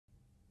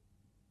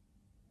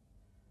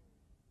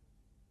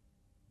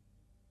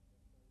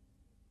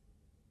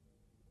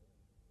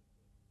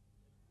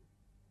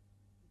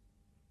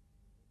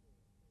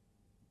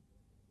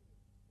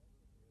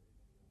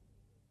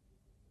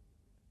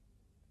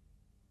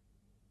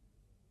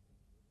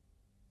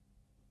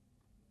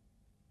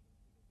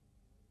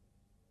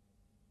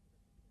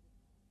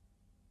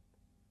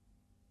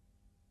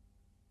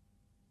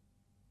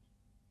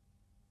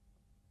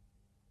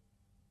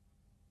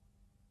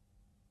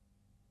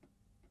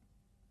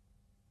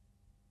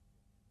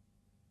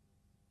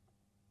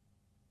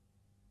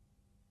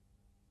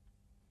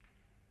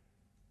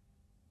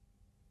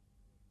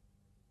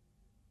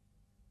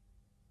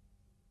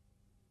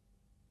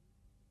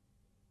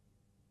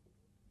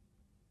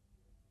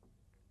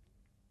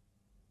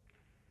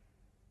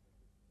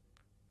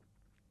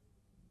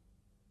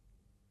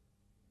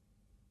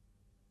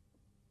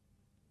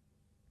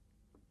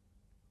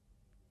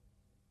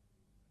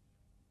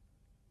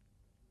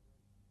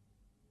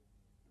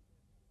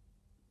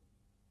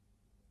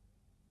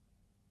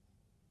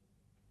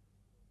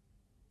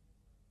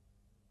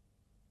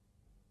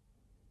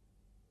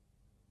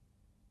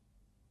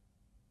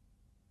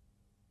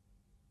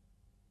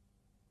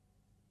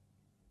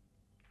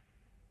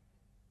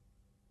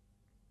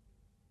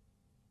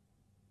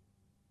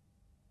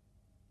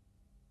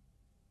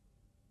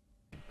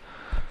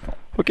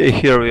Okay,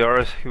 here we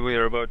are. We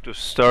are about to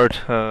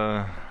start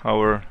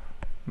our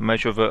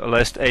match of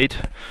last 8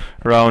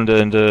 round,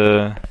 and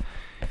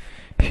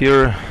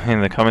here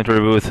in the commentary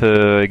booth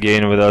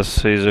again with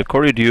us is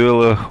Corey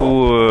Deuel,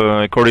 who,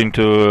 according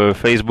to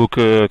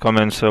Facebook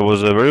comments,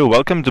 was very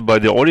welcomed by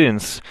the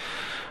audience.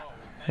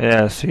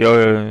 Yes,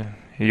 your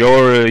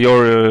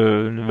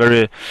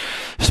very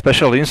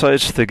special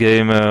insights to the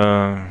game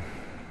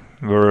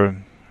were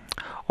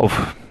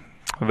of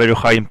very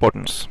high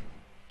importance.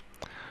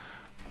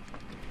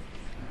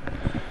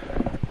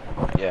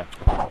 Yeah.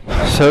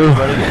 So,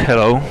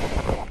 hello.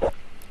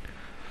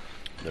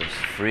 There's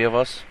 3 of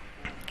us.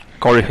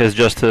 Corey has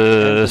just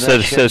said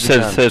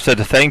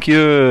thank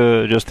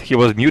you. Just he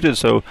was muted,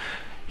 so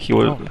he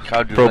would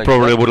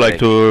probably would like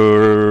to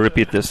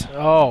repeat this.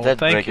 Oh, that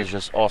thank break you. is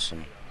just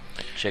awesome.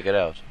 Check it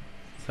out.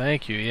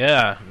 Thank you.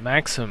 Yeah,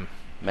 Maksim.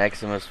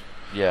 Maxim is,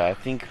 yeah, I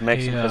think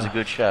Maxim has a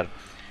good shot.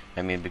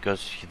 I mean,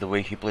 because the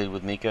way he played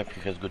with Mika,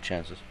 he has good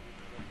chances.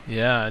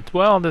 Yeah,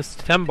 well, this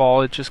 10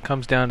 ball, it just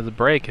comes down to the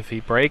break. If he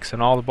breaks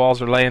and all the balls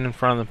are laying in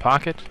front of the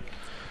pocket,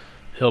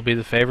 he'll be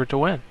the favorite to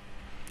win.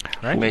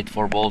 Right? He made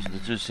 4 balls. The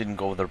 2 didn't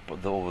go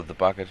over the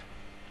pocket.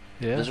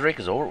 Yeah. This wreck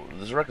is over.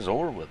 This wreck is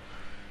over with.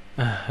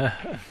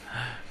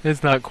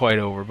 It's not quite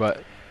over,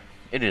 but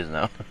It is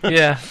now.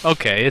 yeah,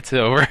 okay, it's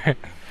over.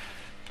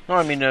 No,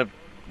 I mean,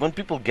 when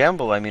people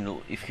gamble, I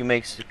mean, if he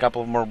makes a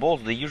couple of more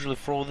balls, they usually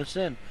throw this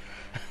in.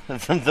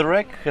 The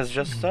wreck has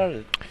just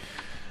started.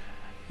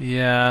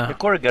 Yeah.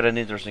 Corey got an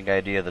interesting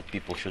idea that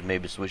people should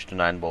maybe switch to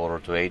 9 ball or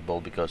to 8 ball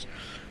because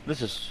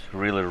this is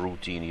really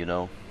routine, you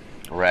know,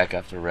 rack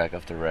after rack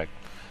after rack.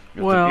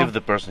 If the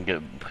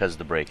person has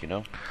the break, you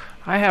know.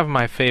 I have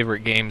my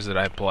favorite games that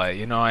I play.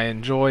 You know, I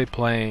enjoy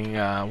playing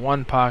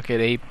 1 pocket,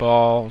 8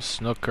 ball,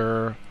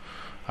 snooker.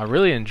 I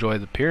really enjoy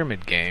the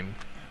pyramid game.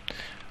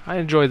 I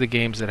enjoy the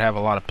games that have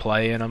a lot of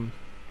play in them,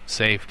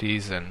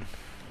 safeties and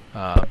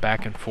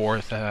back and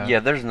forth.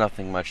 Yeah, there's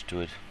nothing much to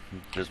it.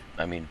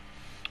 I mean,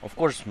 of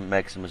course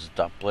Maxim is a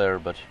top player,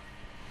 but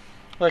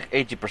like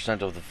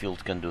 80% of the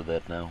field can do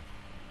that now.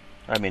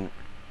 I mean,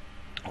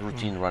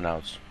 routine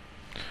runouts,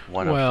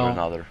 one after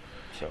another.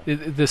 So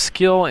the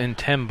skill in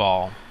 10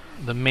 ball,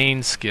 the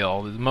main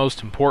skill, the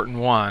most important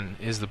one,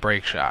 is the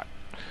break shot.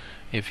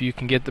 If you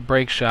can get the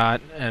break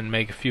shot and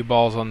make a few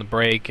balls on the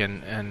break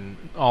and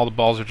all the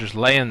balls are just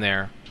laying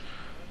there,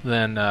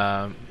 then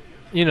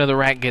you know, the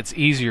rack gets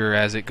easier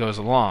as it goes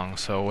along.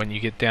 So when you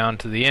get down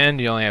to the end,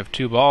 you only have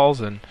 2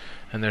 balls and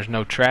there's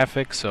no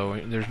traffic, so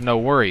there's no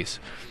worries.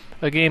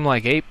 A game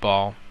like 8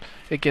 ball,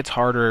 it gets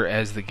harder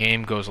as the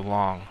game goes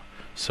along.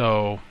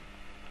 So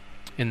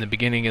in the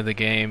beginning of the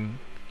game,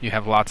 you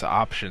have lots of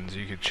options.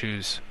 You could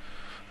choose,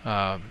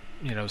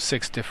 you know,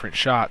 6 different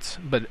shots.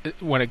 But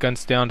when it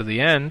comes down to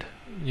the end,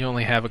 you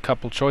only have a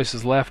couple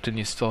choices left, and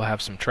you still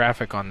have some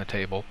traffic on the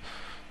table.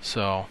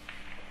 So,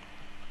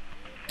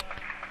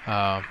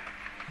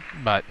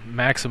 but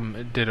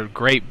Maxim did a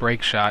great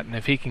break shot, and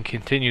if he can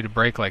continue to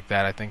break like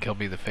that, I think he'll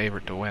be the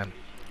favorite to win.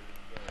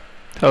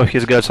 Oh,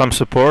 he's got some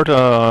support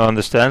on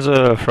the stands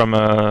from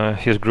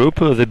his group,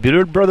 the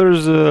Beard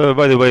Brothers.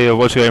 By the way,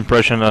 what's your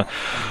impression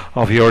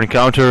of your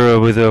encounter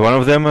with one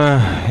of them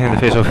in the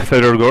face of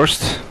Fedor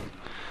Gorst?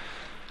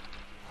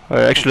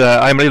 Actually,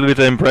 I'm a little bit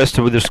impressed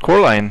with the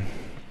scoreline.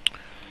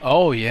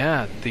 Oh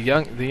yeah, the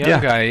young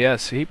guy.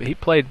 Yes, he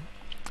played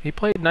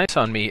nice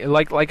on me.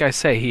 Like I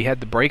say, he had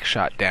the break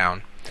shot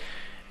down,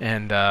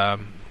 and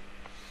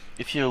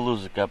if you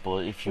lose a couple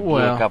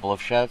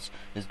of shots,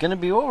 it's gonna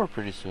be over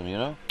pretty soon. You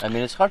know, I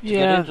mean, it's hard to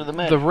get into the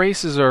match. The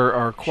races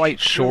are quite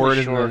short.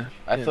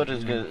 I thought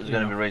it's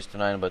gonna be race to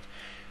 9, but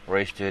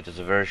race to 8 is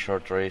a very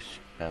short race,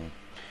 and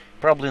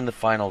probably in the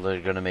final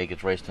they're gonna make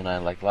it race to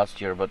 9 like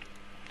last year. But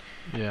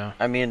yeah,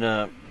 I mean,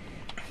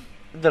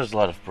 there's a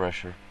lot of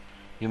pressure.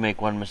 You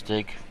make one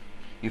mistake,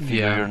 you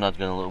figure you're not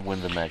going to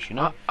win the match, you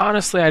know?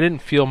 Honestly, I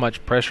didn't feel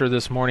much pressure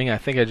this morning. I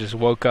think I just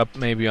woke up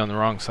maybe on the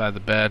wrong side of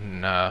the bed,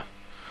 and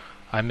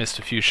I missed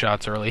a few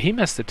shots early. He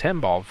missed the 10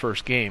 ball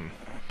first game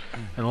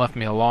and left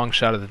me a long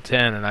shot of the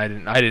 10, and I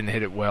didn't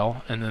hit it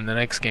well. And then the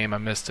next game I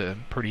missed a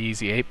pretty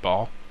easy 8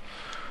 ball.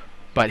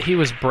 But he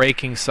was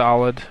breaking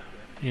solid,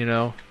 you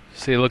know.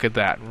 See, look at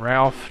that.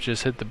 Ralf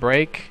just hit the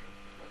break.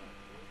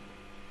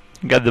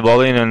 Got the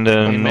ball in, and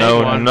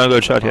no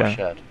good shot.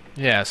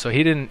 Yeah, so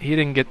he didn't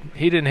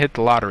hit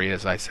the lottery,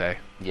 as I say.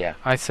 Yeah.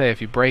 I say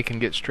if you break and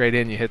get straight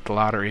in, you hit the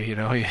lottery, you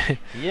know.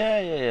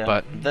 Yeah.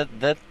 But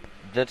that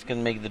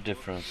can make the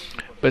difference.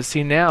 But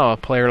see, now a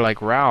player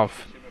like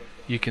Ralf,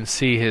 you can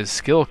see his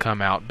skill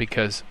come out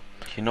because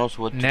he knows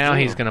what to do. Now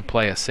he's going to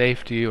play a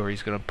safety, or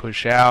he's going to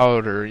push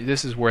out, or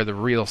this is where the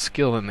real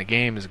skill in the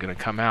game is going to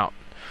come out.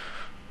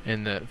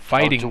 In the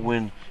fighting,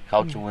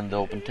 how to win the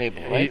open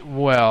table, right?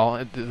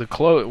 Well,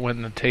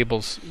 when the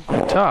table's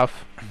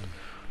tough,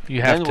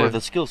 you have where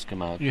the skills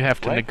come out. You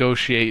have to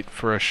negotiate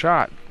for a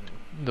shot.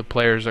 The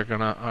players are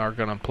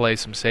gonna play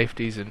some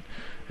safeties and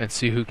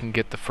see who can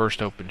get the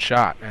first open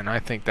shot. And I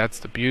think that's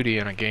the beauty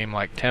in a game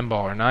like 10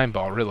 ball or 9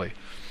 ball, really.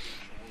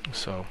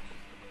 So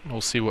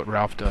we'll see what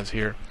Ralf does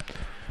here.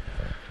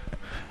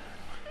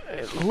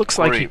 It looks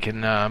like he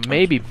can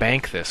maybe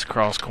bank this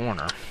cross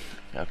corner.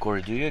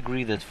 Corey, do you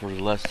agree that for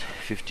the last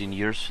 15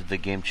 years the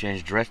game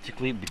changed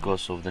drastically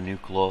because of the new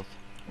cloth,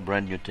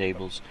 brand new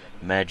tables,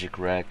 magic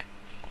rack?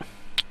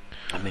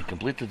 I mean,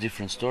 completely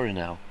different story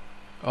now.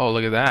 Oh,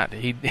 look at that.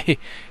 He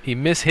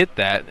mishit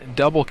that,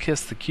 double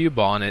kissed the cue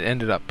ball, and it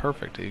ended up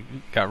perfect. He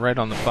got right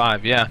on the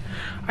 5. Yeah.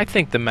 I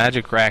think the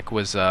magic rack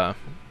was, well,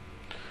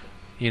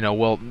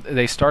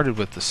 they started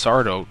with the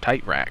Sardo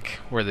tight rack,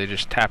 where they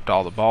just tapped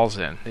all the balls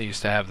in. They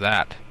used to have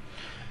that.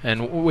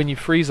 And when you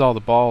freeze all the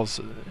balls,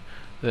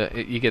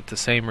 you get the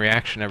same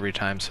reaction every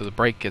time, so the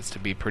break gets to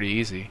be pretty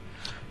easy.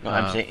 No,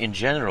 I'm saying in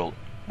general,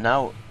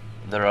 now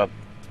the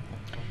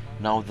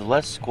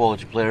less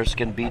quality players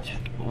can beat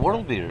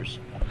world beaters.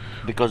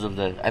 Because of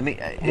the, I mean,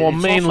 well,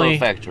 it's mainly, also a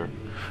factor.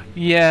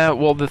 Yeah,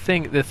 well, the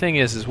thing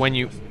is when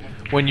you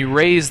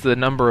raise the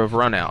number of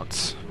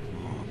runouts.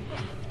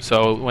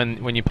 So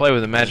when you play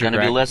with a magic rack, there's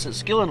going to be less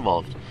skill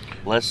involved,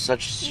 less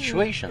such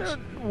situations.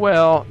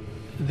 Well,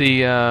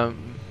 the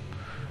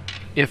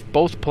if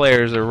both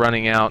players are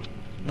running out,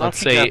 let's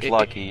say, got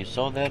lucky. You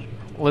saw that.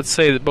 Let's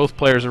say that both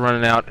players are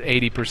running out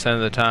 80%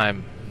 of the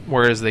time,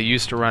 whereas they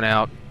used to run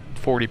out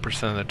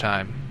 40% of the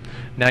time.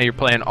 Now you're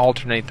playing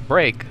alternate the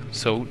break,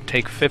 so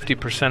take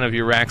 50% of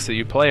your racks that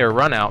you play are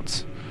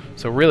runouts.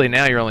 So really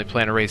now you're only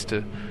playing a race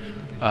to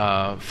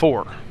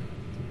 4.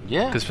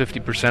 Yeah. Because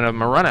 50% of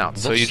them are runouts.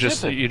 So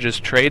you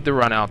just trade the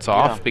runouts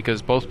off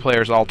because both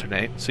players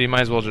alternate. So you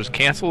might as well just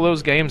cancel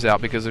those games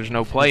out because there's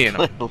no play in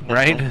them,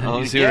 right?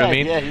 You see what I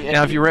mean? Yeah.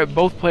 Now if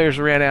both players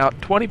ran out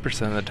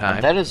 20% of the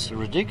time, that is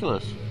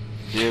ridiculous.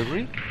 Do you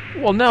agree?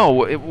 Well, no.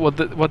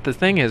 What the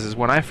thing is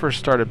when I first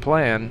started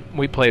playing,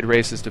 we played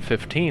races to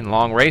 15,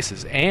 long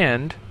races,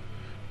 and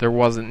there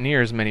wasn't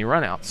near as many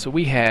runouts. So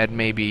we had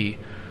maybe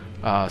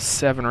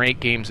 7 or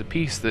 8 games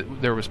apiece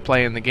that there was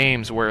play in the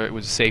games where it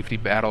was safety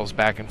battles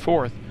back and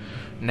forth.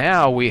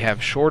 Now we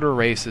have shorter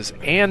races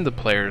and the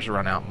players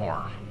run out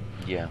more.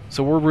 Yeah.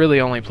 So we're really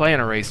only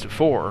playing a race to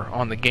 4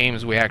 on the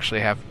games we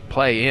actually have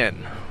play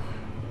in.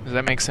 Does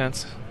that make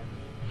sense?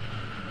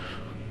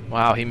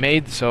 Wow, he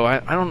made, so I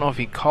don't know if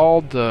he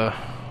called the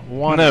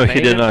one. No,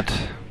 he did not.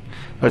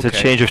 That's Okay.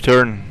 a change of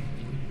turn.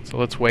 So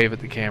let's wave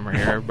at the camera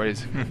here.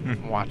 Everybody's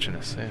watching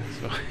us. Yeah,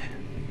 so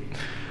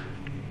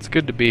it's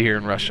good to be here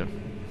in Russia.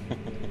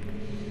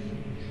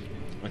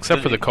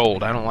 Except for the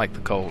cold. I don't like the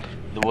cold.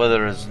 The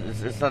weather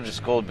it's not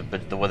just cold,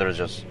 but the weather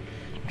is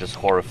just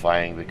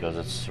horrifying because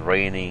it's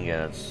raining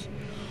and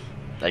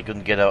I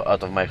couldn't get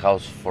out of my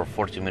house for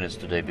 40 minutes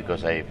today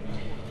because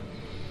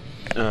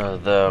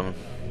the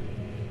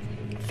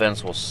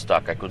fence was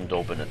stuck. I couldn't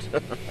open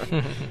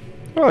it.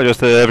 Well,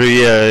 just every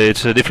year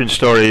it's a different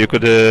story. You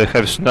could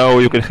have snow,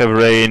 you could have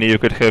rain, you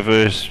could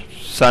have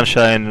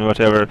sunshine,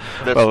 whatever.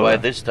 That's why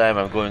this time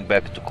I'm going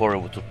back to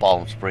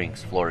Palm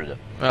Springs, Florida.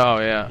 Oh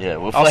yeah. Yeah,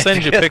 we'll I'll fly send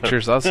you together.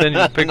 pictures. I'll send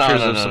you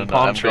pictures of some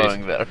palm I'm trees.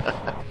 going there.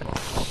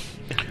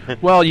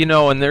 Well,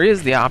 and there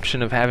is the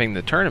option of having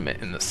the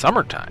tournament in the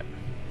summertime.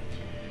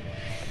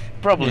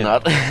 Probably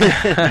not.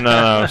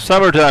 No,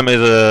 summertime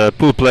is a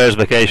pool player's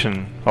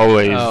vacation,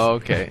 always. Oh,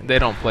 okay. They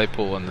don't play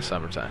pool in the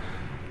summertime.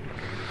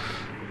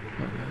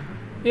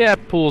 Yeah,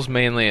 pool's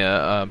mainly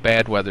a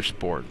bad weather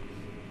sport.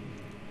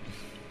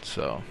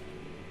 So.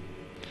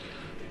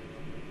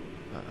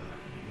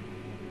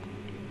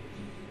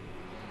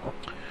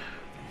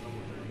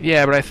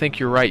 Yeah, but I think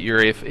you're right,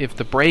 Yuri. If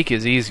the break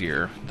is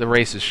easier, the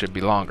races should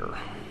be longer.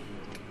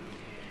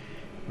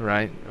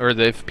 Right? Or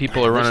if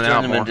people are running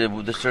out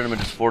more. This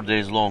tournament is 4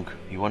 days long.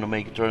 You want to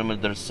make a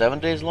tournament that's 7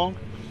 days long?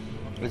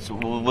 With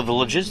the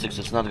logistics,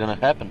 it's not going to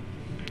happen.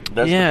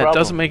 That's the Yeah, it problem.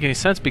 doesn't make any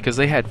sense because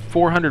they had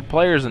 400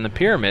 players in the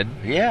pyramid.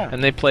 Yeah.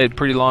 And they played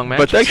pretty long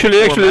matches. But actually,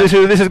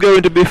 this is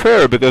going to be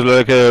fair because,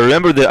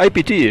 remember the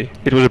IPT?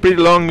 It was a pretty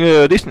long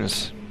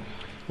distance,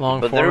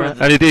 Long But format.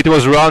 there- and it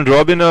was round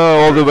robin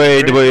all the way.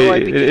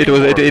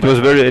 It was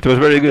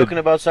very good. Talking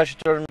about such a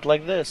tournament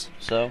like this,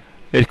 so.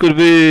 It could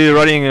be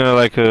running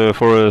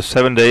for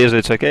 7 days.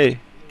 It's okay.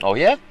 Oh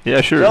yeah.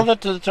 Yeah, sure. Tell that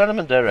to the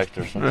tournament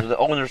directors, and to the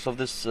owners of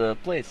this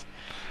place.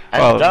 I'm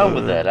Well, down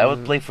with that. I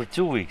would play for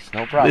 2 weeks,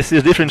 no problem. This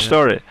is a different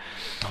story.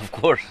 Of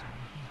course.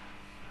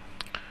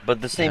 But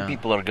the same Yeah.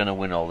 people are gonna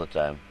win all the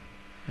time.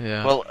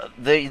 Yeah. Well,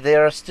 they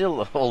are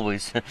still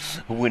always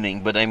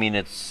winning, but I mean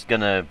it's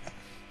gonna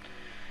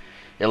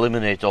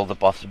eliminate all the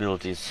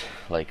possibilities,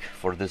 like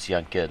for this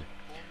young kid.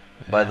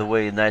 By the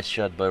way, nice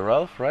shot by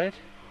Ralf, right?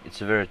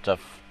 It's a very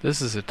tough.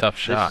 This is a tough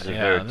shot. is a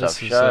yeah, very this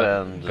tough is shot,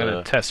 and,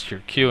 gonna test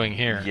your cueing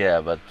here. Yeah,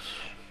 but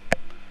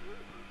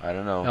I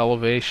don't know.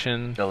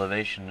 Elevation.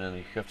 Elevation, and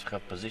you have to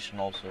have position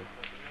also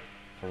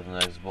for the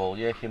next ball.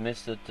 Yeah, he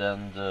missed it,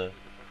 and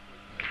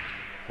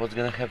what's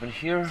gonna happen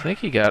here? I think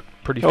he got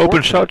pretty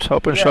Open fortunate.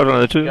 shot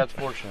on the He two. got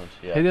fortunate.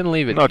 Yeah. He didn't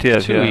leave it Not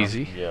yet, too yeah.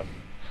 easy. Yeah.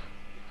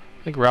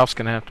 I think Ralph's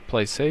gonna have to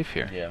play safe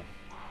here. Yeah.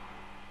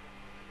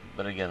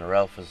 But again,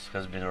 Ralph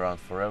has been around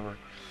forever.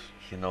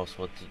 He knows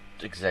what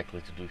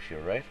exactly to do here,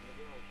 right?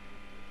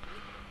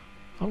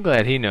 I'm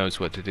glad he knows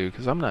what to do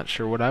because I'm not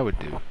sure what I would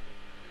do.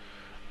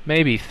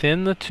 Maybe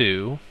thin the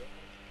 2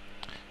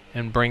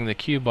 and bring the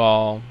cue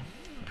ball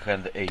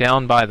Behind the 8.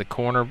 down by the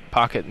corner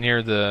pocket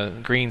near the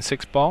green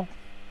 6 ball.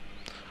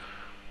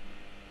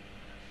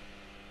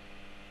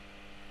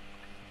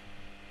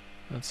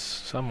 That's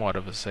somewhat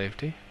of a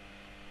safety.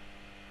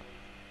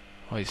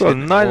 Oh, he's Well,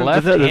 hitting 9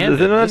 left-handed.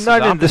 This is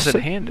 9 and the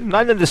opposite-handed.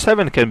 9 and the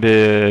 7 can be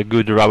a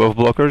good rub of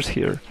blockers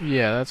here.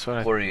 Yeah, that's what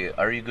I. Corey,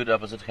 are you good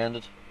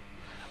opposite-handed?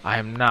 I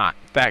am not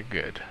that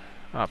good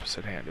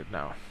opposite-handed.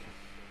 No.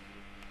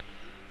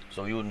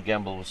 So you wouldn't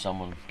gamble with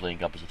someone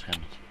playing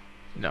opposite-handed?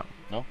 No.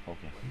 No?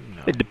 Okay.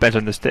 No. It depends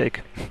on the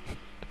stake.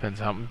 Depends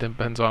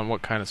on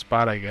what kind of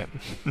spot I get.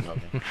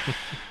 Okay.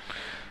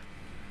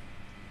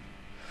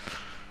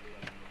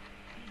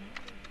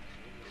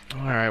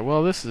 All right.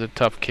 Well, this is a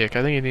tough kick.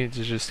 I think he needs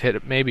to just hit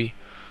it. Maybe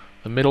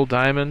the middle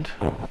diamond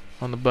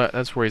on the butt.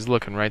 That's where he's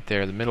looking right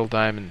there. The middle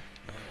diamond.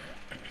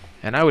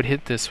 And I would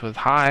hit this with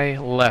high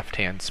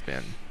left-hand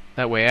spin.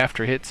 That way,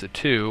 after it hits a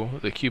 2,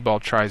 the cue ball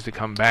tries to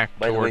come back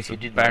By the way, towards he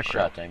the did my back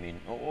row. shot.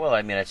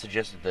 I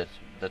suggested that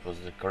that was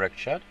the correct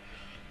shot,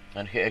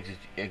 and he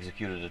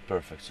executed it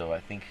perfect. So I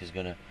think he's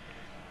gonna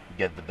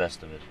get the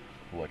best of it.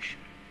 Watch.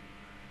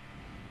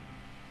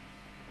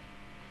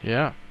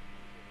 Yeah.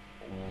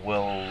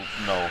 Well,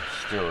 no,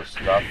 still it's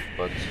tough,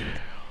 but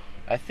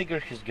I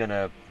figure he's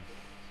gonna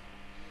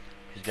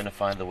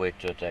find a way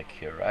to attack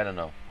here. I don't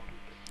know.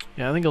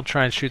 Yeah, I think he'll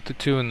try and shoot the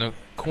 2 in the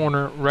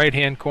corner,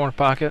 right-hand corner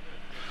pocket,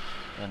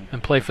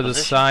 and play for the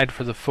position? side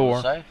for the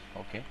 4. Side?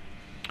 Okay.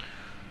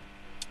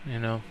 You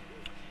know.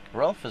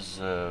 Ralf is,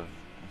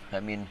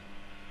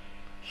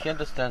 he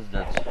understands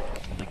that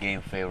the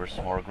game favors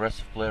more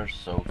aggressive players.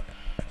 So,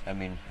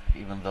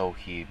 even though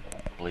he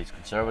plays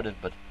conservative,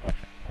 but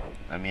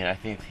I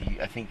think you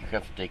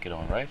have to take it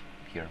on, right?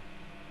 Here.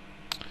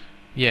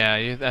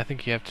 Yeah, I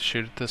think you have to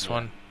shoot at this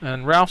one.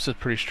 And Ralph's a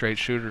pretty straight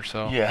shooter,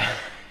 so Yeah.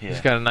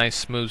 he's got a nice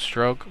smooth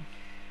stroke.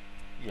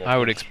 Yeah, I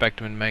would expect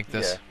him to make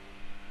this. Yeah.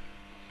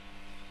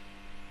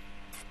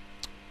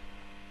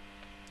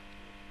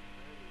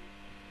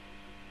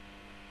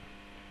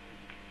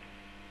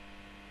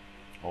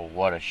 Oh,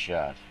 what a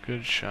shot!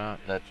 Good shot.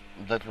 That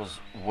was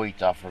way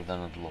tougher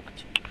than it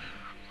looked.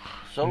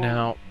 So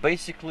Now,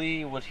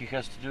 basically, what he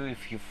has to do,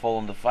 if you fall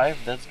on the 5,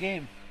 that's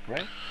game,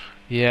 right?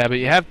 yeah,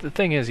 but the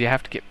thing is, you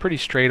have to get pretty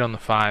straight on the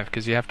 5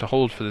 because you have to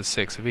hold for the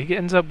 6. If he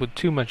ends up with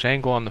too much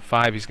angle on the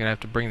 5, he's gonna have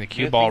to bring the Do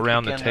cue you ball think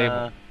around the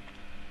table.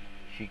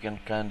 He can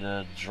kind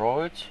of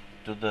draw it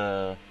to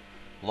the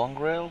long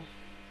rail.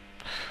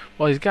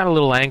 Well, he's got a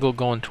little angle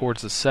going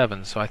towards the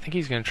 7, so I think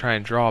he's going to try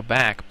and draw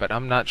back, but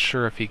I'm not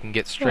sure if he can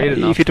get straight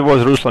enough. If it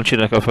was Ruslan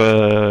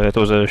Chinakov, it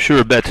was a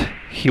sure bet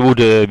he would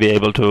be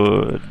able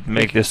to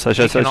make this such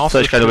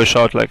kind of a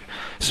shot, like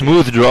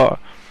smooth draw.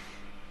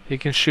 He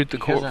can shoot the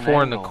He has an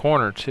 4 in the angle.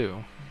 corner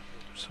too.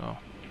 So,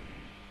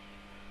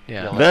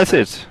 yeah. Yeah, like That's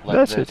this, it. like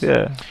That's this. it.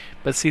 Yeah.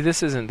 But see,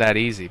 this isn't that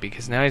easy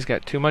because now he's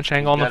got too much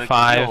angle on He's the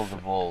gotta kill 5. the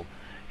ball.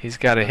 He's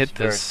got to That's hit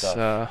very this.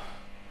 tough.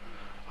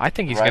 I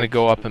think he's Right going to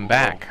go up to and the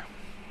back.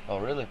 Oh,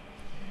 really?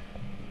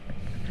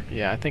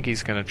 Yeah, I think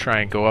he's going to try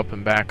and go up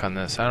and back on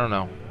this. I don't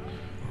know.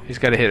 He's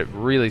got to hit it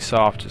really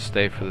soft to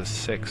stay for the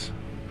 6.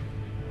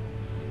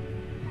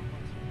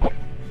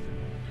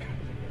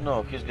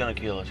 No, he's gonna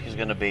kill it. He's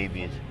gonna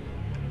baby it,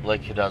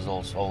 like he does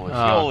always. He Oh,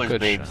 always good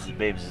babies shot.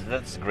 it.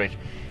 That's great.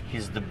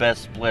 He's the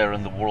best player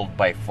in the world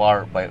by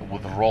far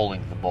with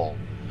rolling the ball.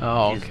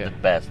 Oh, He's okay. the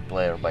best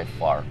player by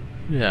far.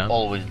 Yeah.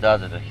 Always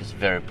does it, and he's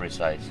very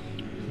precise.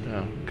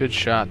 Yeah. Good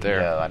shot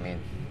there. Yeah,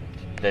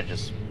 they're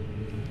just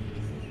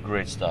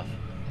great stuff.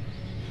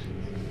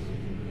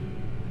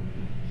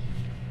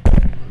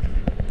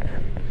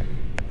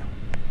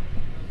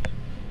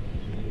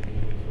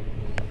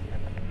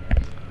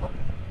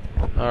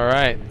 All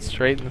right,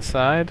 straight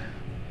inside.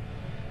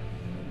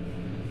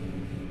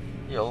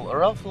 Yeah,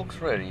 Ralf looks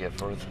ready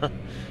for the.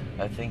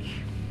 I think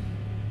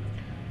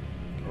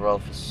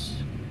Ralf is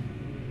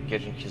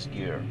getting his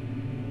gear.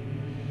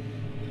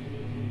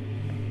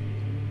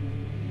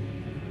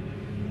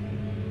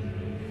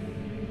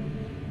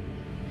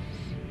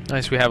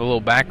 Nice. We have a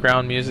little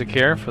background music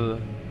here for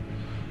the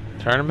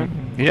tournament.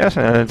 Yes,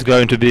 and it's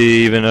going to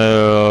be even,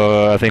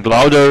 I think,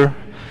 louder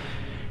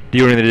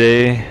during the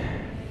day.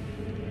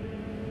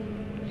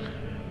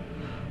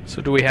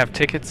 So, do we have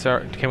tickets?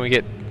 Or can we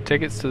get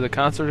tickets to the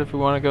concert if we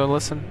want to go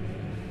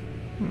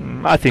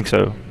listen? I think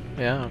so.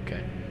 Yeah.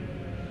 Okay.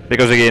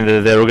 Because again,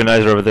 the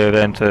organizer of the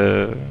event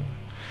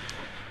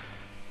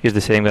is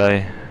the same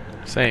guy,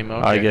 Same.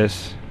 Okay. I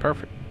guess.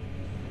 Perfect.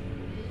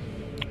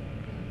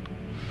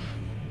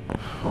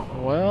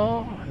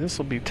 Well, this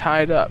will be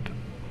tied up,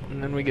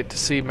 and then we get to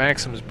see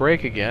Maksim's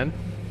break again.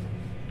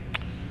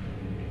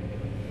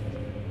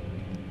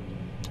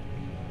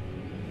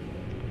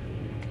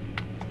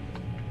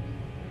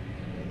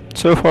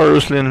 So far,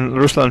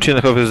 Ruslan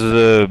Chinakov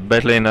is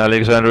battling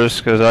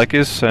Alexandros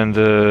Kazakis, and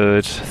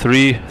it's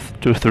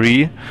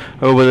 3-3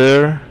 over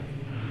there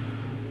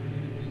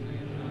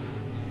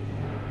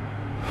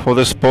for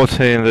the spot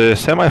in the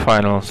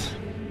semifinals.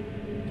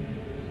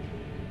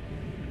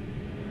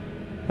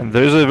 And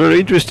there's a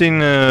very interesting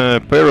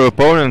pair of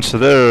opponents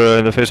there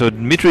in the face of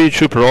Dmitry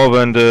Chuprov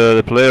and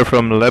the player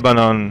from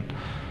Lebanon.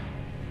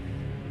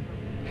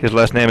 His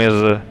last name is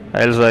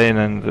Elzain,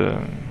 and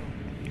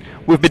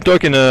we've been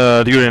talking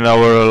during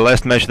our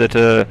last match that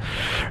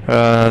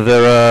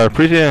there are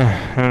pretty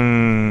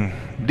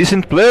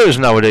decent players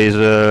nowadays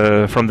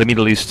from the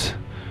Middle East.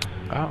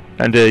 Oh.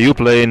 And you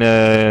play in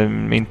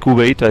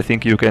Kuwait, I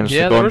think you can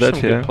Yeah, second there that. were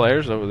some good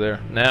players over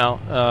there.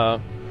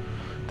 Now,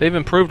 they've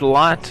improved a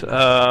lot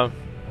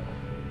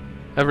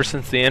ever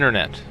since the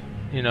internet.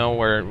 You know,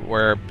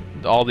 where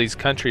all these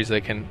countries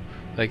they can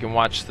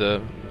watch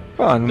the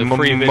free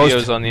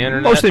videos on the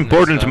internet. Most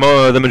important,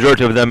 the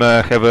majority of them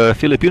have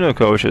Filipino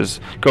coaches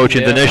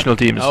coaching the national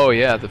teams. Oh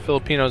yeah, the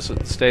Filipinos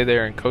stay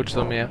there and coach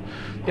them. Yeah,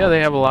 they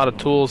have a lot of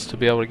tools to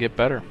be able to get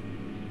better.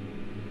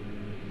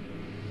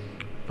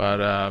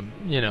 But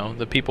you know,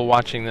 the people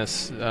watching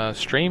this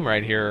stream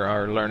right here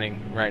are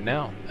learning right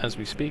now as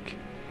we speak.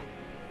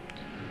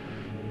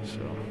 So,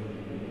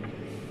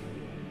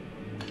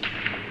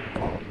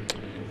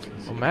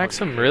 well,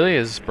 Maksim really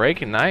is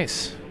breaking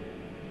nice.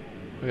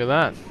 Look at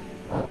that.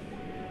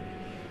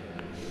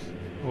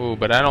 Ooh,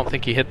 but I don't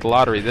think he hit the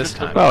lottery this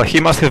time. Well,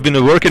 he must have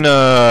been working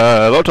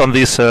a lot on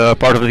this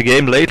part of the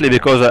game lately,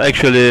 because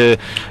actually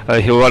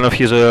one of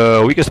his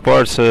weakest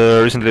parts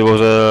recently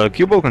was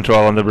cue ball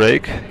control on the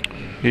break.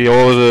 He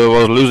always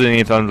was losing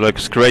it and like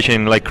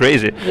scratching like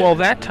crazy. Well,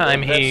 that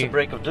time That's the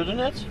break of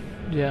Dudanets?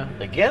 Yeah.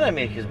 Again, I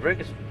mean, his break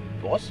is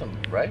awesome,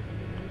 right?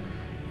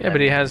 Yeah, but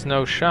he has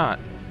no shot.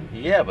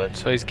 Yeah, but...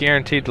 So he's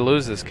guaranteed to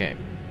lose this game.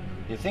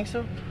 You think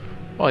so?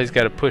 Well, he's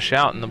got to push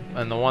out,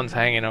 and the one's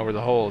hanging over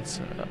the hole. It's,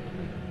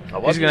 he's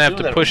going to have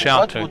to push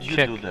out to a kick.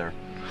 What would you do there?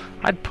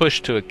 I'd push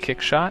to a kick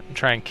shot and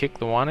try and kick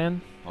the one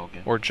in.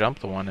 Okay. Or jump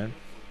the one in.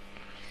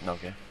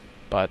 Okay.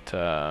 But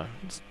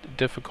it's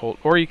difficult.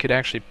 Or you could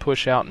actually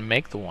push out and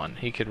make the one.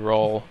 He could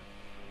roll.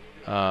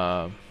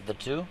 The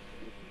two?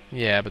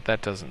 Yeah, but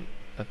that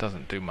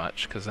doesn't do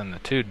much, because then the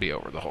two'd be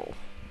over the hole.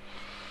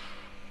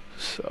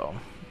 So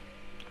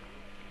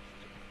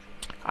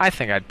I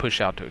think I'd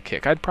push out to a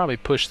kick. I'd probably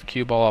push the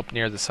cue ball up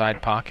near the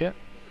side pocket,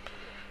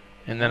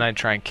 and then I'd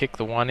try and kick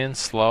the one in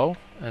slow,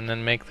 and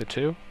then make the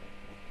two.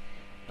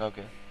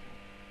 Okay.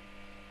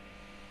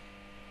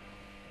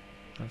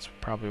 That's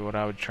probably what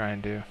I would try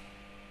and do.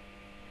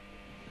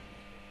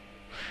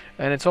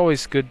 And it's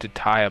always good to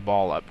tie a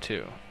ball up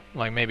too.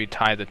 Like maybe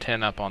tie the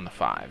 10 up on the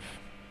 5.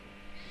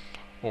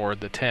 Or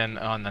the 10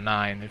 on the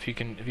 9. If you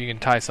can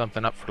tie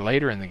something up for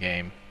later in the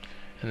game,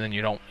 and then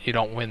you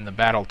don't win the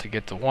battle to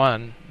get to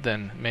 1,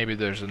 then maybe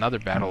there's another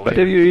battle But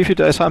later. if you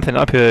tie something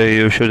up,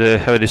 you should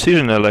have a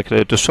decision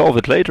to solve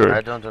it later.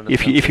 I don't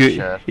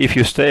understand if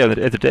you stay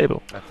at the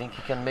table. I think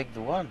he can make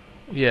the 1.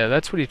 Yeah,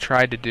 that's what he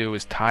tried to do,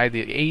 is tie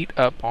the 8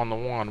 up on the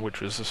 1,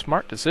 which was a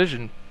smart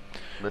decision.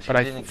 But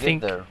he didn't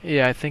get there.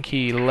 Yeah, I think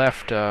he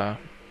left the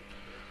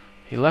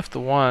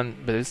 1,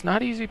 but it's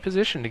not easy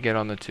position to get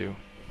on the 2.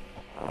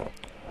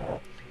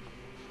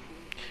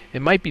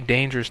 It might be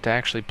dangerous to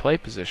actually play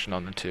position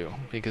on the 2,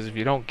 because if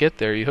you don't get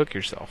there, you hook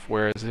yourself.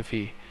 Whereas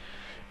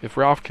if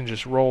Ralf can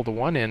just roll the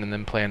 1 in and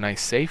then play a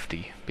nice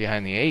safety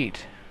behind the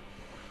 8,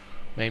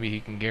 maybe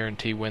he can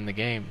guarantee win the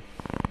game.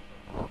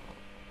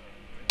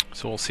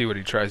 So we'll see what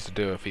he tries to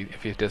do. If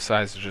he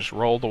decides to just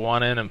roll the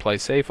 1 in and play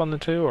safe on the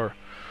 2, or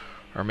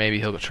maybe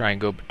he'll try and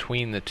go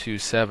between the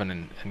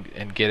 2-7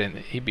 and get in.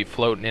 He'd be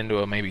floating into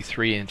a maybe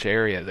 3-inch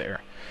area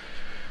there.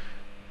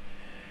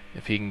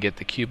 If he can get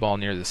the cue ball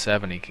near the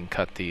 7, he can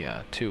cut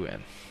the 2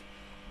 in.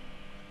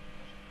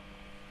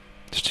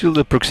 Still,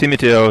 the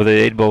proximity of the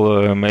 8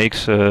 ball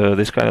makes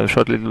this kind of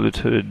shot a little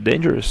bit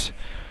dangerous.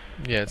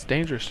 Yeah, it's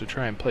dangerous to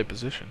try and play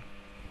position.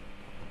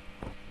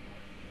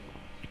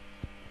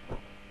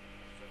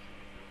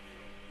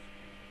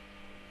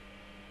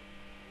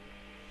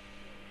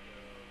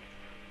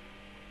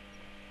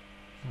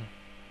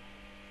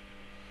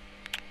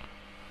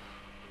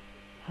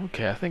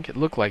 Okay, I think it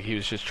looked like he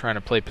was just trying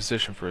to play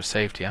position for a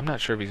safety. I'm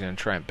not sure if he's going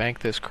to try and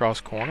bank this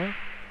cross corner.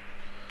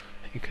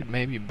 He could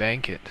maybe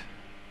bank it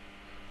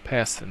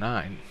past the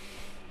 9.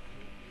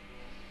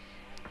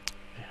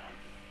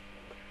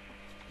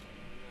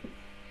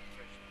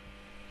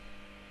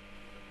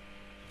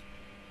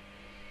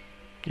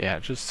 Yeah,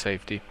 just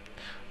safety.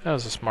 That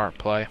was a smart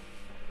play.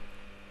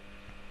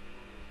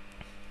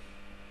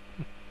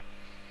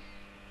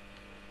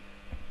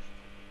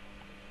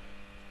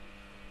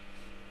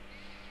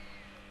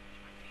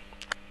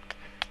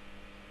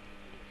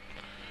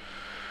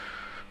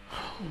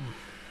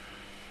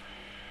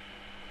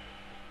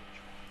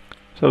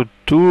 So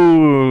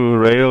 2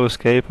 rail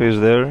escape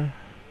is there.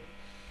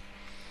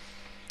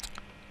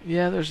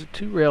 Yeah, there's a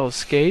 2 rail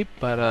escape,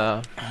 but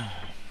I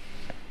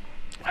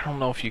don't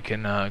know if you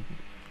can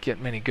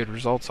get many good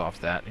results off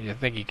that. I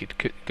think you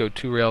could go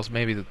 2 rails.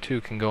 Maybe the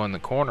 2 can go in the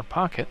corner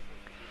pocket.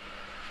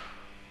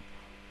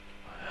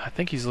 I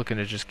think he's looking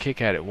to just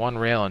kick at it 1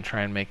 rail and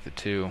try and make the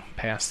 2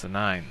 past the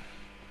 9 in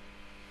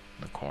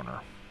the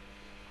corner.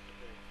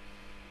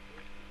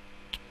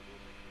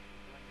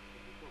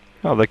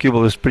 Well, the cue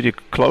ball is pretty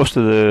close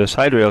to the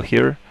side rail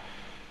here.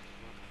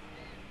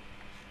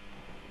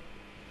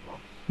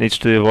 needs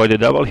to avoid a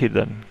double hit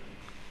then.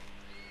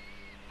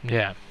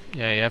 Yeah,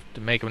 yeah, you have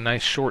to make a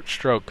nice short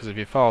stroke, because if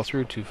you follow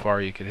through too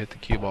far, you could hit the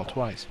cue ball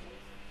twice.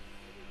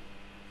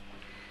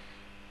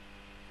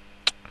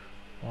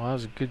 Well, that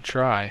was a good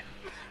try.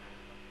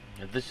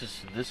 Yeah,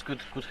 this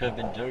could have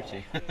been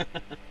dirty.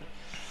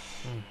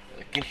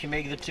 Can he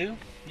make the 2?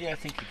 Yeah, I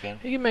think he can.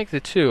 He can make the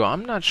 2.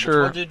 I'm not But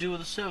sure. what do you do with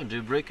the 7? Do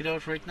you break it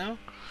out right now?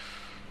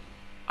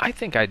 I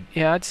think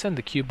I'd send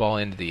the cue ball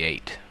into the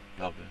 8.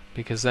 Okay.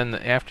 Because then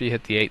after you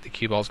hit the 8, the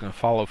cue ball's going to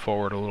follow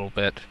forward a little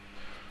bit.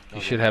 You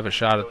Okay. should have a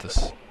shot at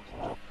this.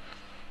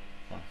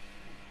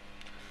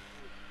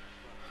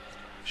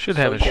 Should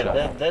have a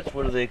shot. That's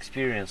where the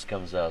experience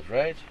comes out,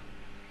 right?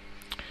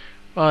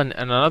 Well, and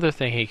another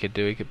thing he could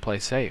do, he could play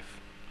safe.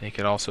 He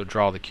could also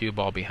draw the cue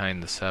ball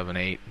behind the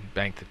 7-8 and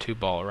bank the 2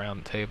 ball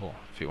around the table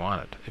if he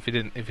wanted. If he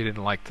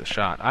didn't like the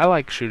shot. I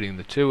like shooting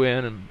the 2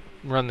 in and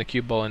run the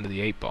cue ball into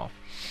the 8 ball.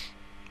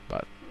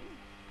 But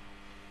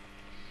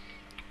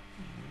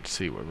let's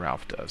see what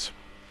Ralf does.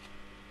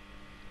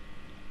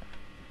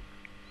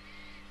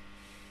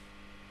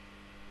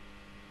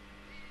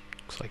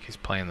 Looks like he's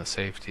playing the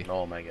safety.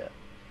 Oh my god.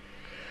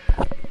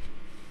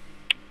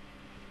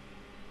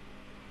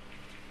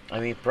 I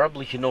mean,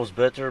 probably he knows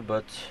better,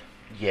 but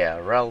yeah,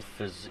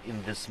 Ralf is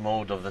in this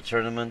mode of the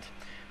tournament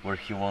where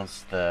he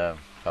wants the,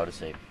 how to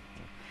say,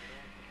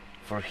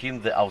 for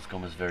him the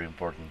outcome is very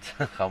important.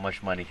 How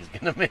much money he's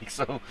gonna make,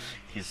 so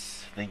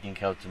he's thinking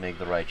how to make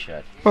the right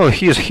shot. Well,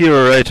 he's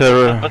here, right?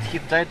 But he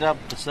tied up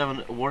the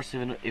 7 worse,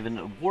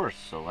 even worse.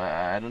 So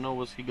I don't know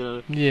what's he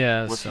gonna.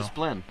 Yeah, What's his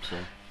plan? So.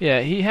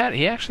 Yeah, he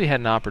actually had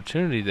an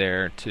opportunity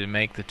there to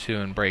make the 2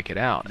 and break it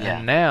out. Yeah.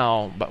 And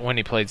now, but when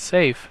he played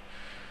safe,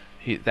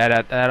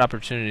 that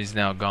opportunity is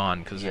now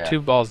gone because Yeah. the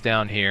 2 balls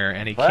down here,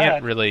 and he But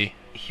can't really.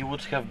 He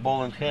would have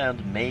ball in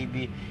hand.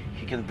 Maybe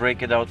he can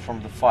break it out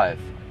from the 5.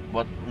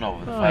 But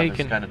no, the 5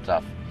 is kind of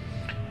tough.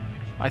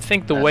 I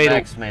think the And way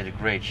Max made a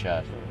great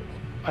shot.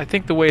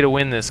 to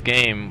win this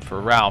game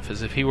for Ralf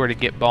is if he were to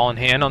get ball in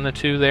hand on the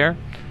 2 there,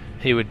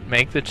 he would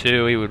make the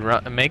 2, he would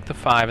make the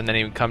 5, and then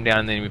he would come down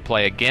and then he would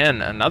play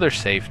again another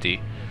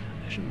safety,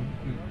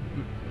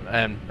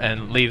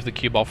 and leave the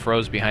cue ball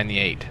froze behind the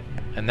 8.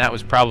 And that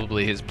was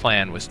probably his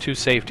plan, was 2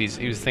 safeties.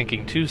 He was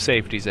thinking 2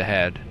 safeties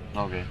ahead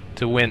Okay.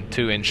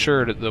 to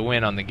ensure the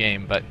win on the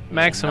game. But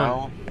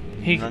maximum,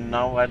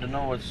 Now I don't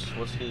know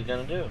what's he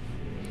gonna do.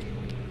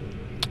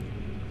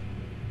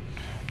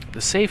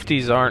 the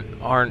safeties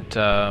aren't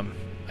a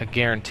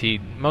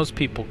guaranteed. Most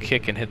people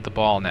kick and hit the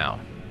ball now,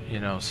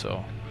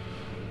 so.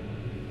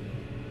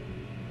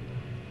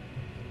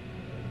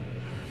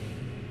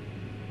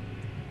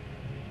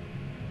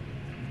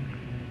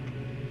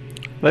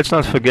 Let's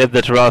not forget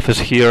that Ralf is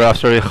here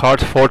after a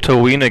hard-fought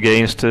win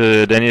against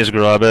Denis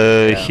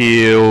Grabe.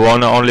 He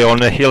won only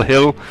on a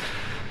hill,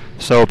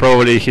 so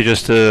probably he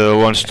just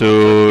wants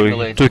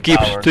to keep.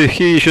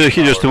 He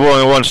just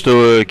wants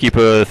to keep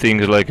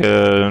things like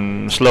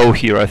slow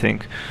here, I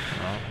think.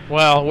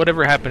 Well,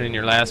 whatever happened in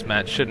your last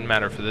match shouldn't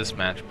matter for this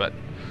match, but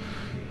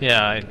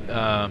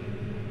yeah,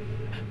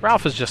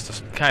 Ralf is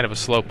just kind of a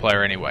slow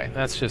player anyway.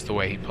 That's just the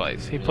way he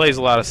plays. He plays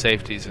a lot of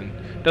safeties and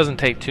doesn't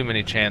take too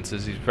many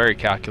chances. He's very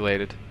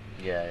calculated.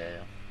 Yeah.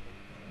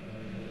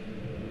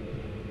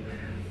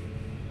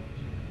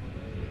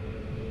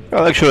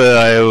 Well, actually,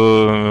 I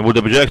would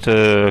object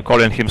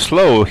calling him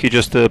slow. He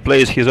just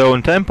plays his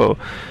own tempo.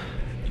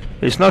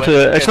 It's not.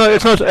 It's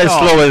not as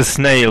slow as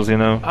snails,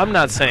 I'm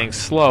not saying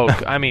slow.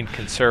 I mean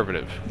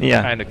conservative.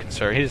 Yeah. Kind of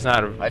conservative. He's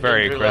not a I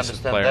very don't really aggressive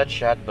understand player. that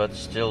shot, but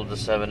still the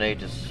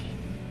 7-8 is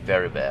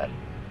very bad.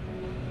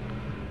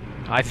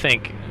 I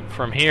think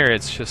from here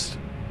it's just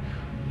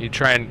you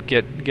try and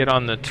get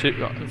on the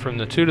 2 from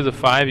the 2 to the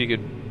 5. You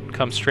could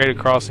come straight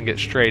across and get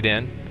straight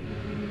in,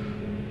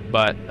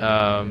 but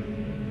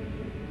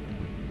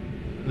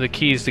the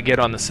key is to get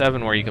on the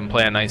 7 where you can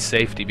play a nice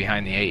safety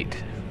behind the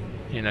 8.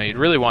 You'd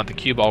really want the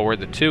cue ball where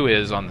the 2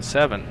 is on the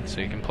 7, so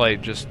you can play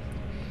just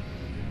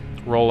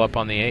roll up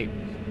on the 8.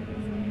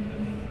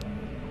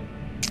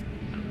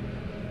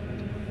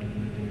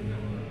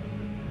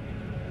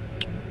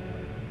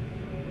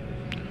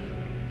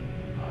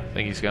 I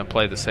think he's going to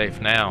play the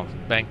safe now.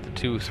 Bank the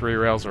 2, 3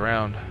 rails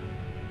around.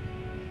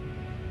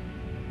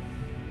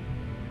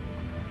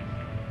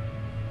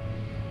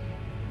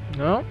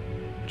 No.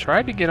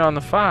 Tried to get on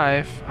the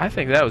 5. I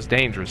think that was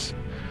dangerous.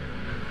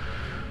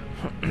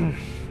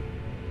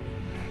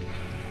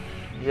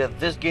 Yeah,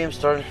 this game's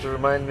starting to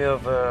remind me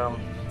of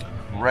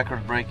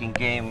record-breaking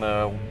game,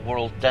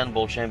 World 10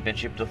 Ball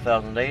Championship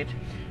 2008.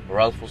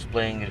 Ralf was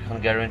playing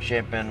Hungarian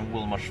champion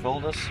Wilmar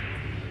Šveldas,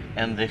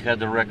 and they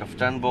had a rack of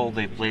 10 ball.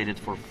 They played it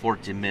for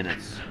 40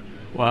 minutes.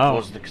 Wow. It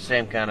was the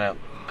same kind of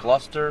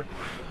cluster.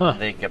 Huh.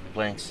 They kept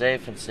playing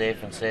safe and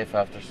safe and safe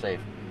after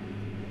safe.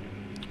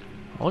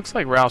 Well, looks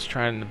like Ralph's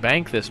trying to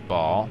bank this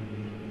ball.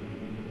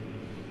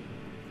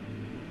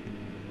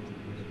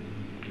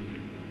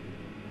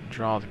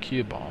 Draw the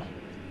cue ball.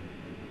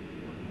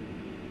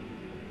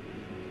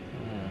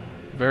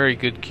 Very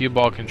good cue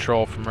ball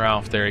control from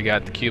Ralf there. He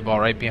got the cue ball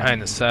right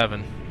behind the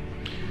 7.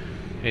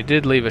 He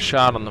did leave a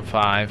shot on the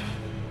 5.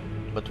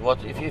 But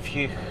what if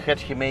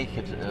he made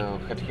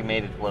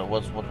it? What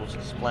was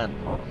his plan?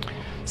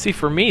 See,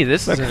 for me,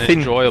 this Like is an thin-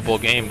 enjoyable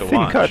game to Thin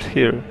watch. cut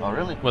here. Oh,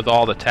 really? With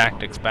all the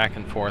tactics back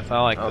and forth.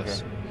 I like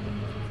this.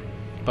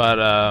 But,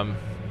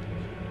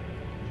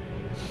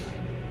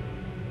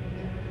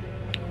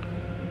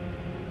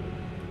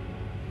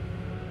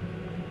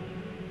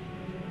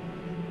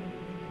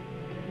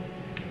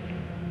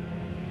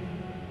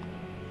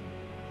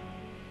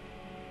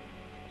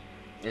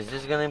 Is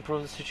this gonna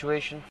improve the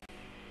situation?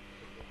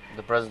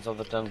 The presence of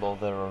the 10 ball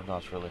there, or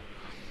not really?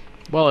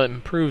 well, it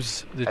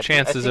improves the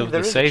chances of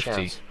the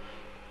safety.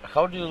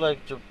 How do you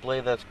like to play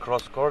that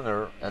cross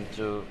corner and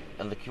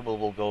the cue ball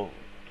will go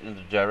in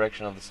the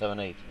direction of the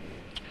 7-8?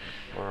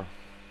 Or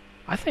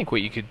I think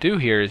what you could do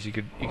here is you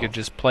could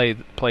just play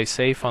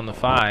safe on the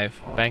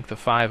 5, bank the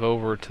 5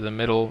 over to the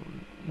middle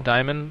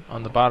diamond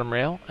on the bottom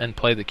rail, and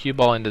play the cue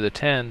ball into the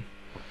 10.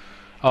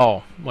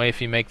 Oh, well,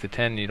 if you make the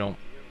 10, you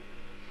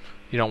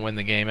don't win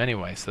the game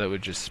anyway, so that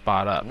would just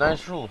spot up.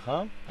 nice rule,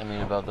 huh? I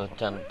mean about the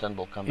 10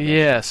 ball coming.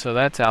 Yeah, so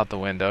that's out the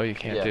window. You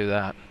can't Yeah. do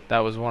that. That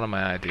was one of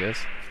my ideas.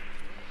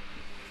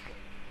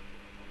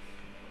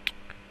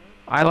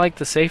 I like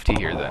the safety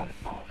here then.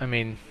 I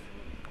mean,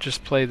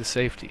 just play the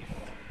safety.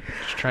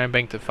 Just try and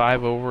bank the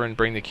 5 over and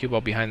bring the cue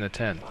ball behind the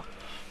 10.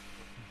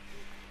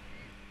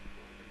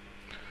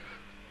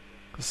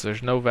 Because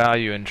there's no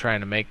value in trying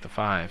to make the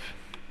 5.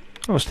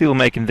 Oh, still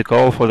making the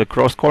call for the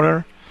cross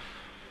corner.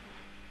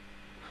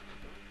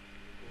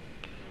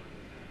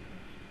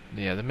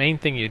 Yeah, the main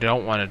thing you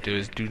don't want to do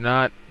is do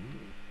not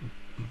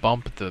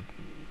bump the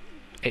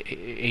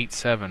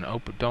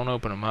 8-7. Don't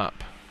open them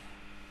up.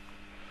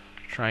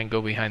 Try and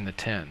go behind the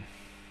 10.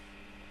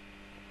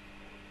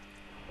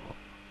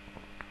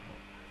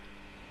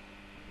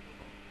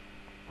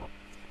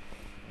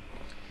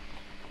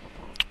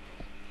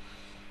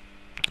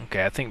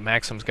 Okay, I think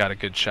Maksim's got a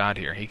good shot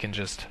here. He can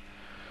just,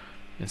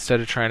 instead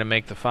of trying to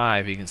make the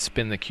 5, he can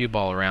spin the cue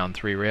ball around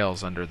 3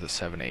 rails under the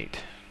 7-8.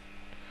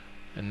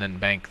 And then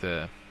bank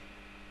the...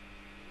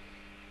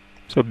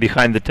 So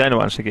behind the 10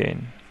 once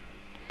again.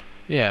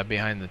 Yeah,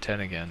 behind the 10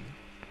 again.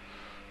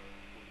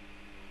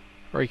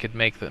 Or he can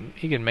make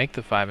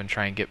the 5 and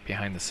try and get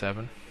behind the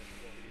 7.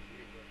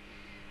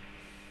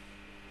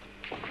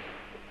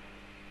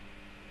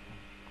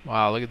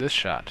 Wow, look at this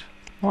shot.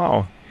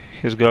 Wow,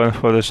 he's going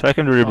for the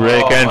secondary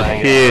break, Oh and my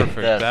he. God.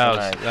 Perfect.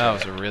 That's That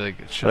was a really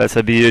good shot. That's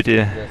a beauty.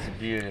 That's a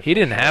beautiful. He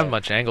didn't have shot.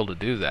 much angle to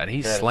do that.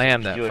 He That's a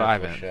slammed that beautiful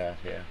 5 in. shot,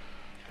 yeah.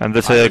 And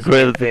that's I a just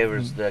great.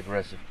 favors the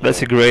aggressive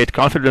That's a player. great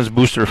confidence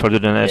booster for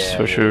Dudanets Yeah,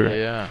 for yeah, sure.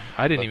 Yeah,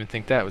 I didn't But- even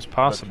think that was But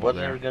possible what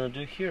there. are you gonna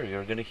do here?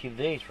 You're gonna hit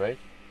the 8, right?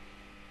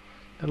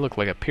 That looked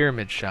like a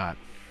pyramid shot.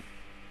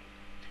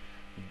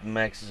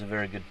 Max is a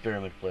very good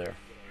pyramid player.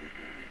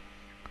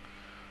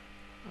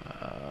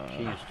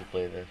 He used to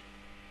play that.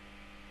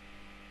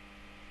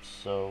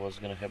 So what's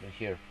gonna happen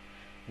here?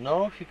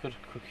 No, he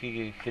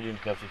didn't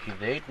have to hit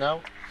the 8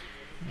 now.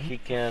 He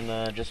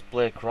can just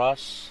play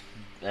across,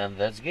 and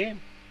that's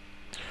game.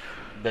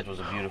 That was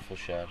a beautiful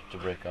shot to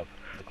break up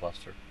the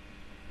cluster.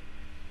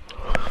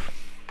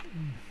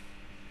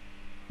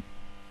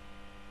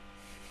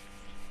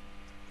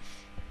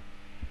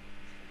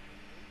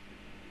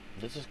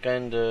 This is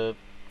kinda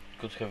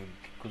could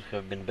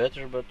have been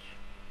better, but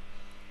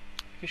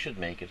he should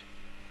make it.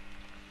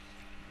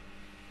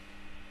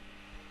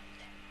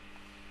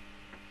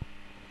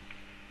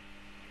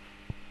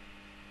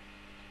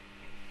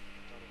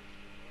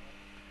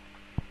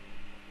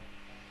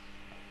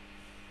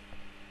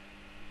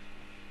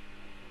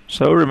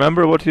 So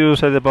remember what you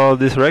said about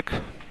this wreck?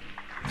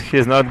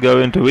 He's not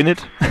going to win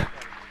it.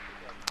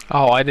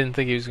 Oh, I didn't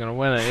think he was going to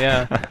win it.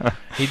 Yeah,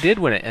 he did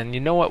win it, and you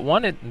know what?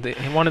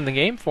 He won in the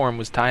game for him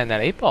was tying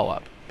that 8-ball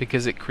up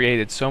because it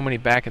created so many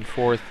back and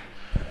forth.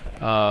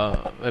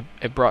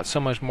 It brought so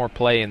much more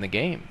play in the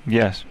game.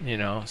 Yes. You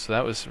know, so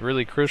that was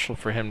really crucial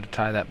for him to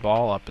tie that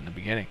ball up in the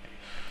beginning.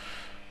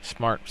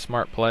 Smart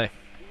play.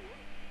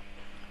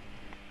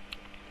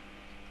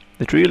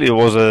 It really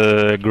was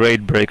a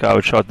great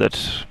breakout shot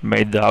that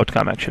made the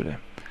outcome actually.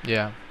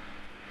 Yeah.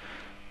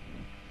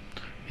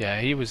 Yeah,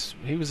 he was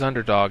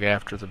underdog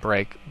after the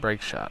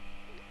break shot.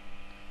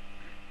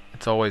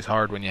 It's always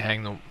hard when you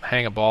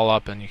hang a ball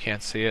up and you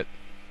can't see it.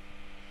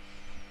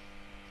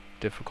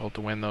 Difficult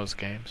to win those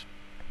games.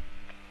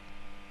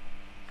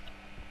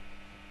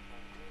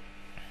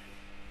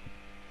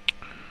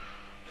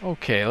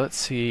 Okay, let's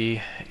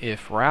see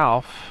if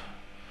Ralf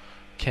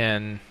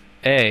can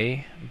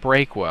A,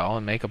 break well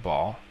and make a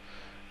ball,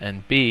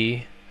 and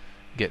B,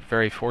 get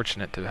very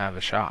fortunate to have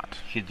a shot.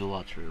 Hit the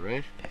lottery,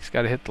 right? He's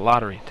got to hit the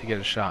lottery to get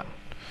a shot.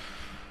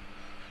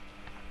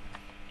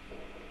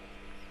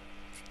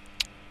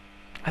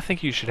 I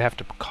think you should have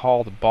to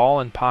call the ball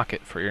and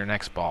pocket for your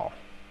next ball.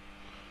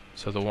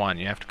 So the 1,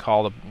 you have to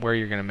call where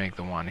you're going to make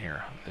the 1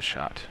 here, the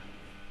shot.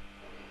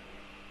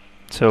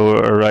 So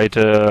right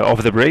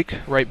off the break.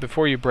 Right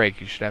before you break,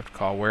 you should have to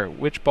call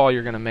which ball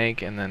you're going to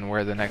make and then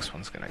where the next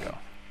one's going to go.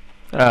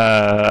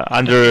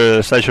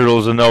 Under such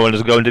rules, no one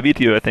is going to beat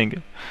you, I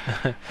think.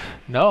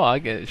 No, I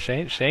get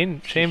Shane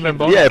Van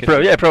Bonen.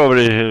 Yeah,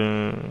 probably.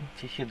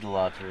 He hit the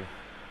lottery.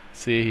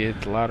 See, he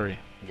hit the lottery.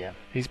 Yeah.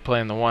 He's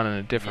playing the one in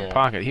a different Yeah.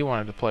 pocket. He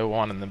wanted to play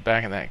one in the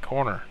back of that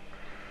corner.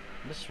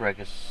 This wreck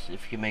is,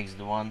 if he makes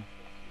the one,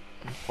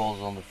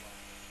 falls on the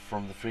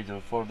from the 3 to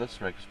the 4,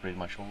 this wreck is pretty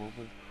much over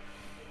with.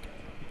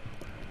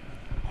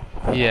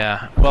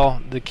 Yeah.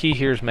 Well, the key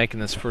here is making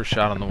this first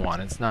shot on the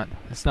one. It's not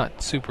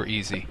super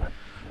easy.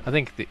 I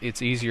think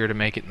it's easier to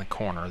make it in the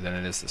corner than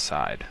it is the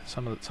side.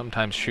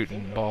 Sometimes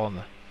shooting the ball in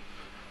the...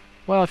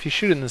 Well, if you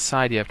shoot it in the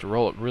side, you have to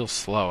roll it real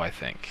slow, I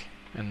think.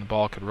 And the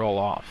ball could roll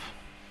off.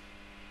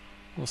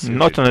 We'll see.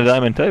 Not on a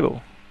diamond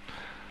table.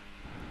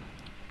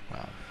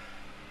 Well.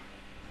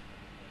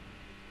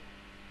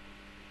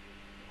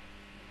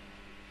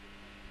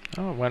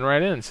 Oh, it went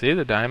right in. See,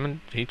 the diamond...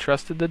 He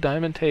trusted the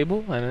diamond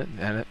table, and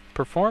it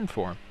performed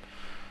for him.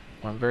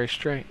 Went very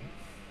straight.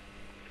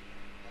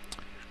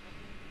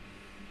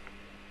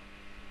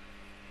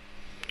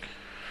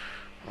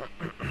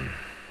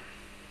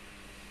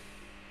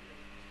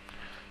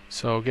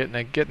 So getting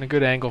a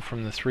good angle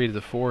from the 3 to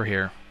the 4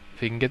 here.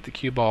 If he can get the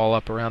cue ball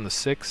up around the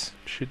 6,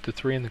 shoot the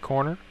 3 in the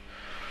corner.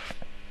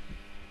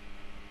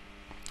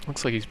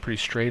 Looks like he's pretty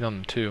straight on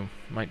the 2.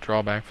 Might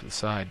draw back for the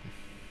side.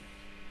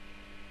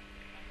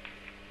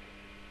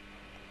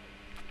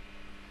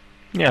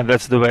 Yeah,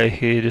 that's the way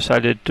he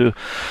decided to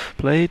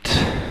play it.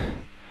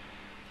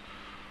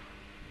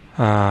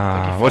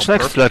 What's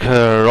next? Like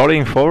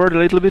rolling forward a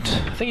little bit?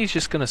 I think he's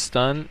just going to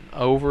stun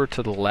over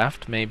to the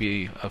left,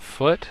 maybe a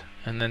foot,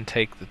 and then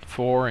take the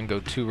 4 and go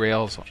 2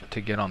 rails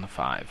to get on the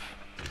 5.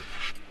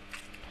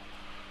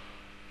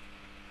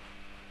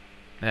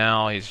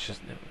 Now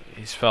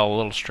he's fell a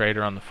little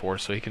straighter on the 4,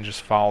 so he can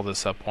just follow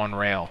this up 1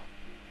 rail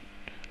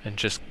and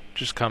just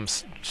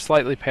comes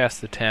slightly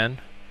past the 10,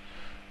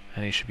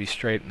 and he should be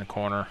straight in the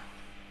corner.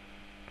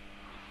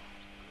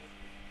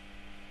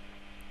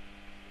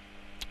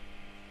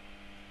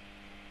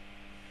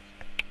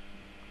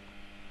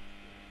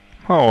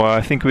 Oh,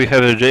 I think we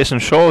have a Jason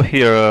Shaw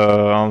here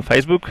on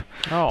Facebook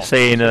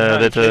saying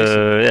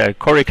that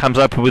Corey comes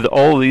up with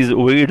all these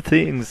weird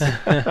things.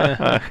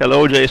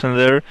 Hello, Jason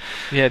there.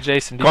 Yeah,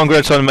 Jason.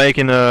 Congrats on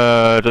making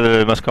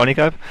the Mosconi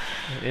Cup.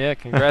 Yeah,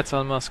 congrats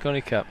on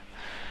Mosconi Cup.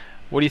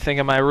 What do you think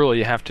of my rule?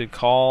 You have to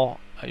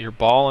call your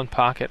ball and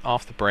pocket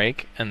off the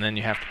break, and then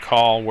you have to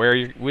call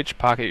which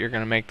pocket you're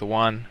going to make the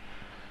 1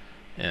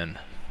 in.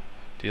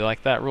 Do you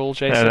like that rule,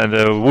 Jason?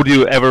 And would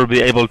you ever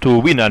be able to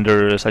win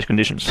under such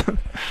conditions?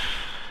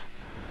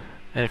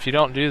 And if you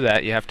don't do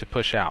that, you have to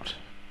push out.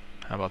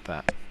 How about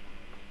that?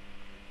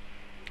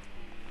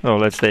 Oh,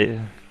 let's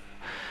say,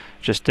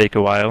 just take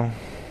a while.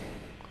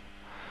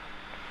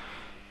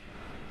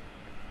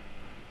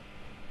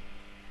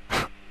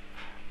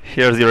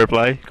 Here's the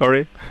reply,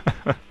 Corey.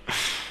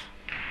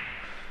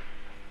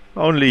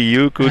 Only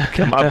you could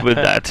come up with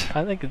that.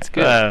 I think it's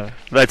good.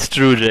 That's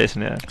true,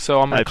 Jason. Yeah. So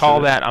I'm going to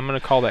call that. I'm going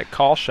to call that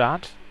call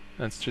shot.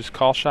 That's just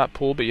call shot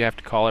pool, but you have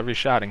to call every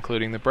shot,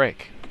 including the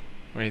break.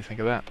 What do you think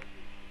of that?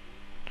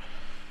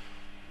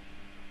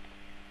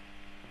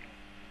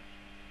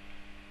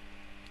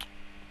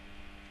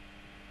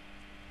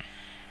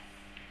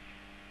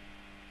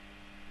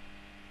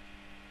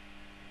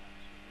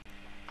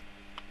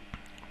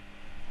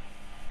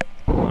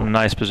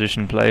 Nice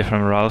position play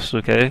from Ralf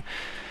Souquet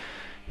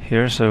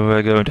here, so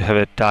we're going to have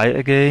a tie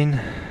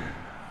again.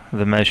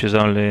 The match is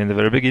only in the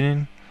very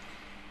beginning.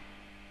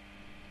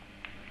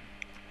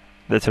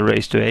 That's a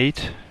race to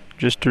 8,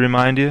 just to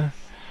remind you.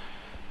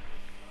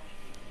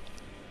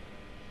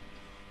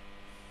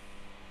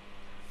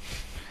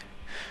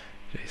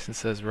 Jason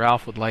says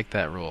Ralph would like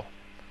that rule.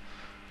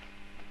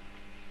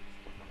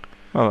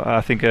 Well, I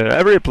think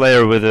every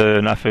player with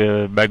enough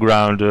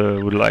background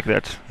would like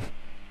that.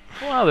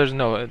 Well,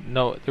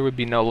 there would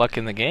be no luck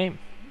in the game.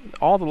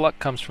 All the luck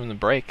comes from the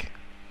break.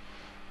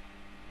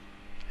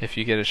 If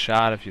you get a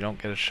shot, if you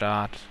don't get a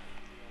shot.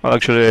 Well,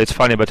 actually, it's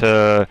funny, but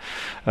there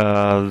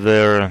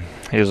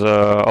is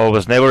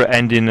always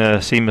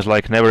never-ending, seems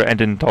like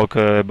never-ending talk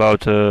about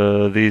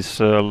this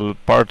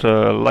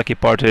lucky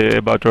party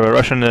about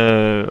Russian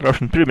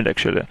pyramid.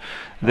 Actually,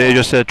 they're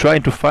just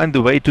trying to find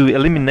the way to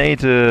eliminate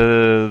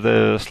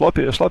the slop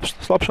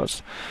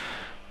shots.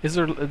 Is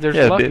there's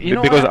yeah, luck?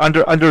 Because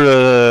under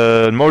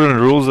modern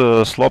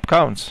rules, slop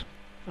counts.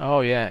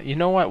 Oh yeah, you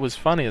know what was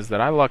funny is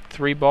that I lucked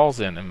 3 balls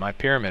in my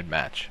pyramid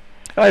match.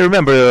 I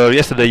remember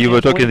yesterday you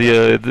were talking.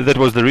 That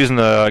was the reason,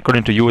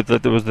 according to you,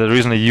 that was the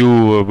reason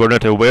you were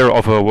not aware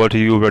of what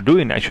you were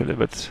doing actually.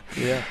 But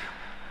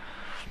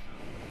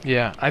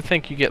yeah, I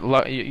think you get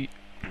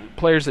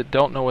players that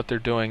don't know what they're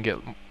doing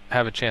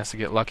have a chance to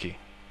get lucky,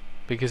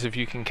 because if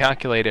you can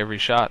calculate every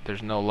shot,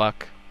 there's no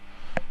luck.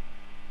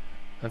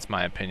 That's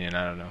my opinion.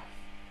 I don't know.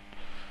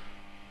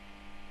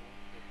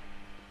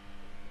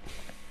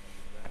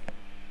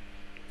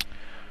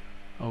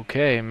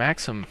 Okay,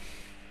 Maxim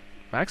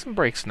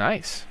breaks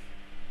nice.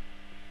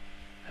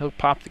 He'll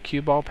pop the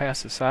cue ball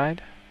past the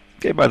side.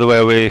 Okay, by the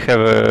way, we have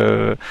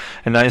a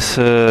nice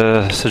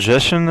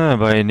suggestion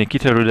by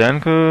Nikita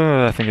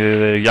Rudenko, I think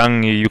a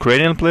young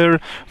Ukrainian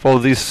player, for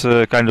this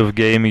kind of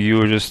game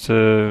you just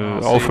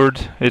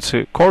offered. It's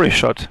a Corey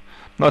shot,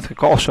 not a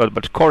call shot,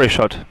 but Corey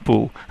shot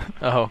pool.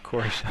 Oh, of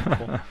course.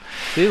 Cool.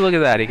 See, look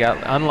at that. He got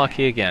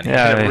unlucky again. He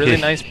Yeah, had a really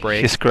nice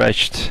break. He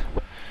scratched.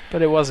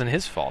 But it wasn't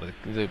his fault.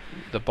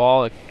 The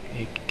ball,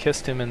 he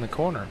kissed him in the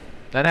corner.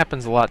 That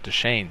happens a lot to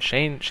Shane.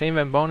 Shane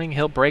Van Boning,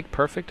 he'll break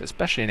perfect,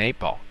 especially in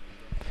 8-ball.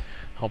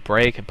 He'll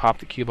break and pop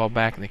the cue ball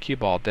back, and the cue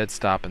ball dead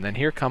stop, and then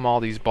here come all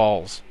these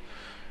balls,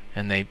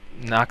 and they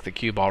knock the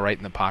cue ball right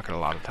in the pocket a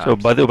lot of times. So,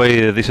 by the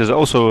way, this is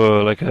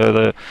also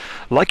the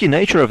lucky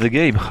nature of the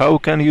game. How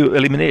can you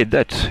eliminate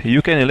that?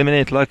 You can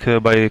eliminate luck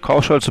by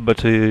call shots,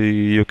 but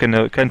you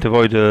can't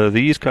avoid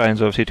these kinds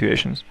of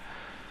situations.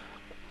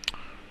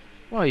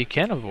 Well, you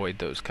can avoid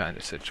those kind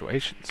of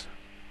situations,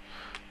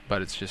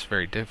 but it's just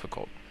very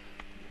difficult.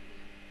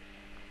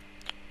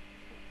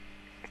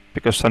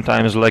 Because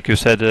sometimes, like you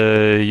said,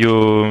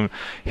 you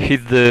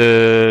hit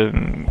the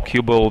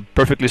cue ball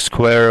perfectly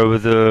square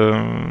with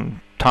a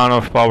ton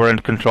of power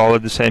and control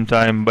at the same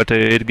time, but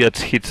it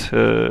gets hit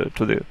to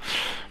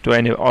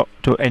any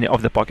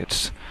of the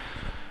pockets.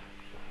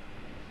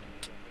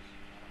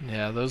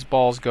 Yeah, those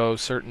balls go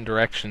certain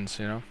directions,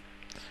 you know.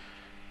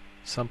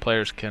 Some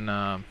players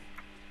can.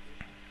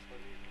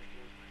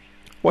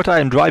 What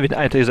I am driving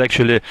at is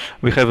actually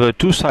we have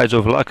two sides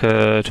of luck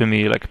to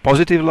me, like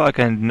positive luck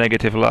and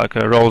negative luck,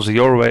 rolls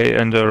your way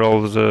and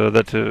rolls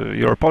that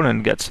your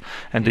opponent gets.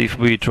 And if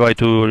we try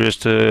to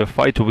just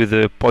fight with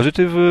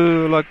positive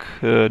luck,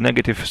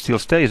 negative still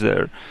stays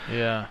there.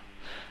 Yeah.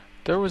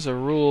 There was a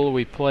rule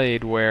we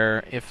played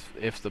where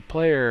if the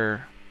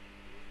player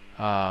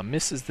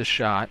misses the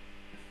shot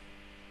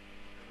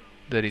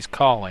that he's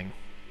calling,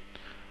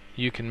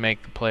 you can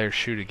make the player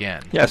shoot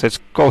again. Yes, it's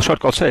call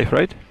shot, call safe,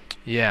 right?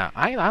 Yeah,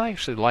 I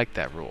actually like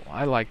that rule.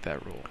 I like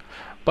that rule.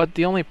 But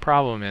the only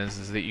problem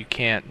is that you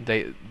can't.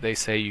 They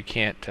say you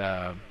can't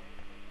play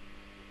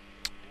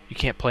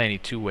any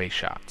two-way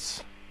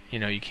shots. You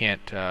know, you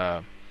can't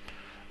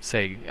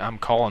say I'm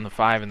calling the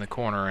 5 in the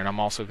corner and I'm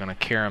also going to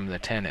carom the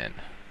 10 in.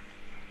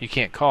 You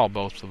can't call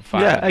both the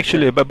 5. Yeah,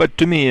 actually, but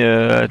to me,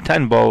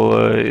 10 ball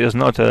is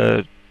not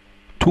a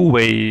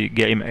two-way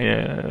game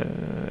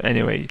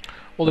anyway.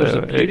 Well, there's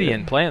a beauty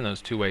in playing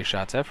those two-way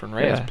shots. Efren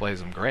Reyes plays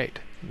them great,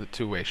 the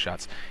two-way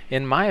shots.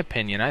 In my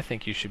opinion, I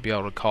think you should be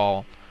able to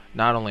call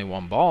not only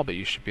one ball, but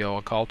you should be able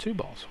to call two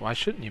balls. Why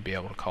shouldn't you be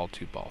able to call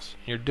two balls?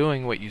 You're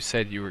doing what you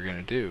said you were going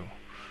to do.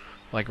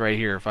 Like right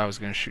here, if I was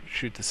going to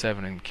shoot the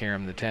 7 and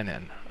carom the 10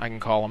 in, I can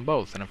call them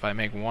both. And if I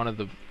make one of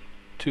the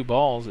two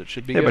balls, it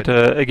should be good.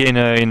 But again,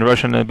 in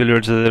Russian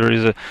billiards, there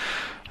is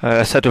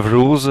a set of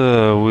rules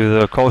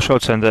with call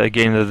shots, and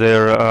again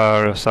there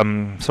are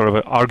some sort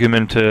of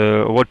argument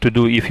what to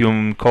do if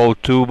you call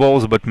two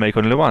balls but make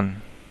only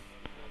one.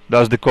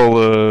 Does the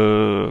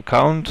call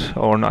count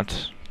or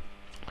not?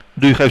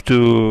 Do you have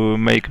to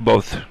make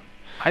both?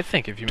 I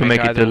think if you to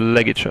make it a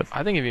legged shot.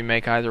 I think if you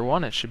make either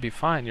one, it should be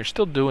fine. You're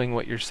still doing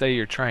what you say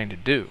you're trying to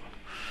do.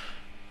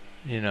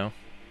 You know.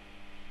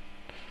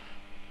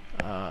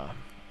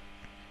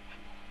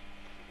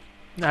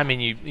 I mean,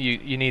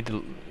 you need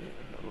to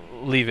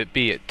leave it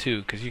be at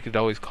 2, because you could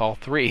always call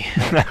 3.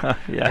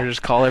 Yeah. Or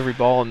just call every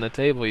ball on the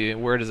table.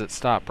 Where does it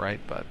stop, right?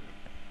 But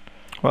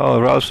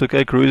well, Ralf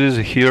Souquet cruises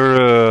here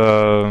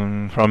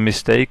from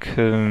mistake,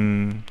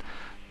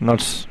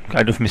 not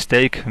kind of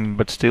mistake,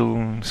 but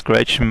still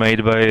scratch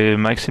made by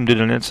Maksim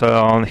Dudanets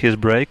on his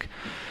break.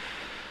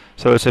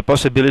 So it's a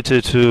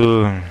possibility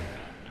to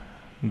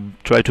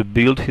try to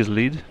build his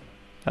lead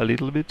a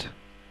little bit.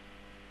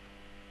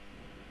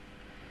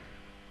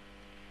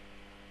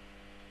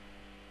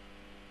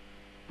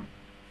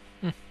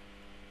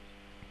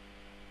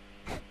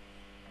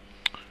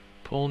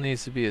 pool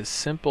needs to be as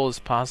simple as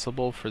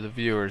possible for the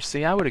viewers.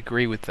 See, I would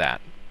agree with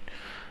that.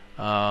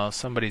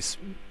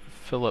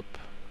 Philip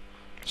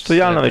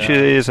Stojanovic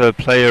is a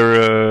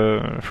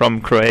player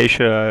from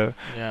Croatia,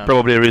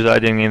 probably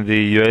residing in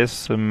the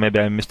US.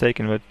 Maybe I'm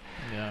mistaken, but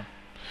yeah.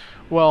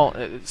 Well,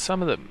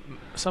 some of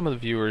the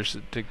viewers,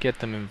 to get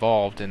them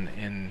involved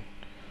in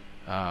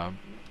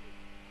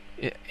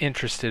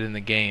interested in the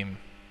game,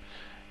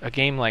 a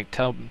game like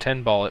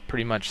 10 ball, it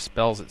pretty much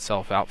spells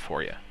itself out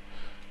for you.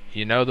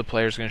 You know the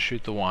player's going to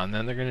shoot the 1,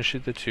 then they're going to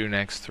shoot the 2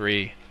 next,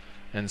 3,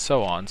 and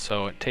so on.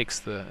 So it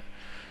takes the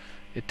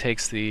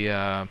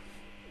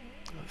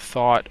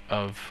thought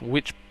of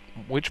which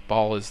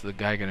ball is the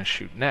guy going to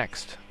shoot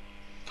next.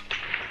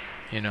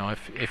 You know,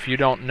 if you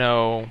don't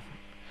know,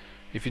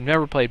 if you've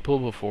never played pool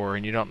before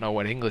and you don't know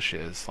what English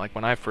is, like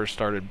when I first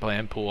started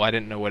playing pool, I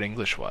didn't know what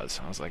English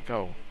was. I was like,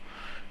 oh,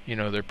 you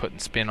know, they're putting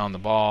spin on the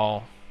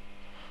ball.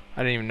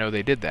 I didn't even know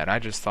they did that. I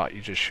just thought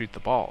you just shoot the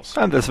balls.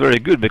 And that's very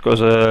good,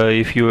 because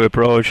if you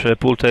approach a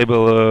pool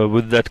table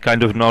with that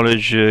kind of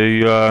knowledge,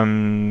 you are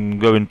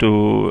going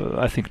to,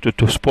 I think,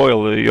 to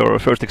spoil your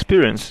first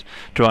experience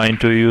trying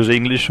to use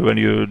English when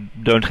you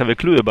don't have a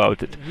clue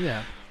about it.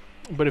 Yeah,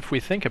 but if we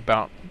think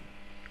about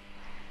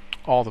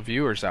all the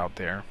viewers out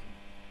there,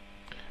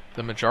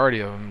 the majority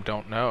of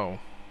them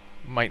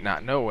might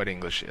not know what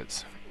English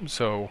is.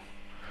 So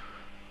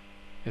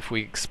if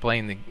we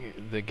explain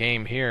the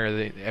game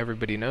here,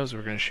 everybody knows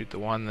we're going to shoot the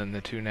 1, then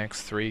the 2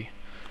 next 3.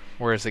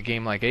 Whereas a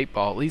game like 8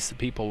 ball, at least the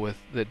people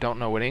that don't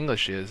know what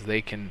English is,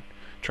 they can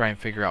try and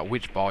figure out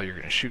which ball you're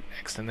going to shoot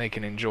next, and they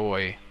can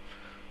enjoy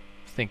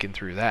thinking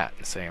through that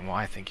and saying, well,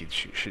 I think you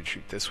should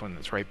shoot this one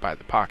that's right by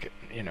the pocket,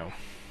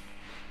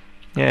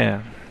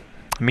 Yeah.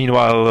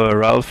 Meanwhile,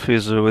 Ralf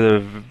is with a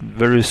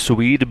very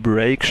sweet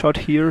break shot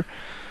here.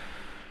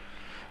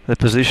 The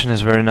position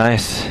is very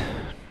nice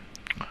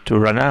to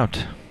run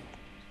out.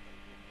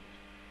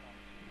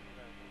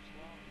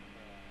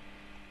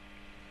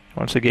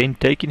 Once again,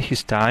 taking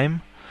his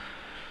time,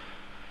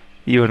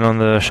 even on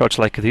the shots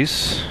like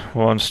this,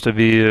 wants to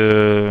be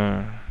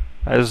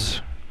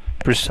as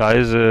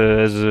precise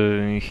as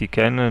he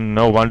can, and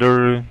no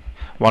wonder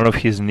one of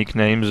his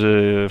nicknames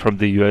from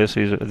the US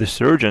is the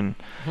Surgeon.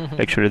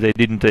 Actually, they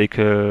didn't take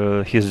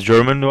his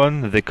German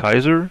one, the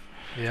Kaiser,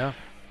 Yeah.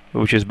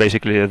 which is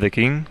basically the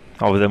king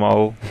of them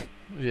all,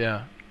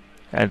 Yeah.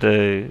 and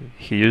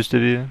he used to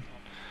be.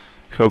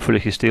 Hopefully,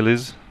 he still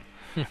is.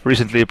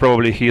 Recently,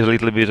 probably he is a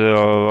little bit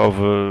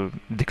of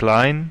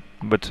decline,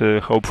 but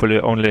hopefully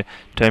only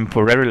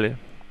temporarily.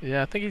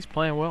 Yeah, I think he's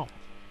playing well.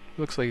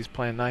 Looks like he's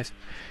playing nice.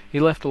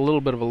 He left a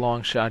little bit of a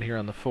long shot here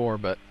on the 4,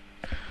 but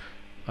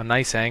a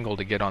nice angle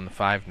to get on the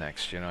 5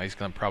 next. He's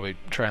going to probably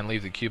try and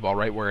leave the cue ball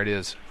right where it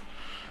is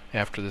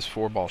after this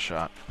 4-ball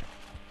shot.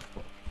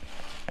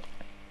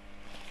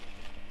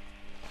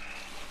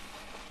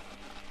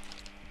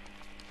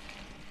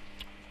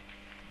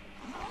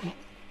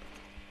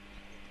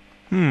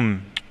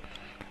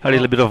 A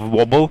little bit of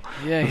wobble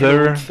Yeah, he's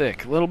there.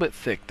 a little bit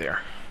thick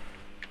there.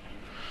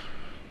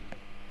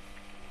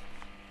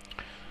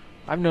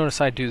 I've noticed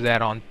I do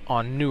that on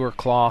newer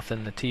cloth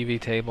and the TV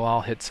table.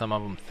 I'll hit some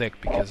of them thick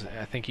because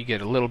I think you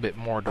get a little bit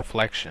more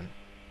deflection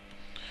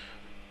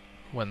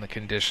when the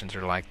conditions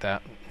are like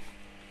that.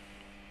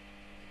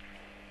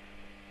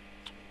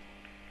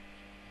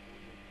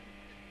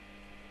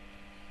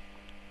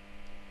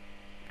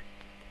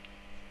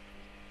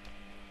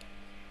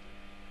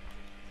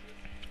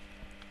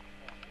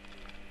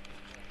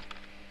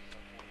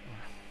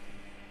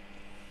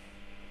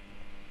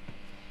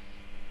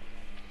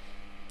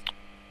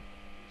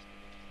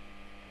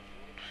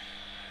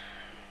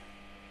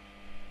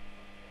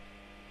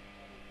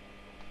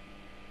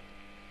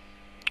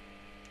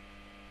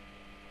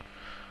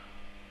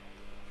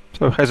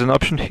 So has an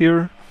option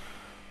here.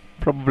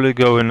 Probably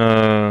go in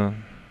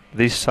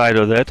this side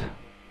or that.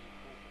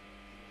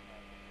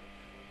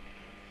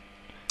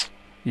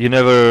 You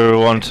never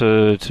want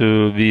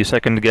to be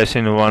second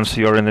guessing once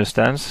you're in the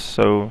stance,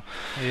 so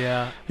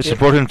Yeah. it's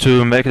important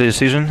to make a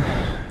decision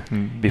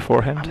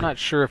beforehand. I'm not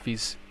sure if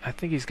I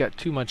think he's got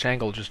too much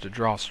angle just to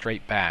draw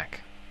straight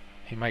back.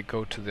 He might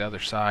go to the other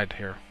side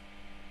here.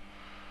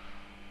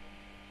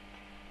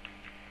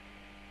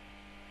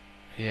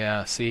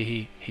 Yeah,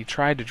 see, he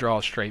tried to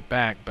draw straight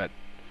back, but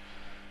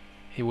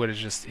he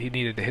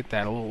needed to hit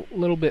that a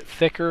little bit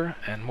thicker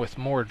and with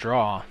more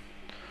draw.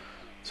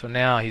 So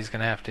now he's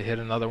going to have to hit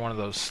another one of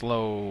those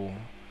slow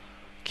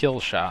kill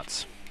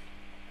shots.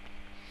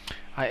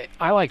 I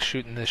like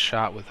shooting this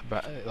shot with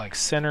about like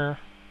center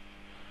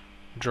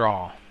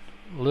draw.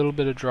 A little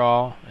bit of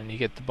draw, and you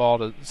get the ball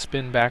to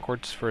spin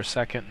backwards for a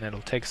second, and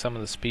it'll take some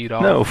of the speed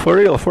off. No, for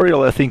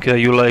real, I think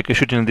you like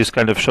shooting this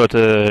kind of shot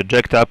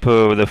jacked up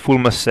with a full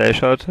masse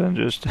shot and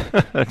just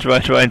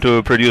trying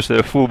to produce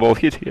a full ball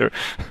hit here.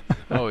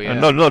 Oh yeah.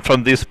 Not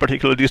from this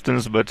particular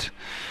distance, but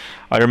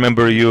I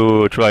remember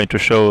you trying to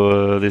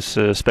show this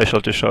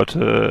specialty shot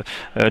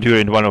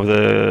during one of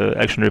the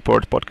Action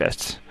Report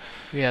podcasts.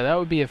 Yeah, that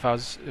would be if I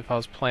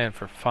was playing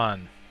for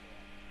fun.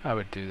 I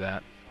would do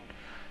that.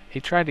 He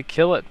tried to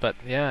kill it, but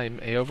yeah, he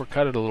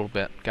overcut it a little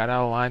bit. Got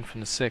out of line from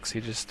the 6. He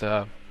just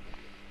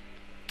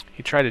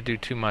he tried to do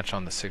too much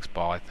on the 6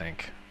 ball, I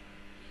think.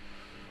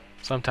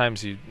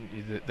 Sometimes the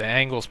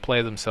angles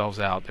play themselves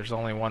out. There's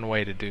only one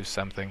way to do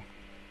something.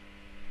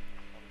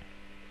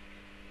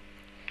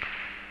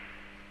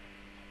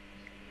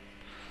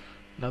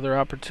 Another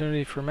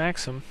opportunity for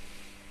Maksim.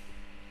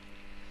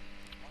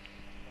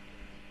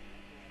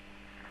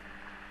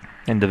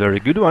 And a very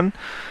good one.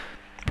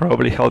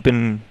 Probably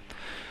helping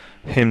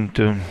him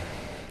to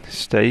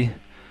stay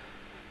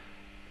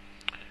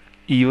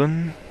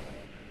even.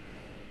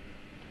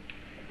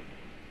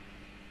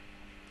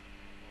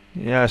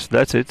 Yes,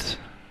 that's it.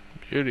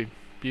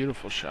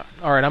 Beautiful shot.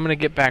 All right, I'm going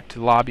to get back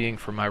to lobbying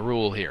for my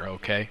rule here,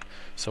 okay?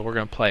 So we're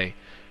going to play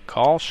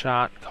call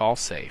shot, call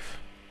safe.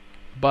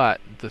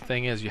 But the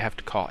thing is, you have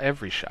to call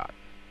every shot.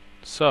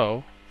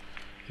 So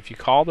if you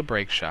call the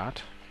break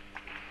shot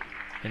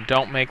and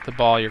don't make the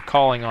ball you're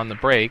calling on the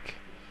break,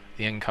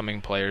 the incoming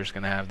player is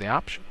going to have the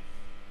option.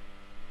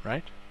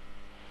 Right?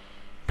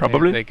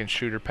 Probably. They can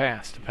shoot or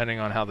pass, depending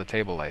on how the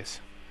table lays.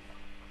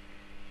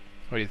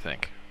 What do you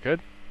think?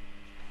 Good?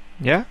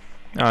 Yeah.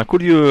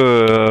 Could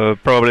you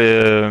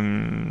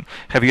probably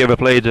have you ever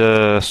played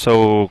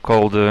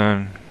so-called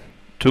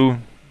two?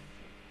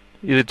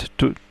 Is it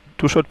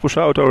two-shot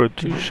push-out or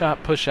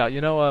Two-shot push-out.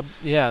 Yeah,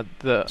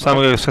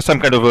 some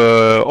kind of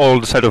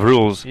old set of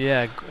rules.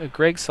 Yeah,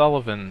 Greg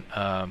Sullivan,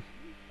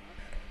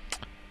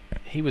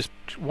 he was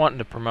wanting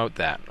to promote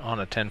that on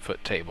a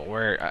 10-foot table,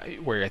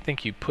 where I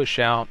think you push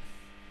out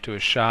to a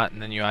shot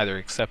and then you either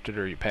accept it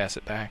or you pass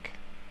it back.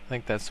 I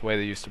think that's the way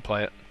they used to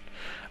play it.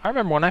 I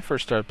remember when I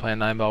first started playing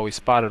 9-ball, we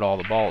spotted all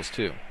the balls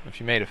too. If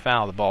you made a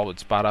foul, the ball would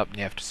spot up and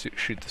you have to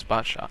shoot the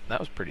spot shot. That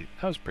was pretty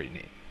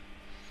neat.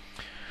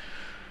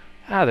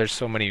 There's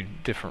so many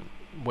different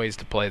ways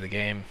to play the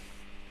game.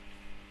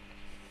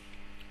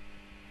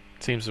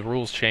 It seems the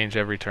rules change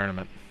every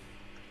tournament.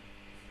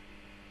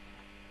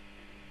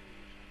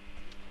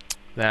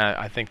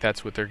 I think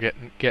that's what they're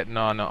getting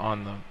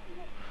on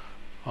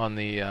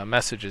the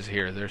messages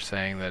here. They're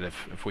saying that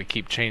if we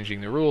keep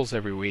changing the rules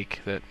every week,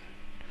 that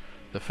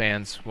the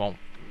fans won't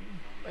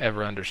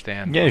ever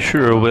understand. Yeah,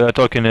 sure. We are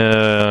talking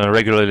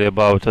regularly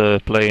about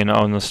playing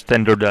on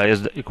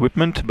standardized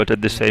equipment, but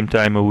at the same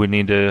time we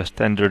need a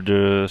standard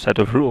set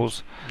of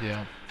rules.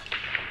 Yeah.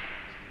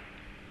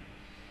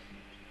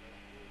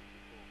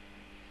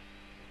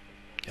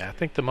 Yeah, I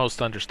think the most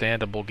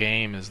understandable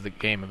game is the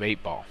game of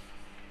 8-ball.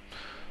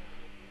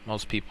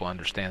 Most people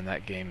understand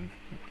that game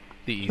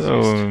the easiest.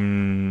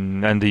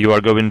 And you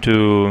are going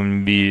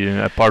to be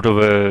a part of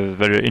a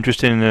very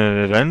interesting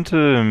event,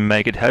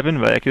 Make It Happen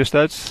by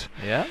AccuStats.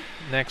 Yeah,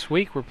 next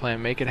week we're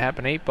playing Make It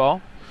Happen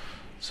 8-ball.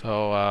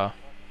 So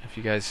if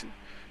you guys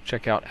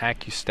check out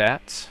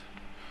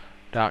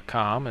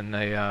AccuStats.com, and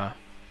they'll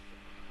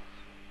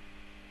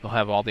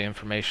have all the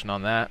information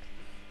on that.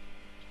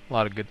 A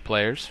lot of good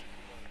players.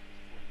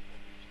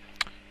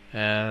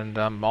 And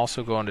I'm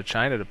also going to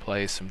China to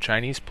play some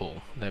Chinese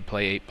pool. They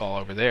play 8-ball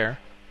over there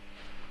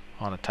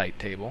on a tight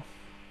table.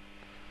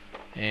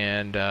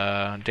 And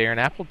Darren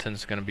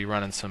Appleton's going to be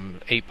running some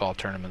 8-ball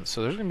tournaments.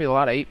 So there's going to be a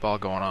lot of 8-ball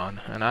going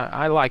on. And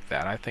I like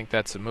that. I think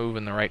that's a move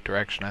in the right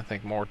direction. I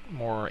think more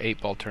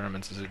 8-ball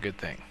tournaments is a good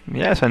thing.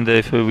 Yes, and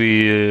if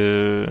we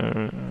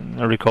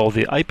recall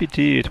the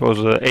IPT, it was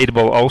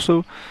 8-ball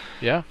also.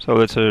 Yeah. So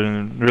it's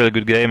a really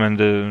good game, and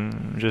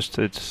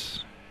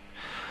it's...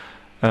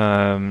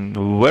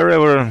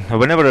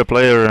 whenever a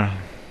player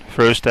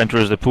first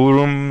enters the pool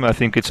room, I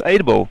think it's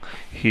 8-ball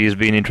he's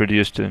being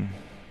introduced to.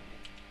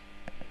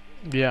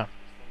 Yeah.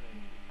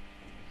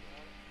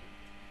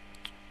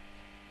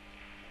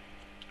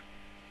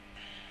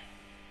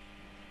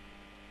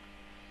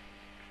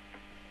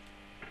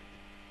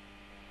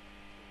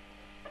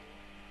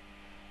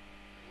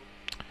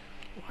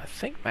 Well, I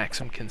think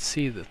Maksim can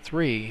see the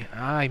 3.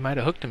 He might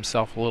have hooked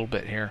himself a little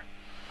bit here.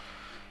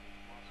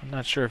 I'm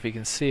not sure if he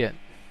can see it.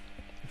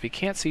 If he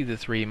can't see the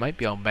 3, he might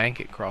be able to bank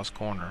it cross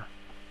corner.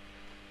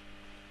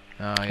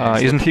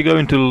 Isn't he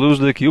going to lose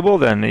the cue ball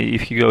then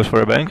if he goes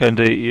for a bank, and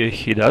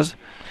he does?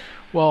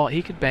 Well,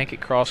 he could bank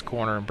it cross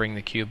corner and bring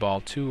the cue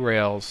ball 2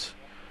 rails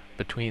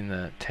between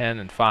the 10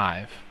 and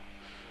 5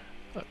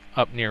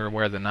 up near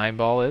where the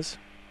 9-ball is.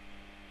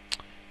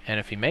 And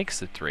if he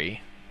makes the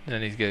 3,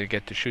 then he's going to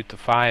get to shoot the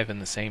 5 in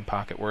the same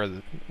pocket where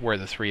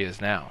the 3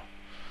 is now.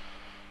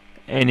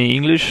 Any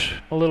English?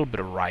 A little bit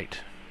of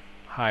right.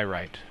 High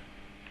right.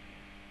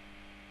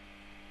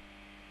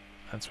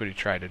 That's what he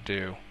tried to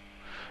do.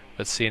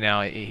 But see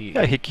now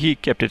he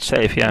kept it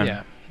safe, yeah.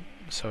 Yeah.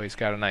 So he's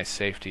got a nice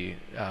safety.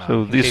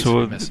 So this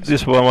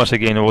one once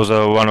again was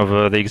one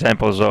of the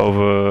examples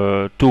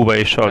of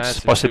two-way shots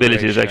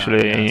possibilities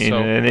actually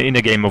in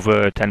a game of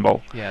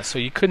 10-ball. Yeah. So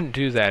you couldn't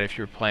do that if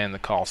you were playing the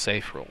call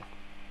safe rule,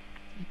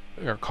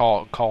 or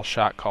call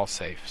shot, call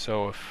safe.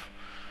 So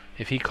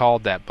if he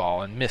called that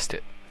ball and missed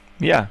it,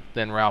 yeah,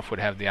 then Ralf would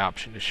have the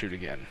option to shoot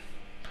again.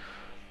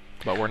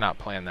 But we're not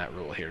playing that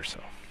rule here,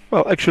 so.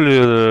 Well, actually,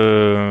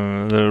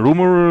 the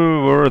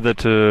rumor were that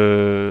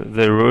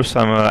there were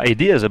some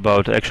ideas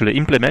about actually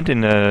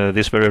implementing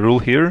this very rule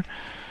here.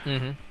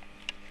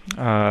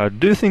 Mm-hmm.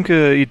 Do you think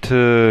it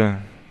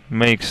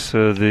makes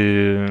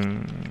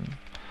the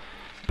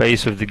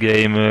pace of the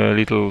game a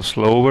little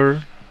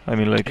slower? I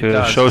mean, like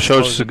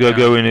shots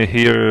go in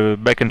here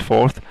back and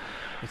forth.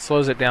 It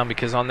slows it down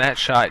because on that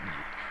shot,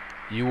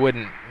 you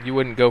wouldn't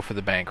go for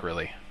the bank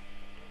really.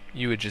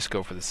 You would just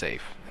go for the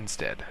safe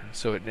instead.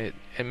 So it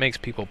makes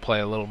people play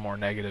a little more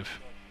negative.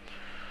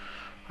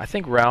 I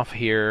think Ralf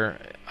here,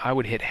 I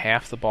would hit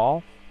half the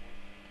ball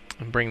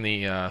and bring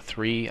the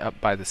 3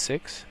 up by the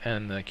 6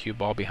 and the cue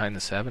ball behind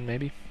the 7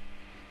 maybe.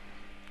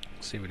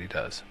 See what he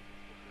does.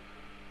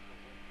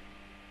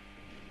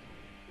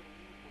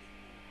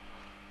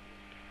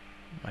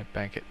 Might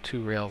bank it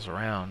 2 rails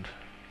around.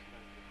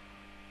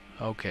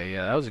 Okay,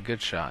 yeah, that was a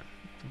good shot.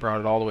 Brought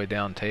it all the way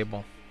down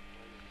table.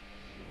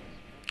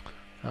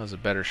 That was a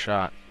better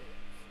shot.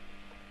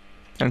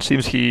 And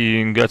seems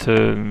he got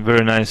a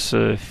very nice...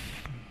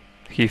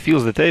 he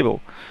feels the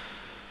table.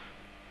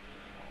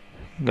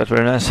 Got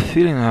very nice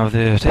feeling of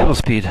the table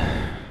speed.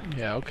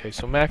 Yeah, okay,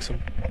 so Maksim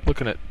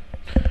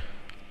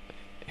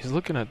he's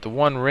looking at the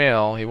 1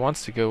 rail. He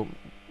wants to go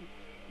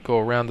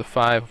around the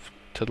 5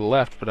 to the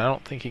left, but I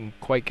don't think he can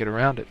quite get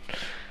around it.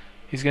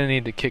 He's going to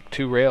need to kick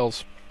 2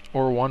 rails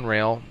or 1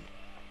 rail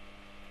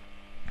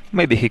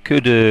Maybe he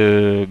could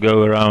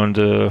go around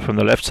from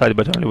the left side,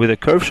 but only with a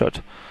curve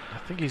shot. I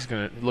think he's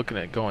looking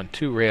at going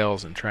 2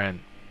 rails and try and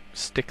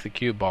stick the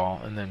cue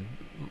ball and then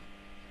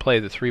play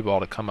the 3 ball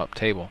to come up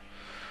table.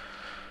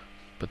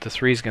 But the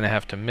 3 is going to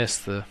have to miss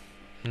the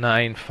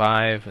 9,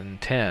 5, and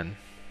 10.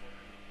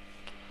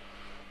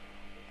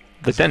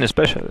 The 10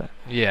 especially.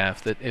 Yeah,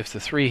 if the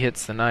 3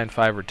 hits the 9,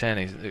 5, or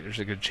 10, there's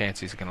a good chance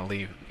he's going to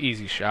leave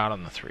easy shot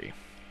on the 3.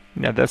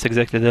 Yeah, that's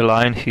exactly the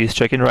line he's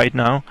checking right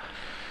now.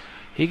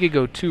 He could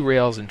go 2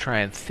 rails and try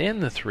and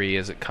thin the 3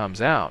 as it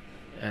comes out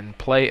and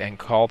play and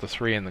call the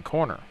 3 in the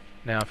corner.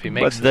 Now, if he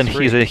makes but then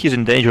he's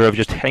in danger of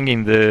just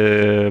hanging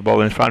the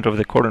ball in front of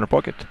the corner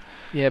pocket.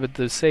 Yeah, but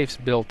the safe's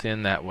built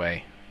in that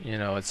way. You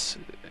know, it's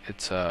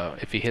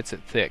if he hits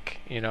it thick,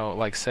 you know,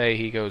 like say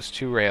he goes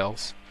 2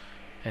 rails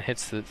and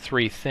hits the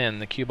 3 thin,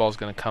 the cue ball's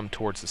going to come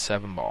towards the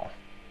 7 ball.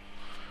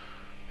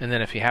 And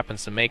then if he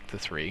happens to make the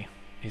 3,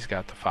 he's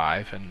got the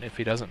 5, and if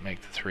he doesn't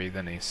make the 3,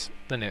 then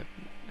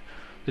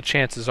the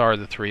chances are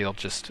the 3 will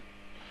just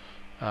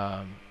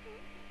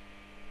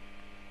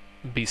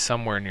be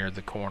somewhere near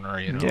the corner,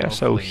 you know. Yeah,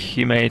 so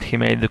he made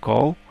the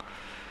call.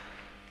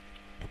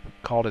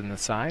 Called it in the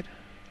side?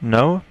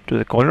 No, to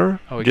the corner.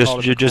 Oh,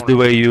 just the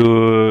way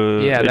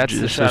you. Yeah, that's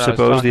the shot I was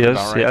talking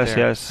about right there.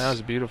 Yes. That was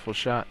a beautiful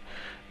shot.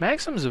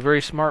 Maxim's a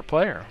very smart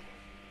player.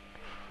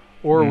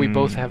 Or we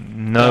both have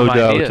no dumb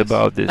doubt ideas.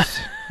 about this.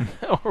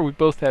 Or we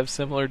both have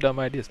similar dumb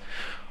ideas.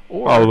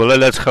 Or Oh well,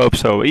 let's hope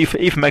so.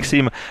 If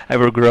Maxim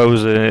ever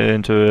grows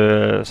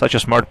into such a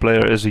smart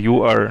player as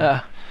you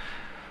are,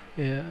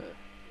 yeah.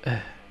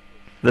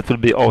 that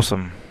would be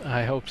awesome.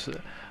 I hope so.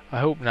 I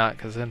hope not,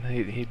 because then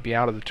he'd be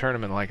out of the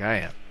tournament like I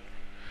am.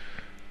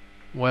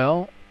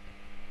 Well,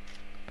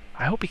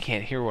 I hope he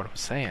can't hear what I'm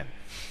saying.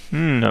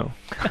 No.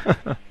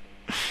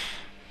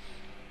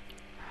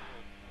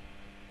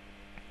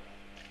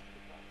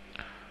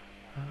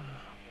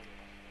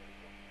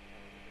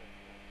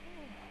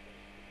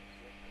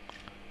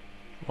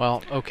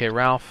 Well, okay,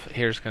 Ralf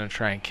here's going to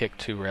try and kick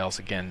 2 rails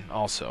again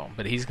also,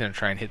 but he's going to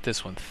try and hit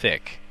this one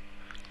thick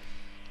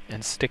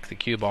and stick the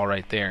cue ball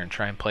right there and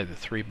try and play the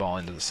 3 ball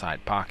into the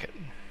side pocket.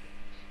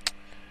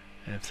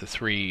 And if the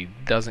 3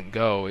 doesn't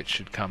go, it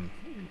should come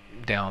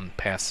down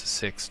past the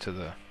 6 to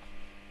the,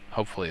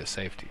 hopefully, a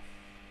safety.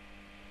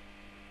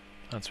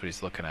 That's what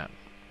he's looking at.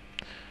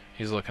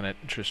 He's looking at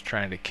just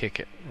trying to kick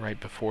it right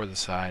before the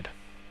side.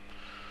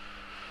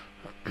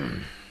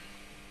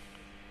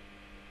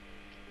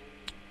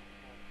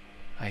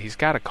 He's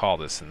got to call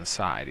this in the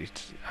side.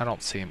 I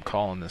don't see him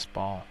calling this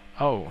ball.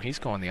 Oh, he's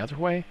going the other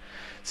way?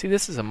 See,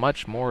 this is a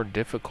much more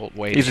difficult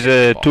way Is to hit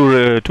it the ball.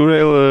 a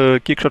two-rail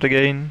kick shot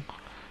again?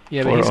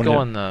 Yeah, but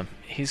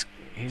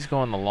he's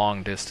going the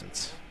long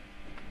distance.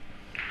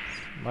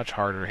 Much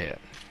harder hit.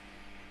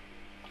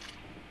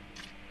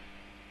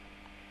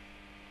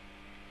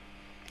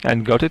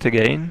 And got it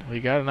again. Well,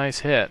 he got a nice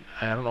hit.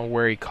 I don't know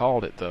where he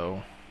called it,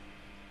 though.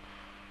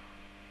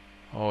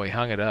 Oh, he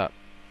hung it up.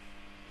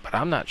 But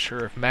I'm not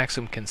sure if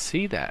Maxim can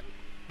see that.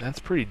 That's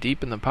pretty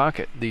deep in the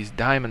pocket, these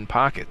diamond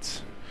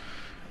pockets.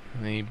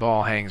 And the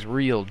ball hangs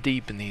real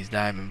deep in these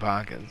diamond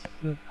pockets.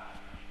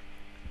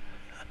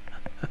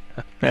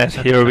 Yes,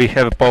 here we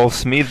have Paul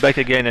Smith back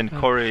again, and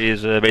Corey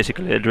is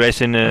basically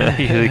addressing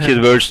his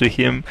words to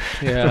him.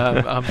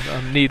 Yeah,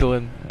 I'm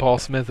needling Paul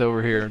Smith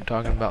over here and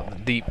talking about the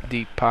deep,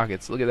 deep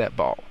pockets. Look at that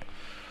ball.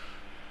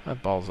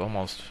 That ball's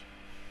almost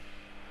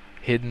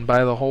hidden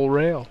by the whole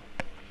rail.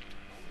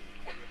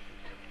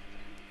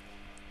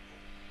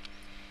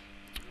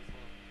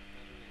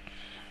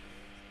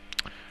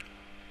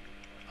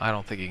 I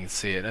don't think he can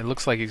see it. It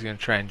looks like he's going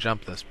to try and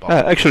jump this ball.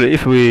 Actually,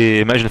 if we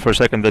imagine for a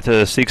second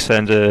that 6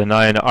 and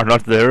 9 are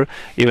not there,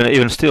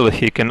 even still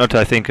he cannot,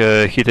 I think,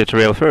 hit it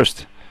rail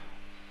first.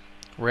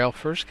 Rail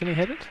first, can he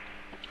hit it?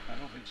 I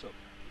don't think so.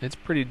 It's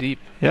pretty deep.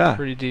 Yeah.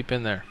 Pretty deep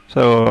in there.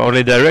 So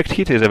only direct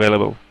hit is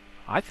available.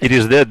 I think It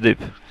is that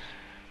deep.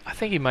 I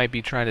think he might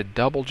be trying to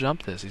double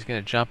jump this. He's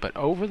going to jump it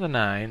over the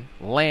 9,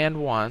 land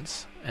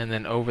once, and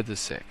then over the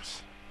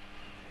 6.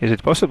 Is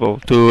it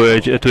possible to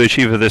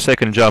achieve the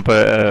second jump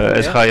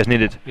as high as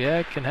needed? Yeah,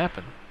 it can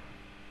happen.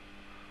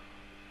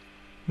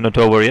 Not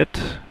over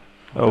yet.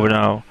 Over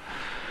now.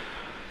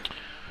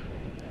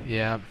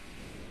 Yeah,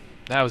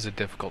 that was a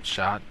difficult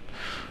shot.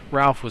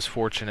 Ralf was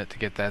fortunate to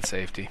get that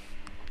safety.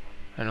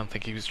 I don't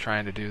think he was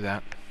trying to do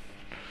that.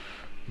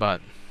 But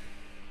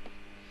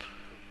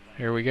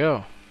here we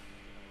go.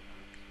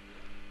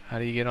 How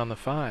do you get on the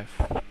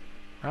 5?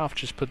 Ralf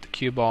just put the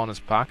cue ball in his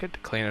pocket to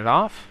clean it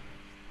off.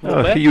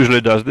 He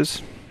usually does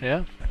this,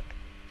 Yeah.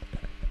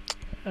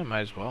 I might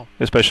as well.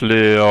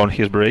 especially on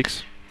his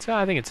breaks. So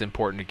I think it's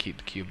important to keep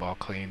the cue ball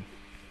clean.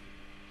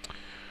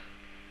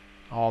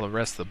 All the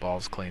rest of the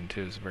balls clean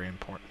too is very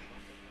important.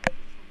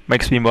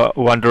 Makes me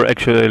wonder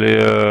actually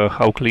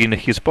how clean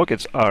his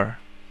pockets are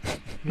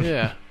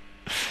Yeah.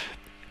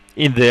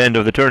 in the end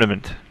of the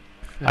tournament.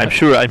 I'm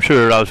sure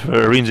Ralf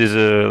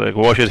rinses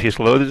washes his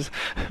clothes.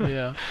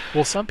 Yeah.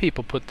 Well, some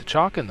people put the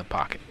chalk in the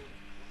pocket.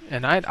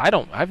 And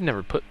I've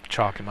never put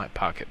chalk in my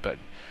pocket, but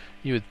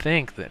you would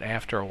think that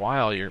after a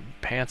while your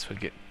pants would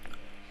get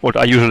what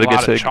I A usually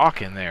lot get of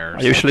chalk in there.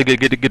 I usually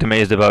get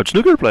amazed about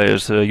snooker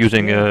players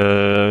using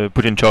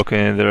putting chalk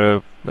in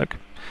their like.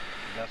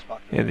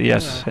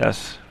 Yes,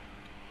 yes.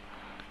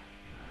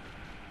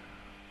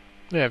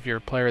 Yeah, if you're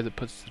a player that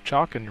puts the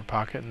chalk in your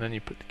pocket and then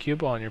you put the cue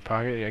ball in your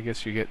pocket, I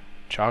guess you get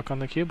chalk on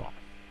the cue ball.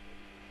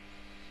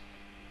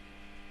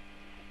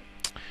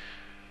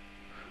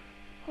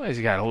 Well, he's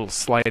got a little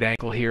slight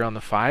angle here on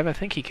the 5. I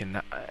think he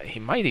can. He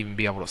might even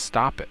be able to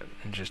stop it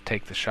and just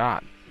take the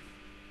shot.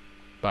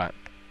 But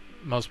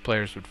most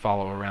players would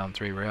follow around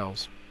 3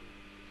 rails.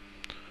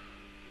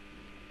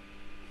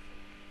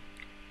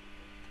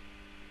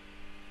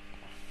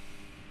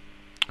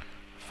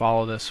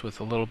 Follow this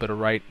with a little bit of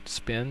right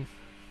spin.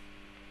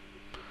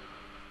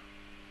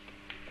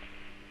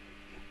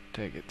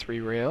 Take it 3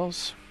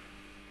 rails.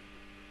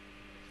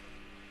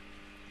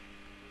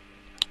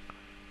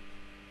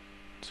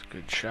 It's a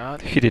good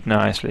shot. Hit it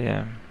nicely,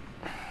 yeah.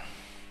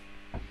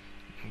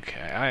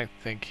 Okay, I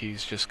think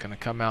he's just going to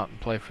come out and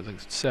play for the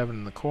 7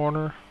 in the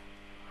corner.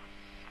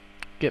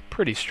 Get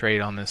pretty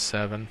straight on this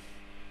 7.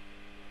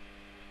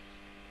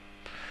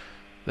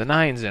 The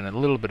 9's in a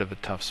little bit of a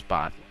tough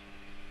spot.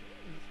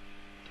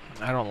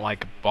 I don't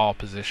like ball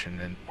position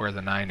and where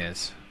the 9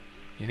 is.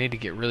 You need to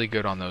get really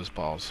good on those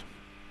balls.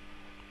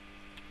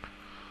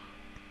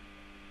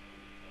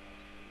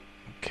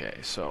 Okay,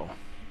 so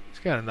he's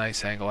got a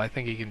nice angle. I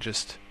think he can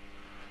just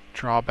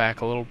draw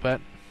back a little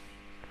bit.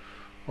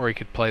 Or he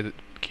could play the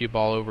cue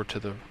ball over to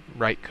the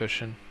right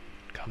cushion,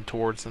 come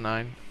towards the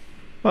 9.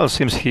 Well,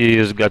 seems he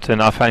has got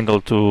enough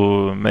angle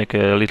to make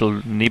a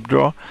little nip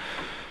draw.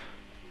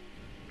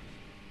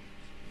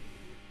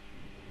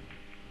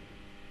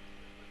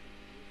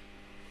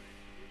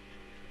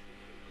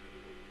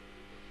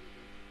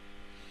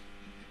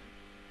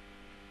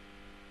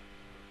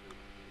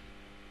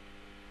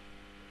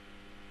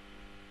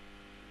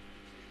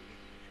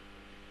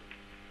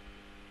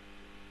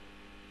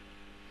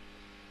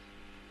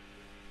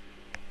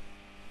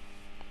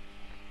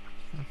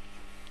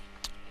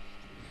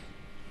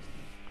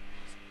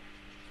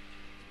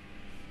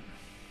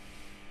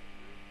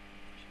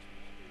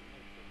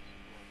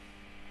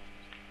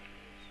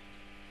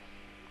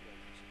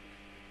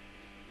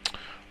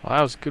 Well,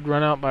 that was a good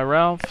run out by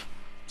Ralf.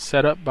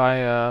 Set up by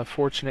a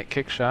fortunate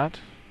kick shot.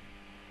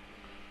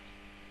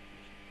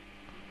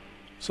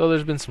 So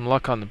there's been some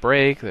luck on the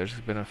break. There's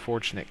been a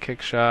fortunate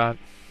kick shot.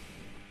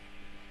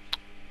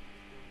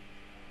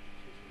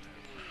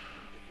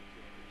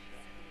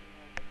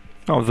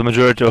 Oh, the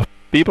majority of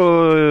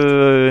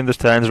people in the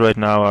stands right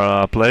now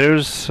are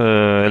players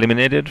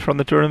eliminated from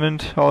the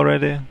tournament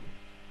already.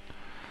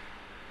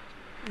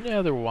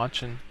 Yeah, they're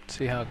watching,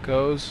 see how it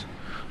goes.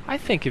 I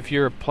think if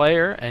you're a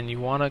player and you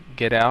want to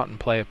get out and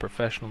play a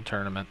professional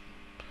tournament,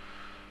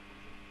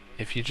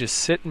 if you just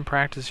sit and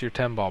practice your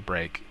 10-ball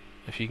break,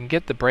 if you can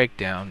get the break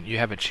down, you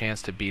have a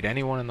chance to beat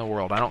anyone in the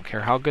world. I don't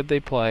care how good they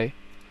play,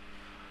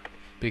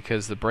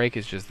 because the break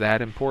is just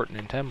that important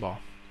in 10-ball.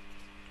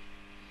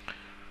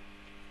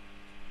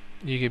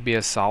 You could be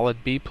a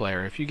solid B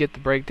player. If you get the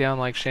break down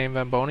like Shane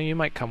Van Bonen, you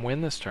might come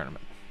win this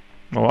tournament.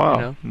 Wow,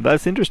 You know?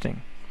 that's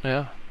interesting.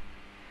 Yeah.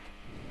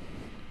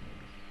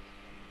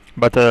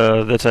 But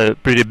that's a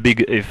pretty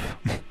big if.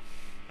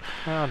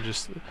 I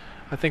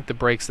think the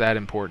break's that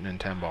important in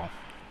 10-ball.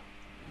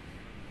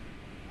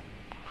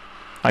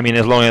 I mean,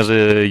 as long as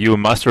you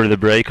master the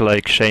break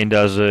like Shane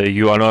does,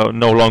 you are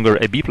no longer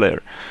a B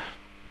player.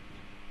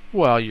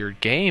 Well, your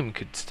game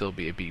could still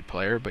be a B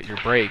player, but your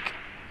break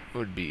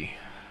would be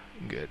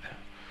good.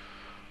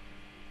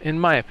 In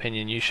my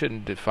opinion, you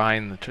shouldn't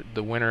define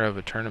the winner of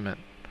a tournament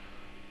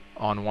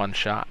on one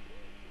shot.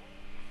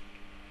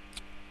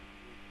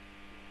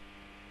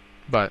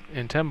 But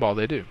in 10-ball,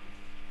 they do.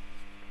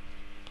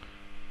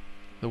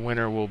 The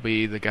winner will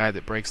be the guy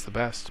that breaks the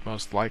best,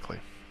 most likely.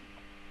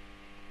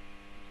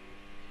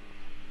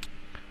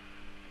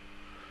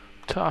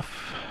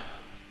 Tough.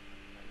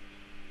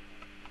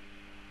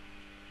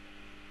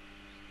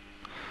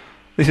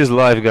 This is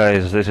live,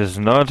 guys. This is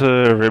not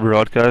a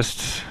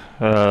rebroadcast.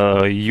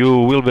 You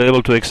will be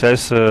able to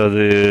access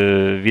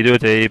the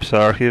videotapes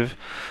archive,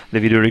 the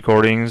video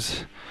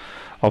recordings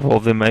of all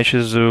the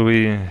matches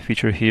we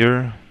feature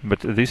here. But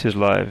this is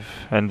live,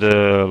 and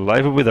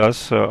live with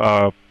us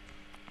are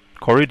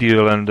Corey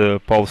Deuel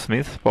and Paul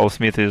Smith. Paul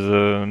Smith is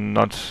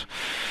not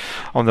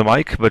on the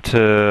mic, but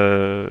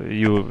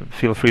you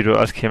feel free to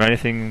ask him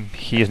anything.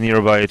 He is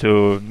nearby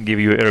to give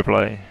you a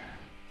reply.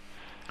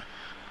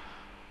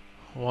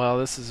 Well,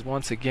 this is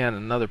once again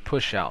another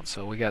push out,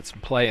 so we got some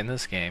play in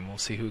this game. We'll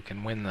see who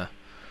can win the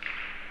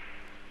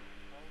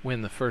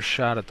first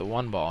shot at the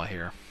 1-ball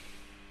here.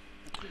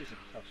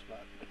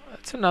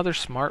 That's another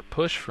smart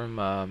push from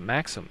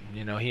Maksim.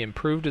 You know, he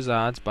improved his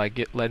odds by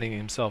letting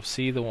himself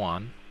see the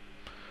 1,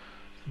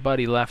 but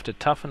he left a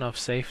tough enough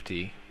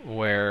safety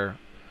where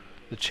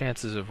the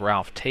chances of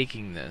Ralf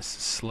taking this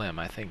is slim.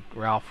 I think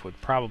Ralf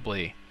would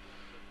probably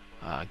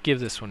give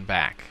this one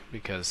back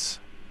because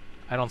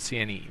I don't see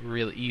any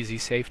real easy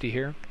safety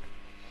here.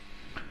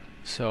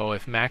 So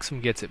if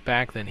Maksim gets it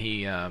back, then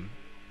he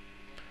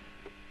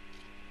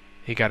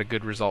he got a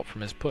good result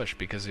from his push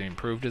because he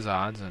improved his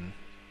odds and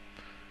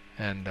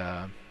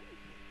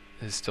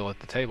is still at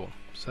the table.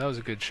 So that was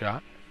a good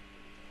shot.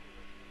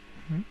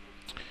 Mhm.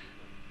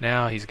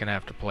 Now he's going to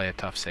have to play a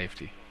tough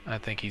safety. I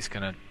think he's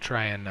going to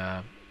try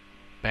and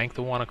bank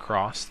the 1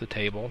 across the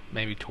table,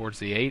 maybe towards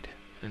the 8,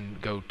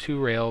 and go 2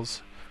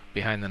 rails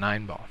behind the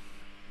 9 ball.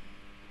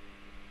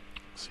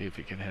 See if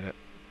he can hit it.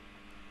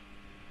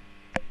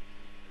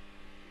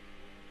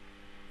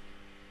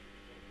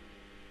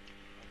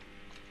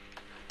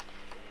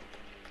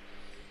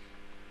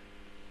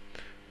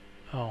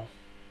 Oh.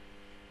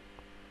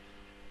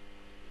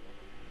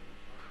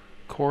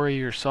 Corey,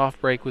 your soft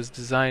break was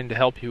designed to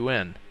help you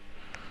win.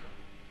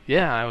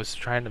 Yeah, I was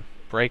trying to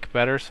break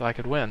better so I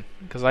could win.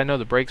 Because I know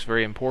the break's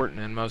very important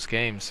in most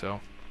games, so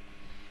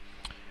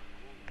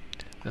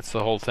that's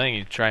the whole thing.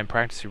 You try and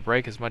practice your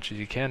break as much as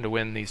you can to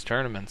win these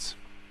tournaments.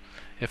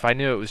 If I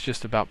knew it was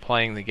just about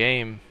playing the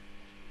game,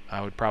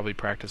 I would probably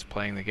practice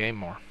playing the game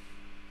more.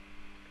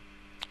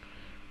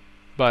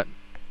 But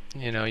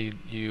you know,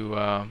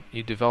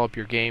 you develop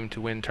your game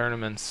to win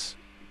tournaments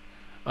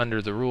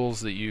under the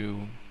rules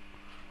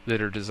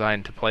that are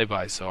designed to play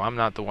by. So I'm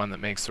not the one that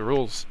makes the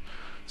rules.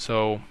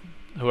 So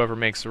whoever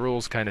makes the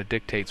rules kind of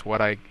dictates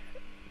what I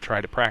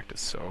try to practice.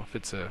 So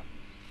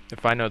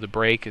if I know the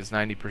break is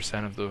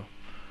 90% of the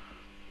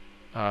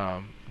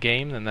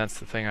game, then that's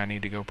the thing I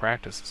need to go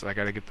practice. So I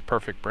got to get the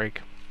perfect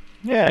break.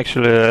 Yeah,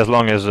 actually, as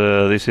long as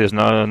this is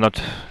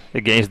not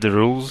against the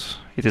rules,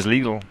 it is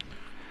legal.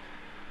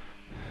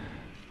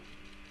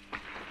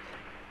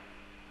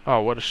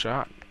 Oh, what a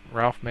shot.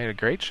 Ralf made a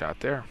great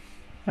shot there.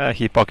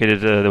 He pocketed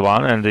the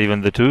 1 and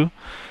even the 2.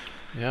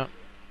 Yeah.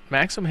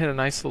 Maksim hit a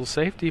nice little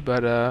safety,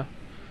 but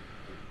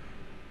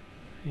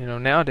you know,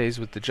 nowadays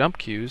with the jump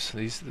cues,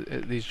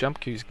 these jump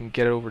cues can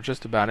get over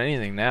just about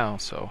anything now.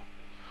 So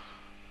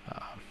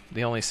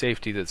the only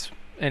safety that's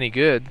any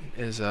good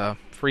is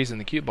freezing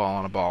the cue ball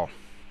on a ball.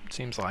 It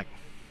seems like.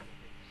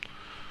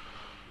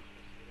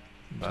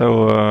 But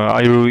So,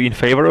 are you in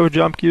favor of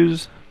jump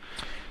cues?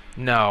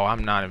 no,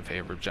 I'm not in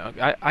favor of jump.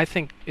 I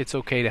think it's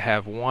okay to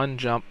have 1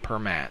 jump per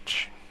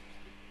match.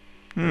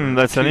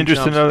 That's an 2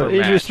 interesting jumps per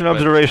interesting match, but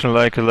observation,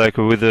 like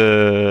with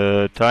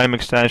the time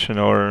extension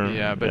or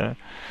yeah, but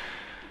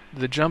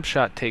the jump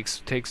shot takes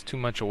too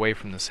much away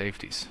from the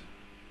safeties.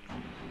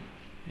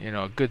 You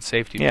know, a good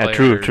safety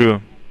player.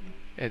 true.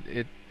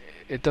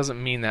 It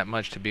doesn't mean that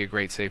much to be a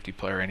great safety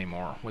player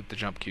anymore with the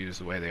jump cues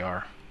the way they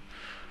are.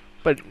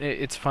 But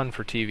it's fun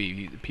for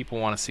TV. People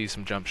want to see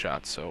some jump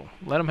shots, so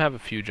let them have a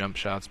few jump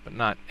shots, but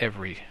not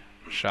every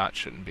shot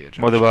shouldn't be a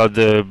jump What shot. about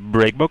the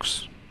break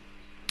box?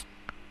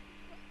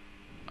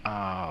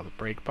 The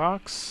break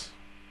box?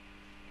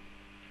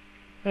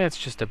 It's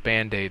just a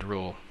band-aid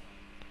rule.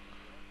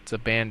 It's a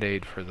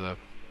band-aid for the...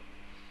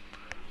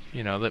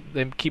 You know,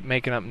 they keep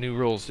making up new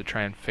rules to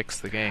try and fix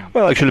the game.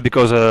 Well, actually,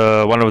 because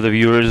one of the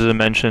viewers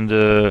mentioned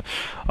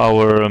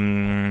our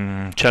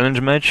challenge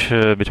match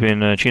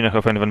between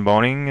Chinakov and Van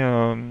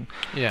Boning.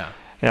 Yeah.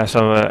 Yeah.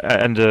 So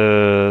and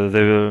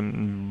the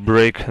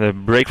break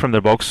from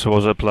the box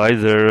was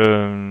applied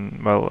there.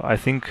 Well, I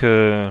think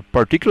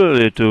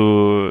particularly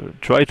to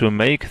try to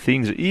make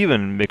things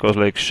even, because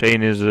like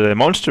Shane is a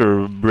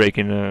monster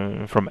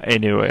breaking from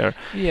anywhere.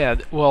 Yeah.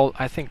 Well,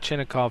 I think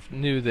Chinakov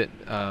knew that.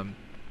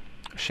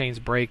 Shane's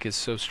break is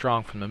so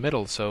strong from the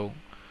middle, so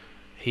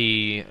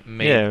he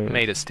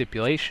made a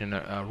stipulation,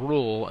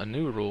 a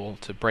new rule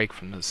to break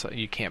from the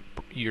side.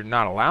 You're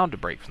not allowed to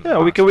break from the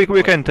box. Yeah,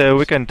 we can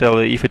tell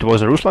if it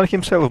was Ruslan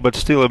himself, but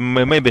still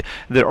maybe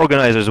the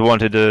organizers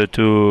wanted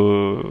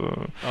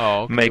to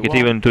make it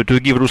even to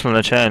give Ruslan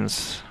a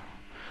chance.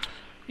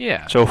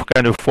 Yeah. So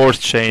kind of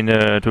forced Shane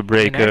to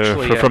break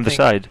actually, from the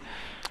side.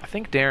 I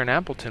think Darren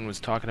Appleton was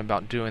talking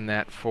about doing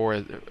that for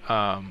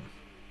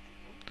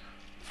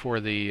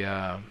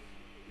the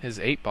his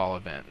 8-ball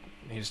event.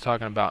 He was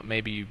talking about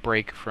maybe you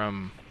break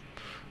from.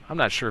 I'm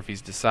not sure if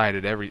he's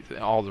decided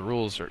all the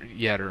rules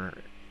yet or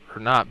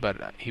not,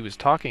 but he was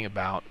talking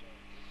about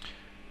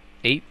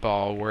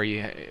 8-ball where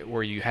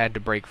you had to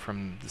break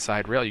from the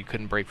side rail. You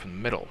couldn't break from the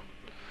middle,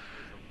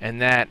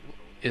 and that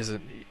is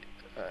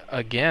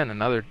again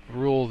another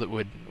rule that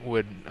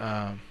would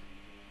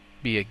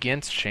be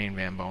against Shane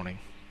Van Boning.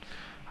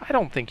 I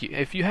don't think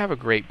if you have a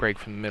great break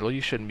from the middle, you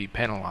shouldn't be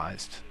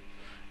penalized.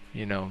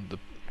 You know,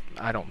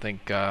 I don't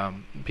think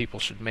people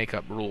should make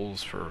up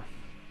rules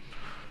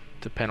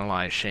to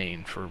penalize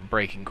Shane for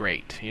breaking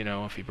great. You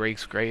know, if he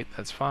breaks great,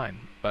 that's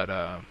fine. But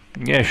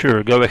yeah,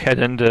 sure. Go ahead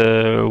and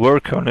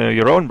work on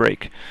your own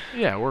break.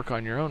 Yeah, work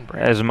on your own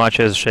break. As much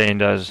as Shane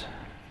does.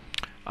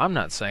 I'm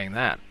not saying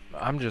that.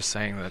 I'm just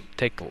saying that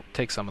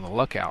take some of the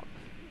luck out.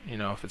 You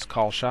know, if it's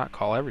call shot,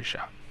 call every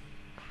shot.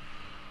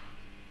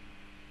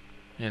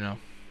 You know.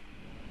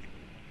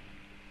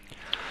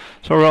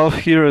 So Ralf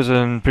here is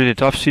a pretty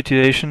tough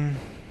situation.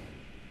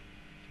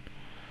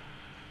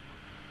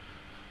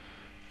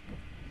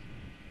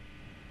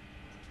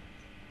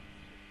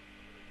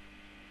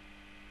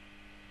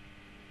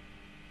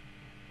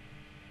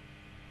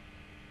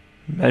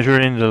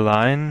 Measuring the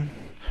line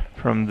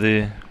from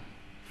the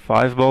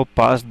 5 ball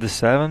past the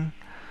 7.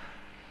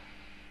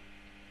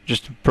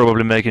 Just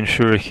probably making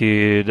sure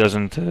he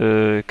doesn't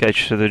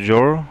catch the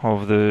jaw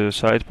of the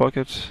side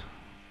pocket.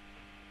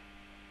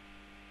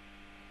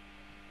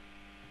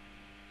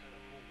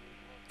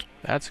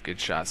 That's a good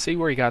shot. See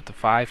where he got the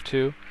 5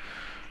 too?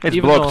 It's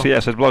Even blocked, though-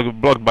 yes, it's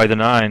blocked by the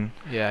 9.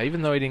 Yeah,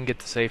 even though he didn't get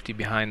the safety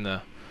behind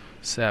the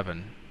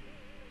 7,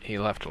 he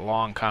left a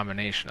long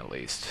combination at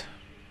least.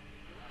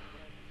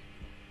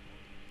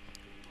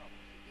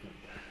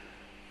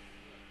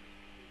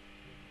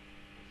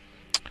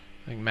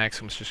 I think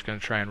Maksim's just going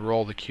to try and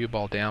roll the cue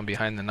ball down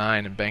behind the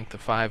 9 and bank the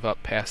 5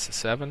 up past the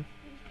 7.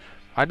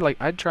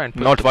 I'd try and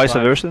put Not the vice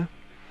 5 versa?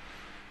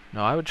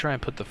 No, I would try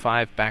and put the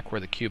 5 back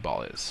where the cue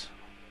ball is,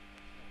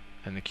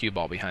 and the cue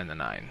ball behind the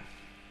 9.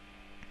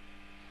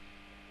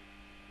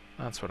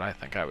 That's what I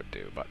think I would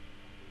do, but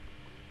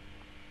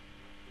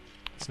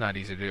it's not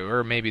easy to do.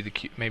 Or maybe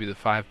the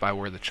 5 by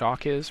where the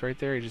chalk is, right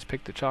there. You just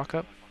pick the chalk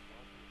up,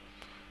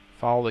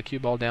 follow the cue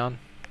ball down.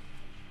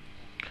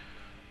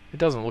 It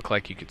doesn't look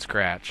like you could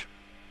scratch.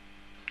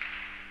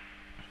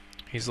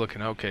 He's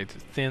looking okay to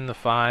thin the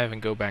 5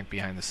 and go back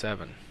behind the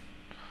 7.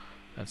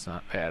 That's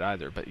not bad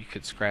either, but you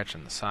could scratch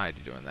on the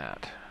side doing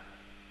that.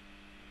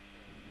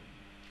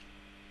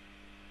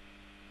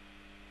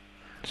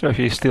 So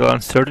he's still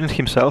uncertain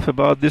himself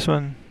about this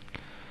one.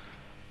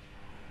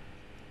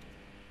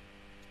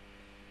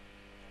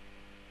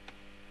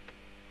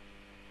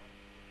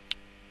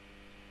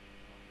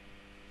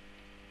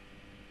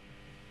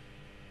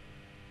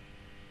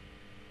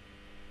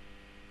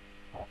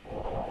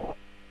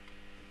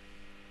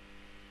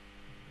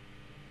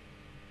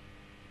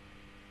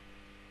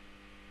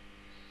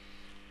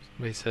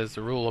 Somebody says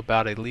the rule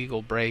about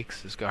illegal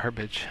breaks is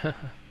garbage.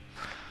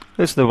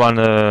 That's the one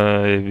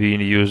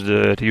being used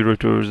at Euro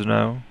Tours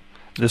now.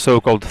 The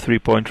so-called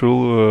 3-point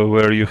rule,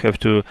 where you have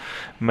to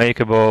make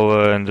a ball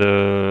and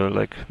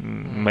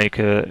make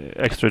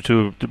extra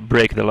two to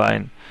break the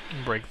line.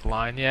 Break the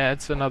line. Yeah,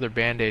 it's another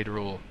Band-Aid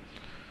rule.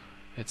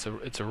 It's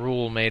a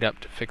rule made up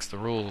to fix the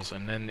rules,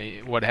 and then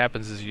what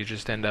happens is you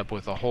just end up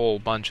with a whole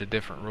bunch of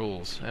different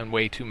rules and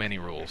way too many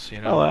rules. You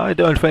know. Oh, I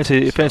don't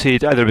fancy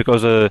it either,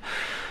 because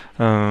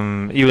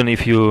even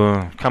if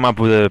you come up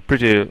with a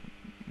pretty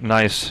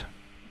nice,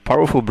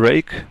 powerful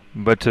break,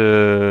 but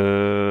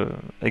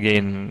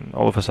again,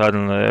 all of a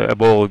sudden a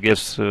ball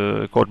gets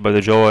caught by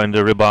the jaw and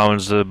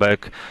rebounds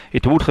back,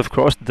 it would have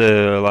crossed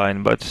the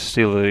line, but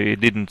still it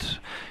didn't,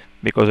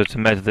 because it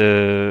met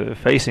the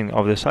facing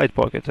of the side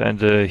pocket,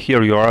 and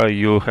here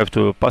you have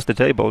to pass the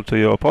table to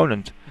your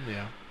opponent.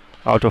 Yeah.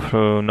 Out of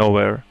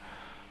nowhere.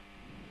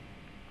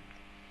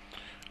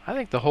 I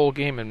think the whole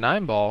game of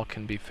 9-ball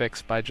can be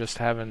fixed by just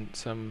having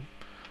some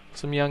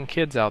young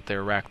kids out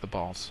there rack the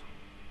balls.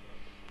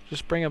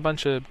 Just bring a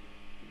bunch of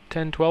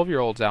 10,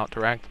 12-year-olds out to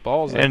rack the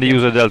balls. And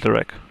use a delta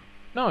rack.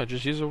 No,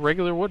 just use a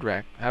regular wood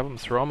rack. Have them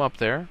throw them up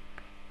there,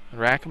 and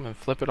rack them and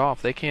flip it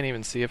off. They can't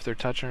even see if they're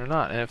touching or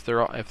not. And if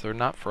they're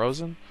not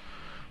frozen,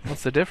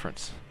 what's the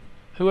difference?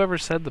 Whoever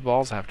said the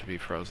balls have to be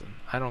frozen?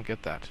 I don't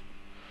get that.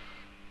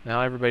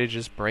 Now everybody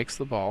just breaks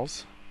the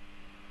balls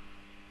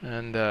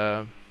and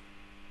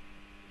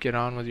get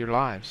on with your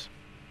lives.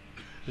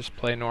 Just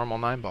play normal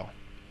 9-ball.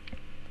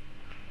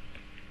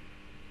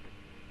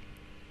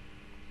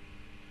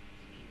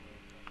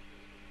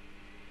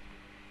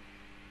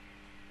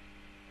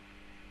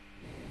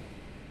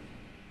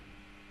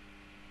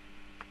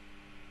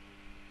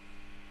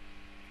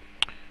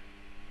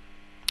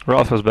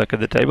 Ralf was back at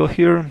the table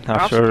here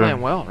Ralph's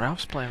playing well.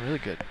 Ralph's playing really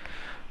good.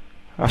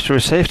 After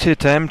a safety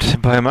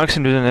attempt by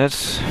Maksim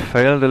Dudanets,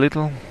 failed a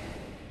little.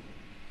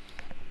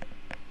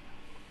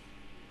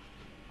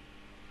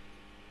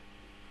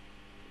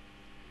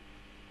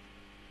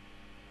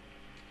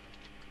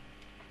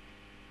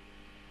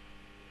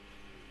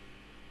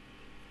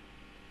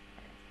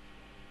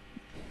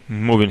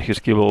 Moving his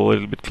cue ball a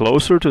little bit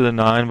closer to the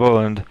 9-ball,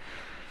 and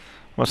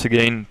once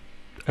again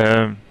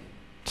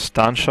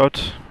stun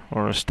shot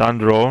or a stun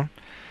draw,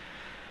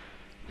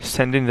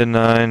 sending the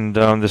 9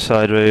 down the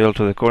side rail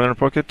to the corner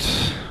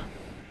pocket,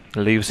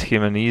 leaves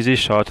him an easy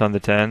shot on the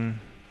 10,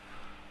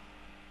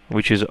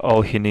 which is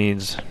all he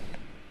needs.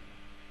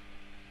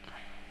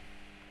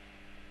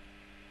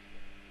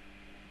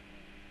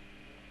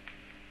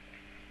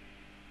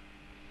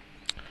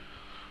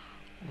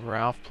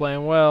 Ralph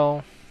playing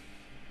well.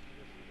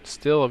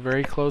 Still a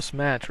very close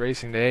match,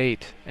 racing to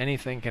 8.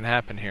 Anything can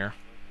happen here.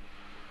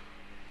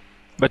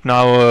 But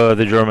now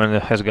the German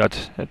has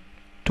got a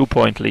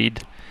 2-point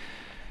lead.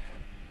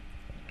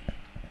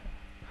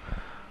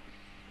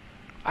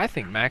 I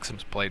think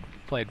Maksim's played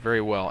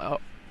very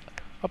well.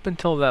 Up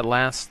until that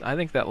last, I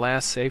think that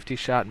last safety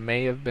shot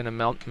may have been a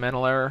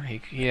mental error.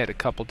 He had a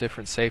couple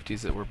different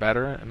safeties that were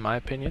better, in my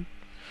opinion.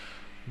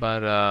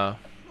 But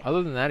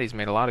other than that, he's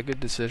made a lot of good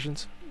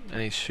decisions,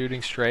 and he's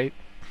shooting straight.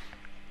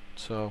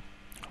 So.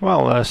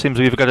 Well, seems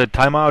we've got a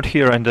timeout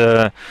here, and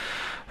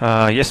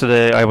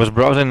yesterday I was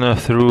browsing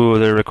through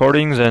the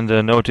recordings and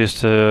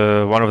noticed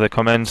one of the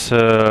comments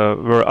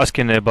were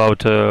asking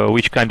about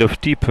which kind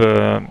of tip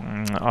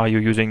are you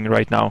using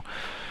right now.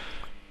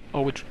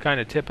 Oh, which kind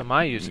of tip am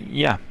I using?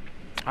 Yeah.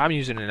 I'm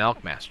using an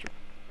Elkmaster.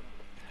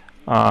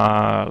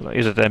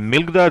 Is it a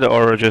milk dud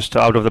or just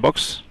out of the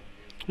box?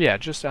 Yeah,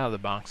 just out of the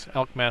box.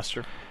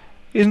 Elkmaster.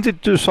 Isn't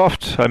it too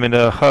soft? I mean,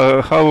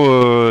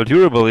 how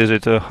durable is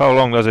it? How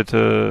long does it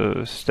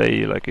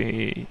stay like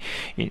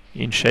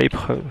in shape?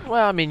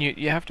 Well, I mean,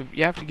 you have to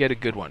get a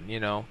good one, you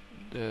know.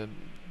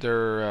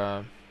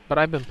 They're but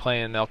I've been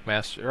playing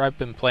Elkmaster. Or I've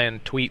been playing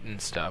Tweet and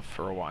stuff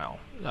for a while.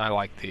 I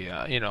like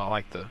I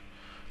like the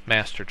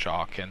Master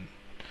Chalk, and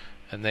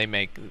they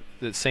make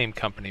the same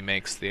company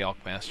makes the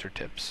Elkmaster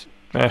tips.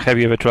 Have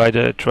you ever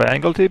tried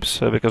triangle tips?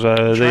 Because they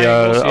Triangles,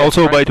 are yeah,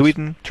 also by triangles.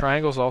 Tweeten,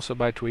 Triangles also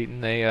by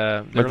Tweeten.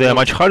 but they are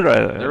much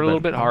harder. They're a little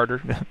bit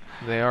harder.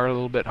 They are a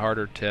little bit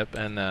harder tip,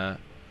 and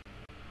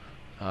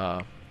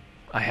I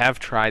have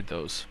tried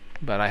those,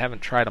 but I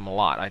haven't tried them a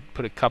lot. I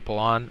put a couple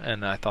on,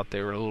 and I thought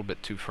they were a little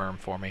bit too firm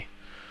for me.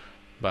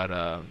 But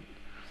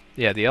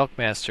yeah, the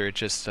Elkmaster,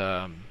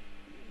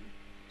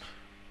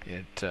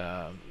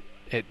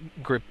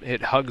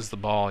 it hugs the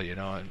ball, you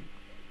know, and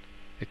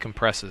it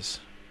compresses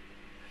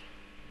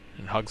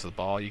and hugs the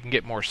ball. You can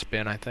get more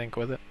spin, I think,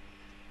 with it.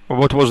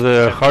 What was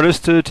the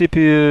hardest tip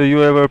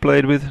you ever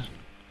played with,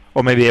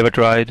 or maybe ever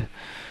tried?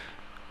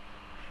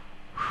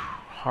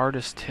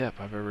 Hardest tip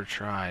I've ever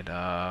tried.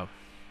 Well,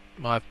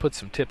 I've put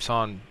some tips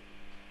on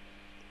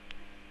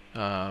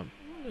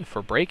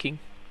for breaking.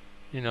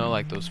 You know,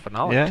 like those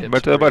phenolic Yeah,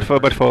 tips. but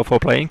for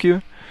playing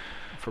cue?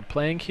 For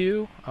playing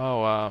cue,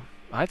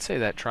 I'd say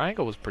that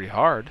triangle was pretty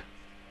hard.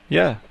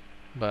 Yeah.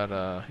 But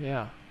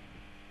yeah,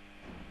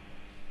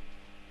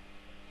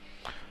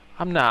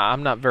 I'm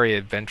not very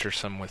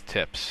adventuresome with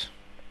tips.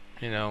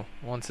 You know,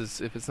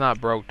 if it's not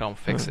broke, don't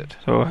fix it.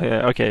 So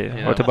yeah, okay.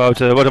 You What know.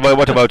 about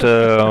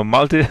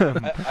multi? I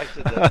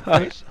said that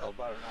twice about an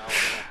hour and a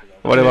half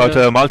ago. What about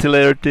Yeah.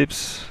 multi-layer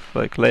tips,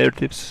 like layer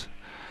tips?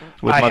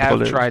 With I multiple have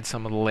layers? tried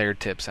some of the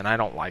layered tips, and I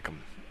don't like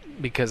them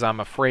because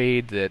I'm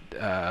afraid that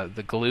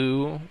the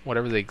glue,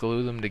 whatever they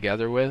glue them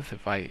together with,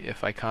 if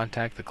I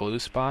contact the glue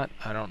spot,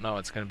 I don't know,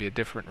 it's going to be a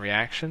different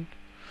reaction.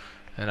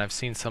 And I've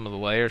seen some of the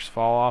layers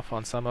fall off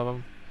on some of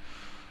them.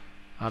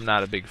 I'm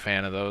not a big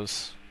fan of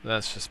those.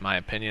 That's just my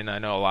opinion. I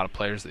know a lot of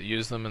players that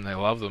use them and they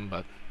love them,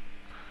 but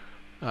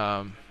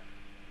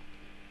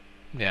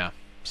yeah.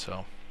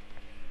 So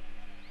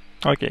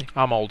Okay.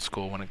 I'm old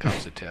school when it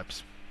comes to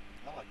tips.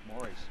 I like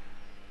Maury's.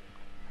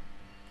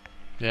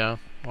 Yeah.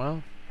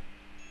 Well,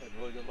 Had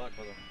really good luck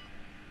with them.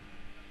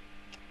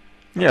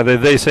 Yeah,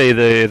 they say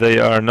they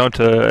are not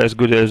as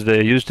good as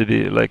they used to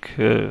be, like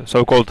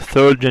so-called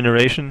third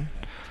generation.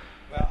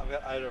 Well,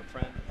 I had a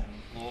friend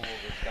in Louisville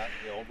that's got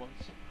the old ones.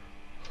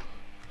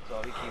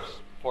 So he keeps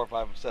 4 or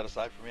 5 of them set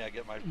aside for me. I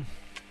get my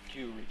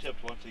cue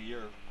retipped once a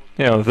year.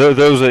 Yeah,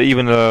 those are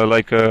even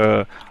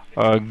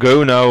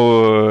go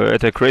now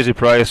at a crazy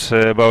price,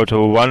 about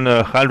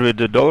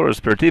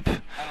 $100 per tip. I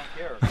don't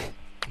care.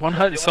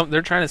 100.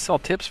 They're trying to sell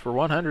tips for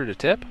 100 a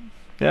tip.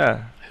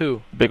 Yeah,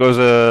 Who? because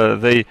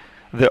the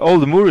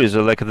old Murrays,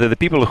 like the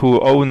people who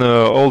own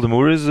old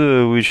Murrays,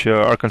 which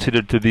are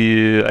considered to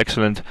be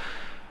excellent,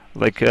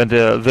 like and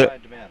the. Supply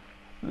and demand.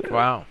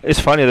 Wow. It's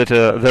funny that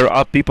there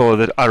are people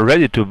that are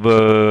ready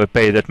to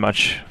pay that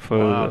much for.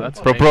 Wow, that's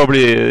amazing.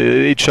 Probably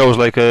it shows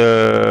like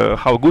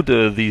how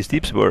good these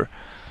tips were.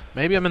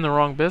 Maybe I'm in the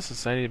wrong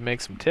business. I need to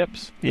make some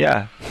tips.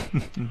 Yeah,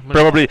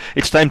 probably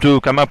it's time to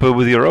come up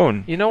with your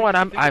own. You know what?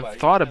 Think about I've it.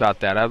 thought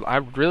about that.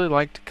 I'd really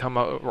like to come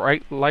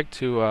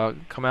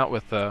out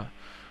with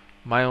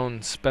my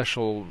own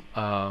special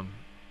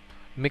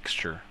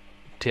mixture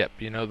tip.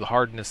 You know, the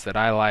hardness that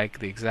I like,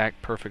 the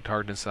exact perfect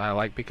hardness that I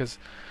like, because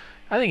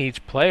I think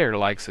each player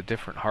likes a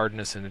different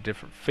hardness and a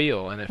different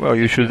feel. And if Well,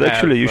 you if should have,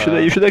 actually you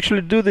should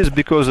actually do this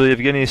because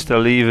Evgeny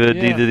Staliv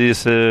Yeah. did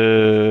this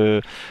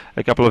a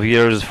couple of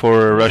years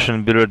for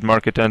Russian billiard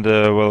market, and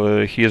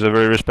he is a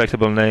very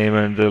respectable name,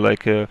 and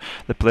the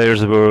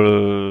players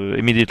were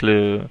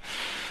immediately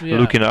yeah.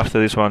 looking after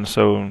this one.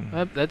 So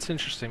That's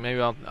interesting.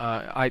 Maybe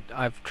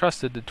I've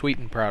trusted the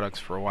Tweeten products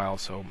for a while,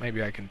 so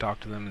maybe I can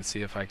talk to them and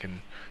see if I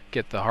can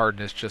get the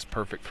hardness just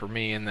perfect for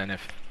me. And then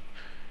if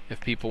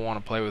people want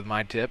to play with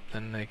my tip,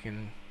 then they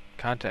can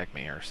contact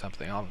me or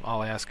something.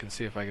 I'll ask and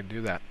see if I can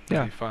do that. It'll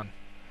Yeah. be fun.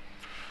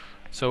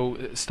 So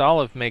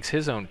Staliv makes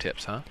his own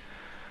tips, huh?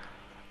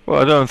 well,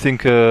 I don't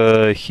think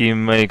he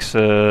makes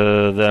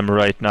them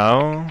right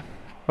now.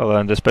 Well,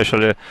 and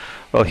especially,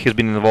 he's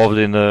been involved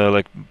in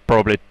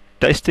probably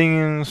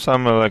testing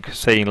some,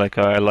 saying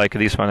I like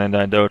this one and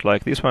I don't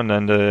like this one,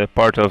 and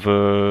part of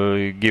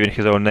giving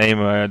his own name.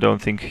 I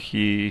don't think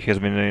he has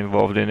been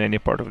involved in any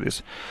part of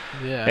this.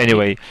 Yeah.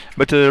 Anyway,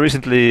 but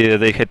recently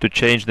they had to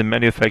change the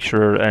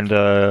manufacturer, and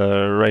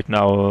right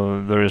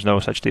now there is no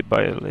such tip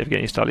by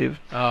Evgeny Staliv.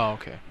 Oh,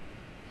 okay.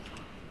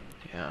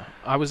 Yeah,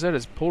 I was at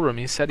his pool room.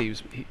 He said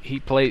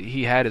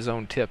he had his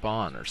own tip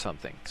on or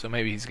something. So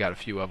maybe he's got a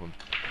few of them.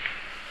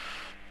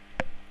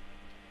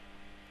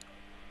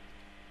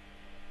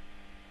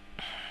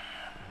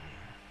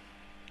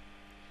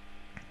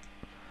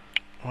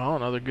 Well,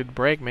 another good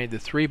break made the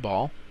 3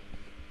 ball.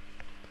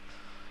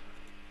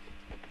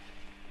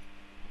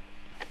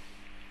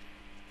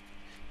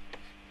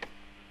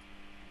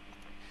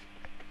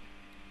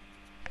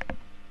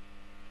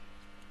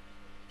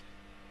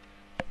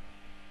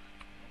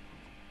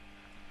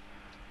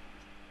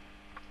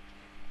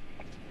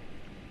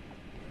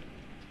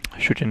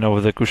 shooting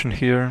over the cushion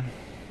here.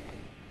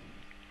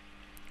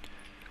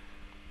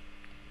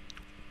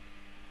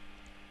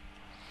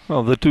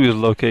 Well, the 2 is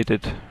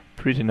located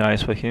pretty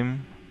nice for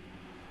him.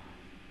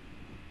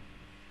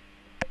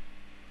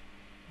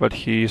 But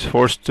he is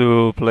forced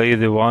to play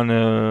the 1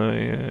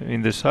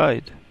 in the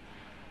side.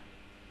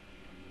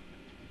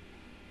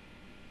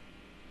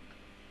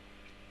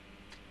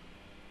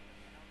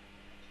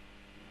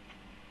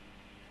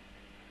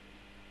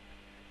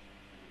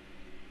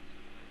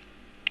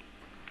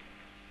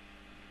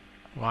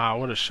 Wow,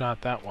 what a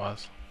shot that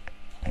was.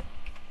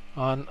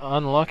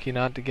 Unlucky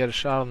not to get a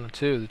shot on the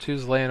 2. The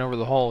 2's laying over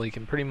the hole. He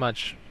can pretty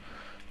much...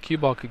 Cue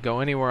ball could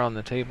go anywhere on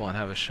the table and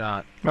have a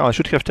shot. Well, I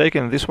should have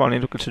taken this one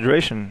into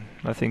consideration.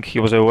 I think he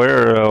was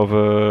aware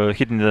of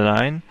hitting the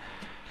 9.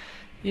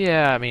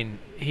 Yeah, I mean,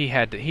 he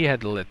had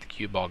to let the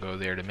cue ball go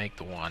there to make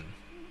the 1.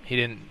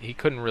 He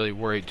couldn't really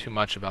worry too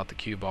much about the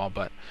cue ball,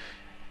 but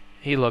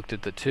he looked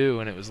at the 2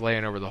 and it was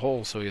laying over the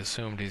hole, so he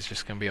assumed he's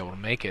just going to be able to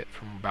make it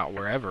from about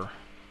wherever.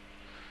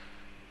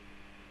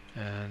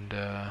 And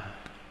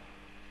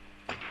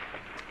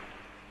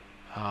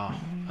oh,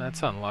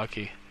 that's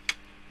unlucky.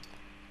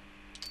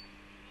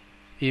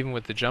 Even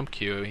with the jump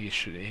cue,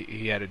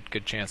 he had a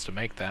good chance to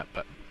make that,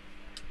 but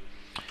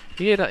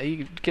he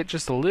get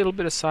just a little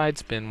bit of side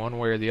spin one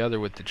way or the other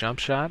with the jump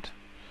shot,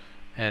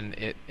 and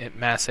it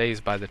masses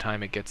by the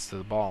time it gets to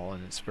the ball,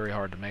 and it's very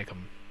hard to make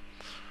them.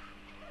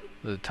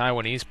 The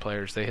Taiwanese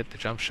players, they hit the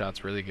jump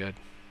shots really good.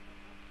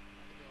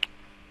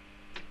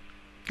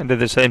 And at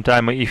the same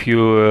time, if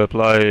you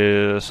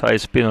apply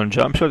side spin on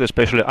jump shot,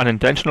 especially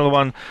unintentional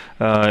one,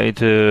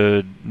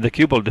 the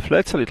cue ball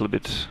deflects a little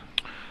bit.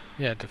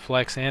 Yeah, it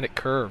deflects and it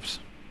curves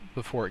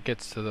before it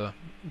gets to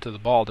the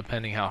ball,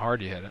 depending how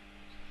hard you hit it.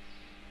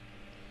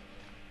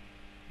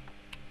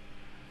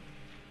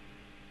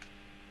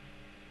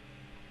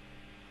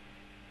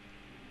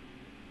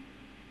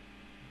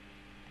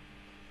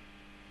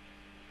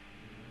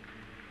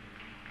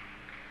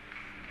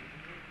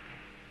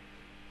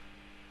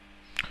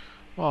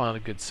 Well, and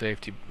a good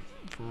safety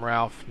from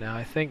Ralf. Now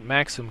I think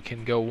Maksim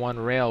can go 1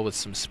 rail with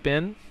some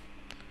spin,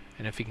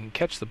 and if he can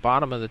catch the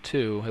bottom of the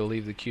 2, he'll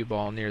leave the cue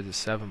ball near the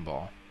 7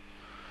 ball.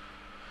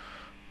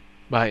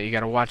 But you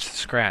got to watch the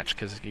scratch,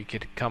 because you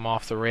could come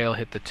off the rail,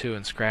 hit the 2,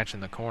 and scratch in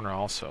the corner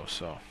also.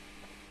 So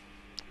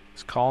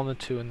he's calling the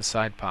 2 in the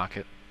side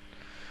pocket.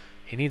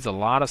 He needs a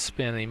lot of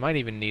spin, and he might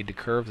even need to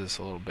curve this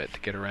a little bit to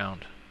get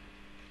around.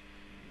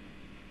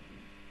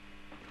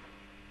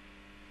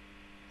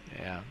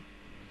 Yeah.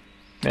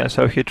 Yeah,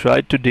 so he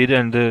tried to did,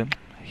 and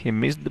he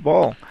missed the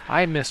ball.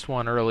 I missed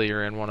one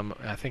earlier in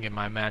I think in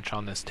my match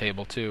on this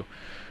table too,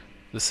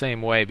 the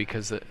same way,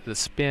 because the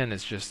spin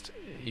is just,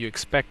 you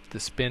expect the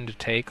spin to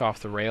take off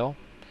the rail,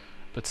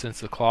 but since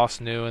the cloth's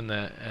new and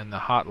the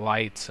hot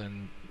lights,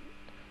 and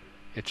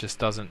it just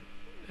doesn't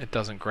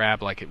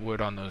grab like it would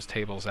on those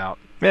tables out.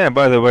 Yeah,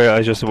 by the way,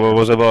 I just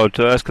was about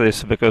to ask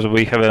this because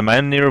we have a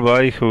man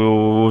nearby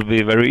who would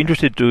be very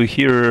interested to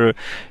hear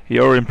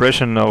your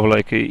impression of,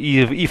 like,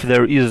 if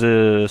there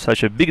is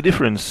such a big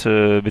difference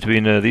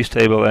between this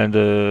table and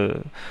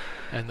the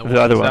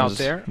other ones out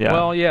there. Yeah.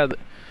 Well, yeah,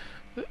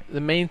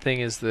 the main thing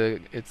is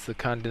it's the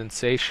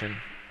condensation.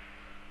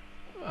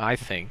 I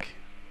think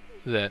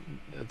that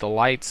the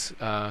lights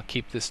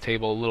keep this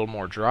table a little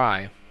more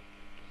dry,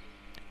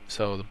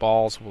 so the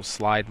balls will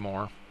slide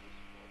more.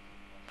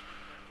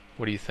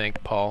 What do you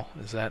think, Paul?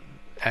 Is that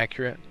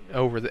accurate?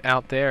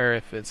 Out there,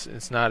 if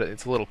it's not,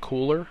 it's a little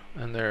cooler,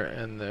 and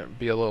there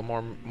be a little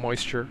more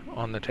moisture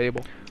on the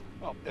table.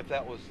 Well, if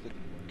that was the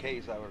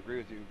case, I would agree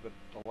with you. But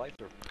the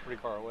lights are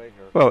pretty far away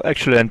here. Well,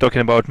 actually, I'm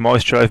talking about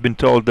moisture. I've been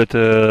told that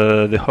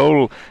the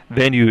whole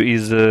venue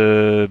is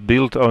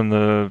built on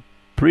a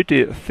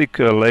pretty thick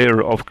layer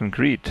of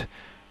concrete,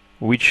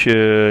 which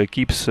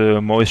keeps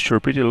moisture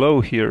pretty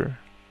low here.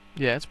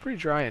 Yeah, it's pretty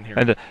dry in here.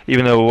 And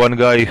even one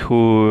guy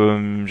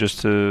who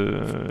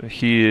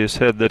he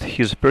said that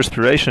his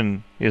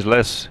perspiration is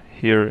less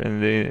here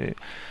in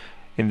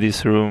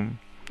this room.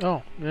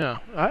 Oh, yeah,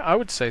 I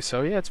would say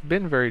so. Yeah, it's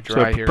been very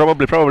dry So here.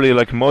 probably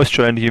like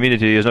moisture and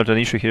humidity is not an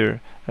issue here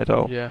at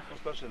all. Yeah.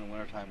 Especially in the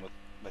wintertime with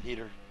the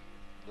heater,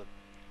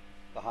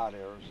 the hot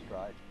air is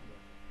dry.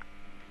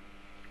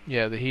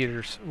 Yeah, the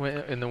heaters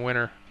in the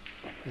winter,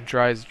 it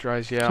dries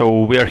you out.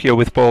 So we are here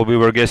with Paul. We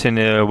were guessing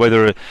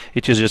whether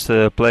it is just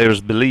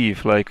players'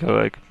 belief, like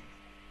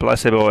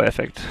placebo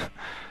effect.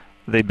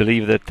 They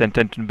believe that and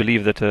tend to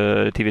believe that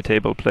a TV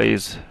table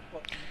plays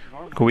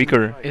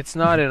quicker. It's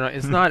not in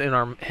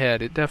our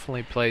head. It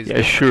definitely plays.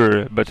 Yeah,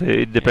 sure, but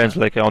it depends,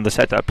 like on the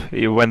setup.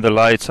 When the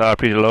lights are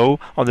pretty low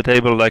on the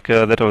table, like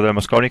that of the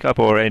Mosconi Cup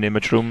or any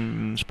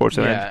Matchroom sports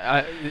event.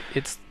 Yeah,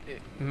 it's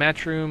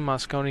Matchroom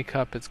Mosconi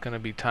Cup. It's going to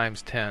be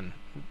times 10.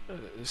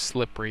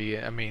 Slippery.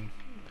 I mean,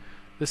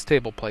 this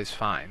table plays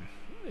fine.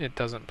 It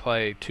doesn't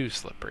play too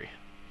slippery.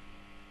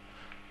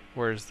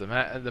 Whereas the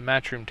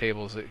Matchroom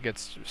tables, it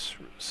gets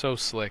so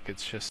slick.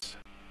 It's just,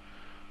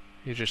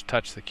 you just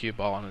touch the cue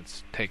ball and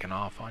it's taken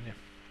off on you.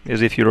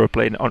 As if you were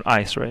playing on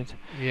ice, right?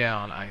 Yeah,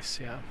 on ice.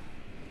 Yeah.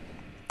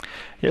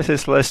 Yes,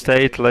 it's last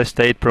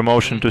eight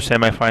promotion to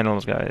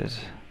semifinals,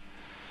 guys.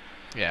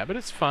 Yeah, but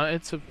it's fun.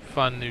 It's a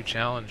fun new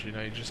challenge. You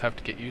know, you just have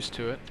to get used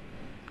to it.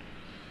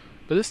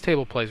 But this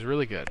table plays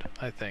really good,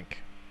 I think.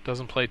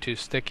 Doesn't play too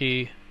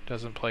sticky.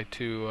 Doesn't play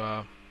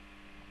too.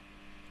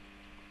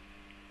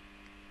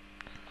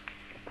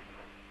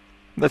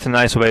 That's a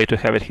nice way to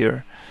have it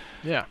here.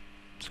 Yeah,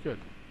 it's good.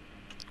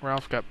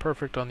 Ralf got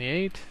perfect on the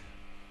 8.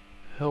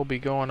 He'll be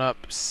going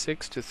up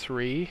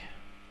 6-3,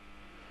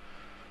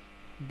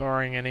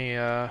 barring any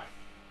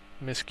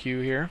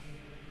miscue here.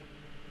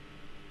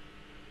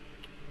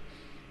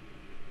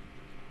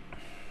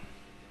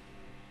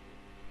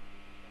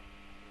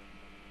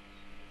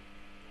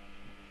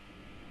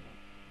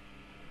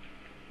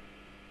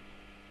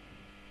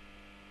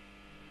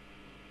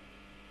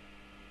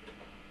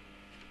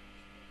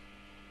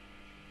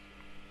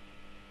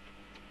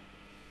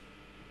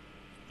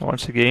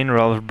 Once again,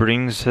 Ralf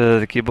brings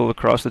the kibble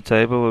across the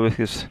table with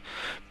his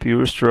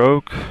pure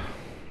stroke,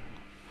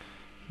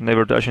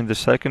 never touching the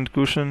second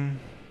cushion,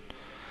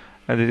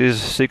 and it is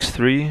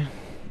 6-3.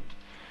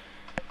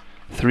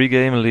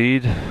 3-game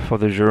lead for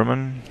the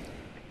German.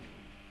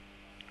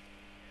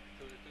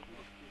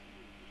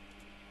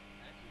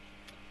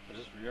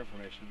 Just for your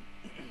information,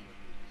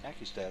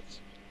 AccuStats,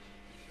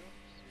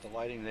 the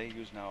lighting they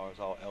use now is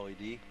all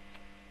LED,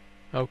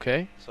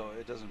 Okay. so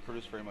it doesn't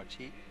produce very much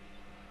heat.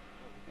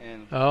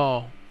 And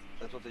Oh.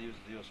 that's what they used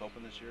at the U.S.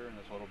 Open this year, and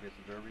that's what it'll be at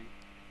the Derby.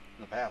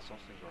 In the past, those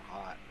things were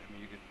hot. I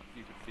mean, you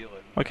could feel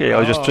it. Okay,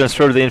 I'll just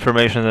transfer the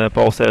information.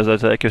 Paul says that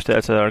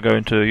AccuStats are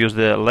going to use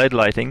the LED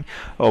lighting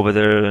over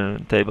their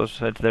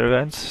tables at their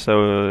events,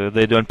 so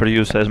they don't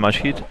produce as much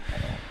heat.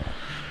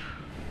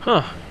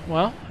 Huh.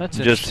 Well, that's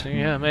Just interesting.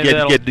 Yeah, maybe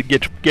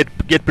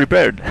get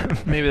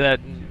prepared. maybe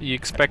that you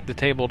expect the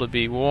table to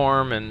be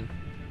warm and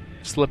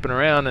slipping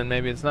around, and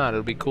maybe it's not.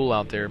 It'll be cool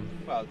out there.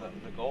 Well,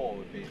 the goal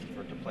would be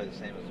for it to play the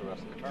same as the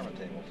rest of the tournament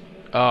tables.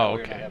 Oh, We're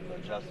going okay. to have to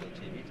adjust the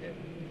TV table.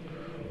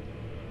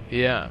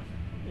 Yeah.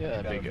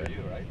 Yeah, that'd be Better good.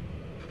 for you, right?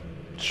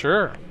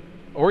 Sure.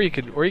 Or you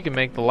could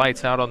make the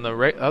lights out on the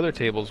other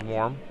tables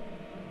warm.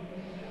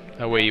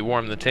 That way you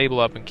warm the table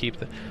up and keep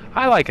the.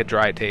 I like a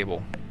dry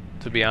table,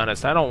 to be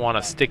honest. I don't want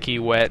a sticky,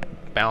 wet,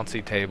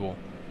 bouncy table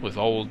with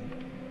old,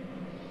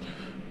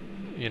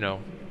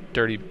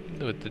 dirty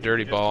with the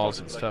dirty balls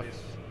and stuff.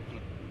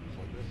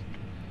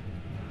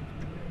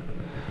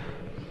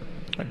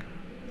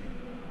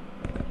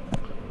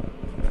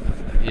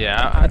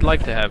 Yeah, I'd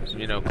like to have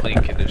clean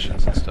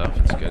conditions and stuff.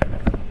 It's good.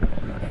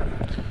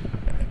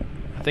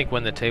 I think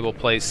when the table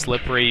plays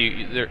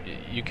slippery,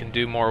 you can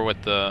do more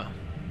with the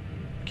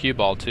cue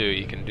ball too.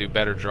 You can do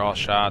better draw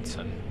shots,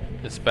 and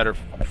it's better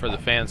for the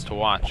fans to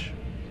watch.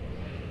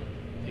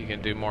 You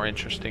can do more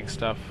interesting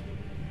stuff.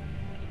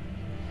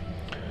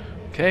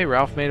 Okay,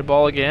 Ralf made a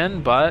ball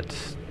again,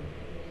 but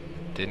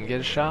didn't get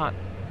a shot.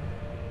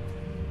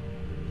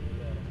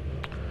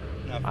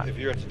 Now, if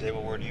you're at the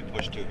table, where do you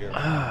push to here?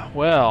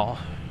 Well,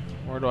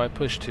 where do I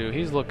push to?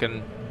 He's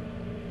looking.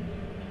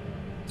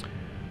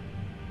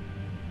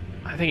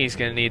 I think he's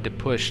going to need to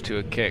push to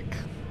a kick,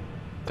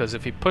 because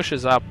if he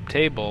pushes up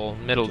table,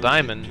 middle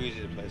diamond, Too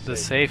easy to play the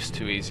safe. safe's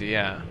too easy.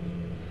 Yeah.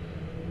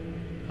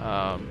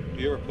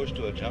 Do you ever push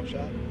to a jump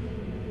shot?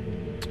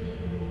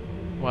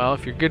 Well,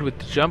 if you're good with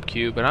the jump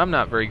cue, but I'm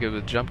not very good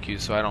with jump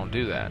cues, so I don't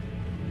do that.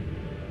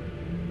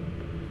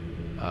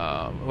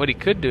 What he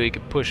could do, he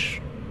could push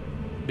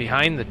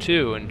behind the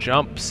 2 and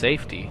jump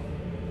safety.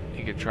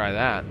 He could try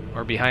that,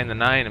 or behind the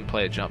 9 and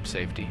play a jump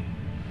safety.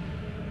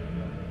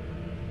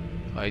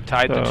 He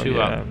tied the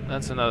 2 up.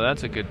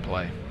 That's a good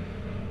play.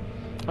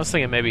 I was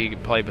thinking maybe he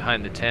could play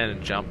behind the 10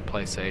 and jump,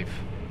 play safe.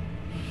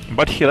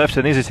 But he left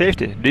an easy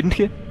safety, didn't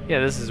he? Yeah,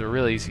 this is a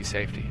really easy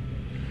safety.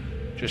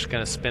 Just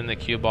gonna spin the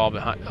cue ball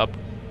up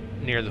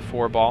near the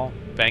 4 ball,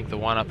 bank the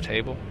 1 up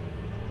table.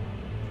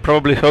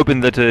 Probably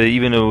hoping that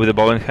even with the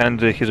ball in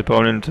hand, his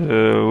opponent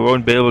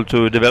won't be able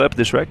to develop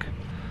this rack.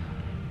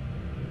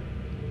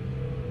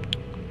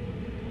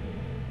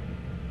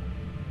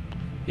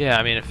 Yeah,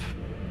 I mean, if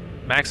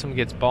Maksim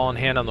gets ball in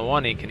hand on the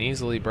 1, he can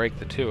easily break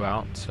the 2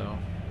 out, so.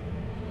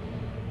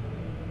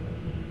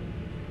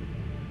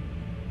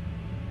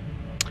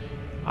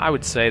 I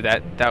would say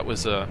that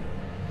was a.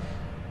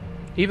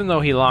 Even though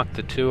he locked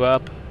the 2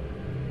 up,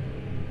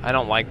 I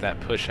don't like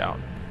that push out.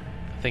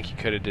 I think he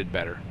could have did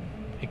better.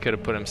 He could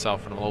have put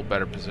himself in a little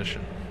better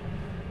position.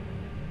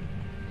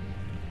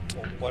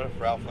 Well, what if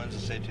Ralf wins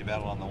the safety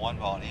battle on the 1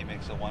 ball and he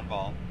makes a 1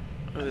 ball,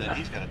 and then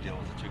he's got to deal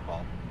with the 2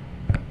 ball?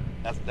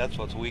 That's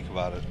what's weak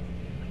about it.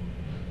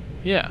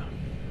 Yeah.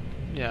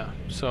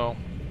 So.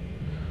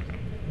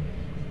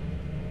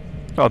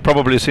 Well,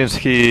 probably since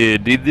he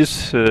did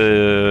this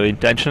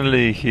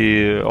intentionally,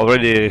 he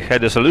already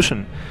had a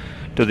solution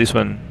to this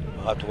one.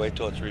 We'll have to wait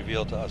till it's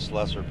revealed to us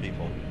lesser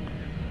people.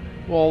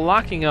 Well,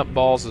 locking up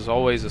balls is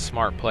always a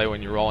smart play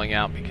when you're rolling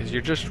out, because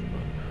you're just.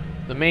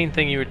 The main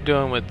thing you're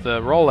doing with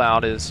the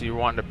rollout is you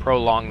want to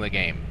prolong the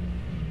game.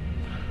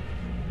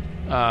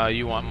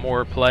 You want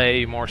more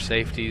play, more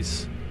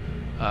safeties,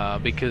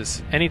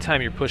 because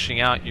anytime you're pushing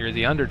out, you're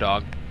the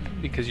underdog.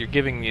 because you're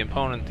giving the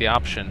opponent the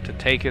option to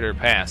take it or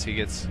pass. He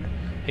gets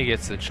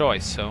the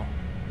choice. So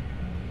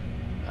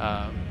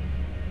I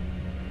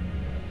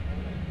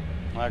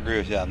agree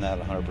with you on that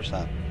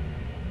 100%.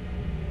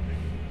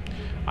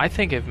 I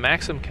think if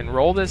Maksim can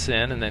roll this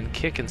in and then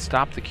kick and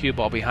stop the cue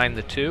ball behind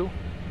the 2.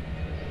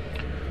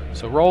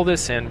 So roll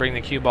this in, bring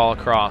the cue ball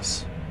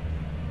across,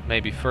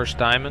 maybe first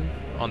diamond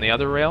on the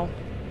other rail,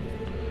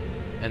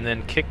 and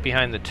then kick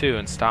behind the 2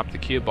 and stop the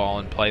cue ball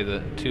and play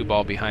the 2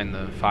 ball behind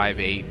the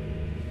 5-8.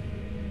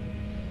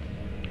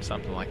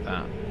 Something like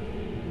that.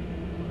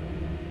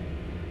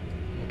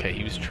 Okay,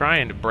 he was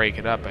trying to break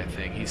it up, I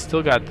think. He's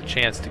still got the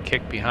chance to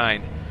kick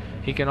behind.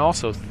 He can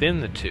also thin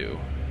the 2.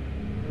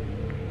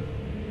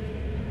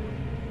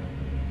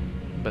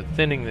 But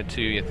thinning the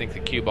 2, you think the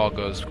cue ball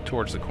goes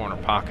towards the corner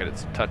pocket.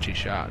 It's a touchy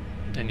shot.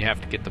 And you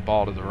have to get the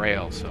ball to the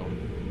rail, so...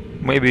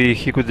 Maybe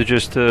he could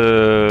just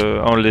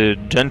only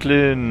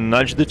gently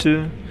nudge the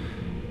 2,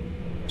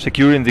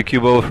 securing the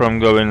cue ball from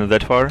going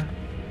that far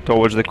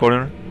towards the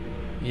corner.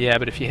 Yeah,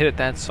 but if you hit it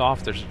that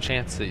soft, there's a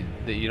chance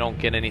that you don't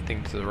get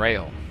anything to the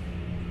rail.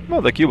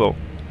 Well, the cue ball.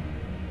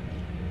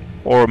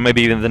 Or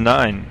maybe even the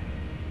 9.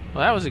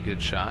 Well, that was a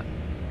good shot.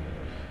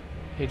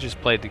 He just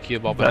played the cue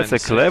ball behind That's a the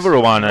 6. clever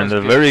one That and was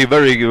a good. very,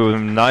 very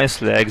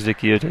nicely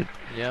executed.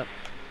 Yep.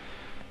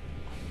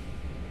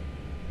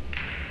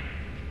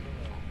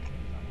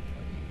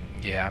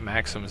 Yeah,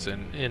 Maksim's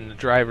in the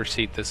driver's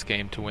seat this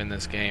game to win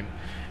this game.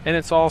 And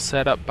it's all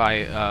set up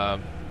by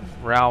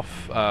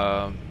Ralf.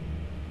 I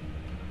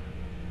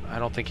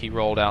don't think he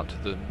rolled out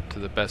to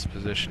the best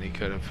position he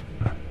could have.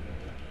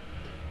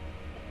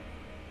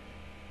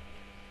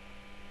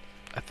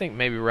 I think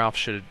maybe Ralf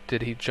should have...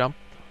 Did he jump?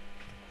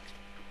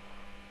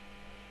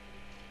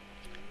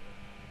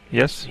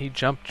 Yes? He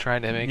jumped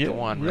trying to make Yeah, the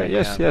 1, yeah, right?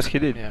 yes, yes, he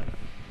did. Yeah.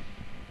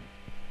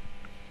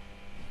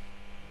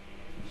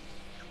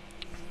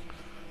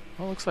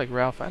 Well, looks like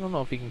Ralf, I don't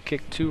know if he can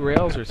kick 2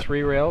 rails or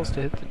 3 rails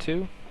to hit the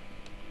 2.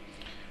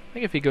 I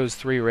think if he goes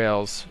 3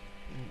 rails,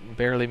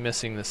 barely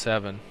missing the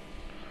 7,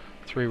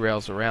 3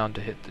 rails around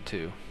to hit the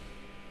 2.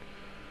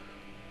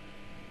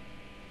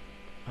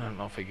 I don't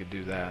know if he could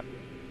do that.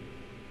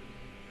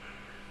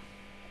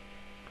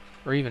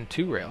 Or even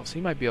 2 rails.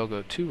 He might be able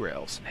to go 2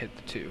 rails and hit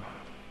the 2.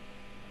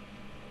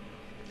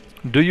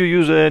 Do you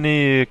use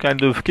any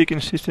kind of kicking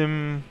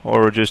system,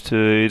 or just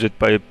is it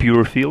by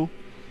pure feel?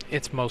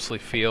 It's mostly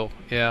feel,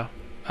 yeah.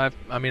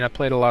 I mean, I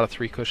played a lot of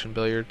 3-cushion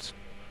billiards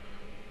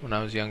when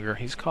I was younger.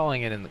 He's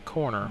calling it in the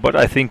corner. But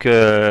I think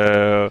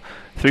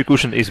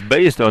 3-cushion is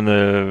based on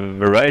a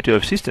variety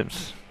of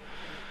systems.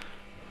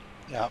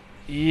 Yeah.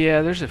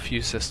 Yeah, there's a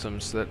few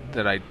systems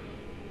that I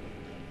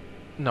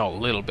know a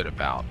little bit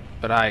about,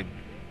 but I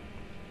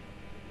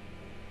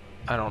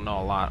don't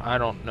know a lot. I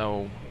don't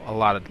know a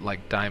lot of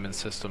like diamond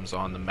systems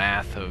on the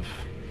math of,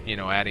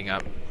 adding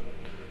up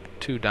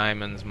 2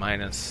 diamonds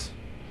minus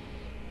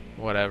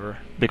whatever.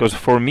 Because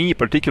for me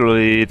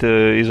particularly it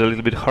is a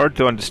little bit hard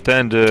to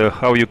understand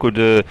how you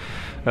could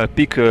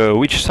pick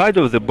which side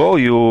of the ball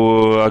you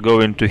are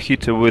going to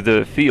hit with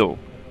a feel.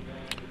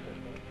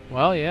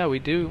 Well, yeah, we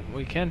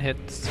can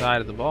hit the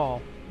side of the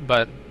ball,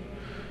 but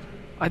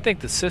I think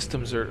the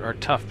systems are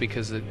tough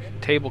because the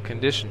table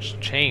conditions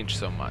change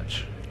so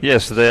much.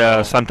 Yes,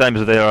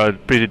 sometimes they are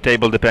pretty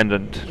table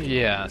dependent.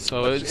 Yeah,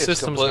 so It's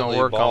system's going to completely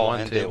work on ball one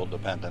and too. table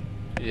dependent.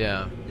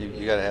 Yeah.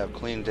 You got to have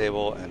clean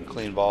table and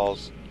clean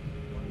balls,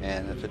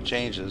 and if it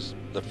changes,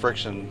 the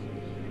friction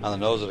on the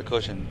nose of the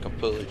cushion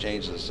completely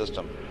changes the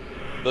system.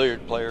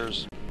 Billiard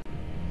players,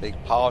 they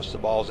polish the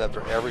balls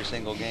after every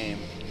single game,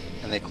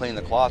 and they clean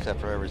the cloth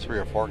after every 3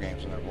 or 4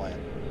 games when they're playing.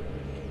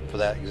 For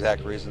that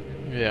exact reason.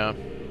 Yeah.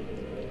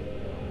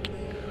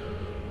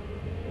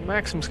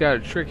 Maksim's got a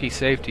tricky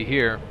safety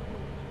here.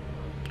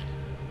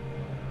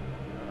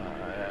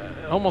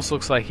 It almost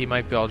looks like he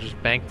might be able to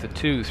just bank the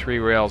 2 3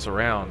 rails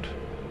around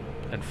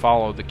and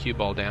follow the cue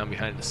ball down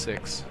behind the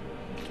 6.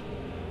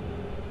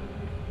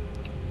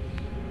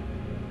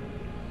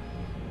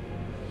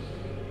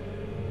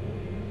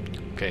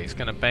 Okay, he's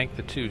going to bank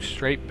the 2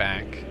 straight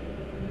back.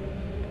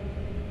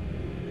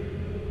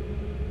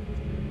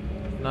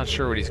 Not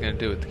sure what he's going to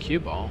do with the cue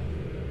ball.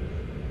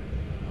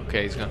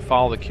 Okay, he's going to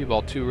follow the cue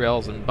ball 2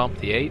 rails and bump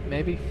the 8,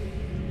 maybe?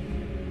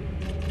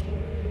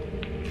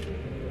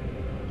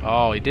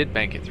 Oh, he did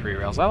bank it 3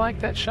 rails. I like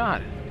that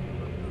shot.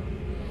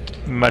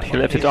 But he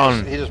left it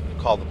on. He just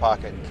called the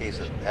pocket in case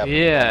it happened.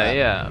 Yeah,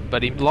 yeah,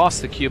 but he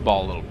lost the cue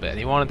ball a little bit.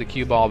 He wanted the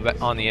cue ball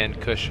on the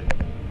end cushion.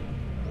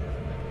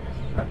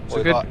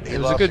 It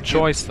was a good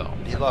choice, though.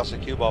 He lost the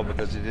cue ball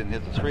because he didn't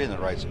hit the 2 in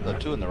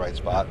the right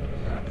spot,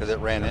 because it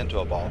ran into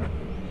a ball.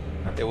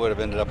 It would have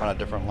ended up on a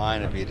different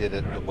line if he did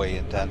it the way he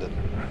intended.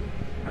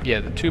 Yeah,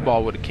 the 2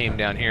 ball would have came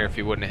down here if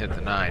he wouldn't have hit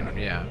the 9.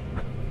 Yeah.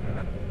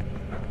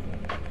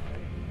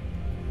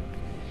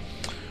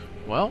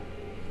 Well,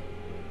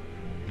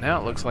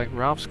 now it looks like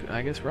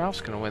I guess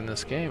Ralph's going to win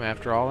this game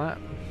after all that.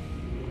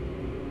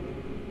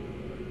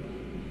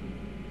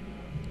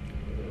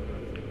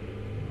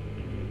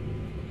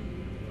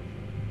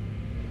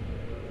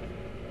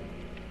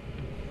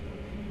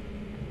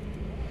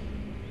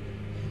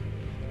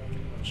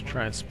 Let's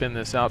try and spin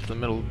this out to the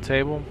middle of the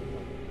table.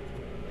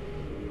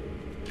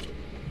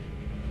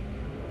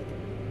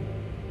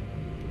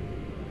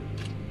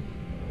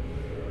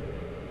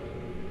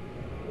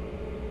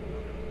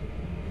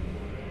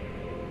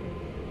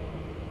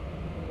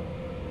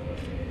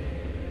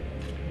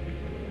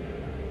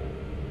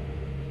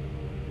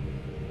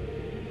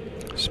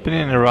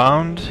 Spinning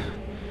around.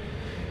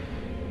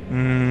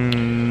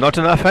 Not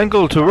enough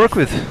angle to work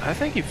with. I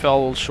think he fell a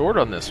little short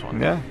on this one.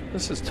 Yeah.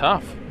 This is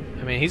tough.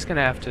 I mean, he's going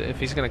to have to, if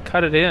he's going to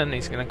cut it in,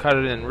 he's going to cut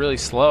it in really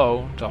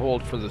slow to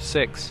hold for the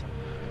 6.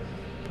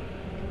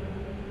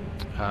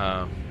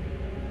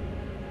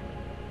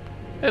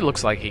 It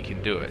looks like he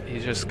can do it.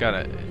 He's just got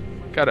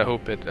to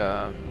hope it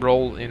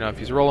roll. You know, if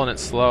he's rolling it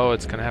slow,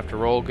 it's going to have to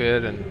roll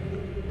good.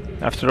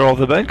 And After all,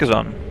 the bank is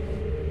on.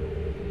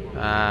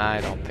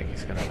 I don't think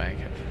he's going to make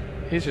it.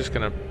 He's just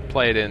going to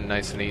play it in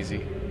nice and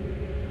easy.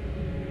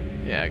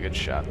 Yeah, good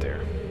shot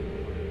there.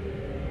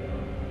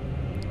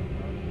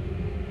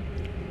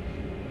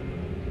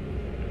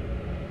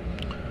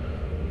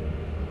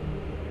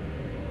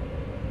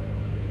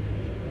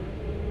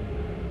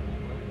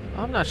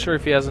 I'm not sure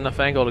if he has enough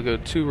angle to go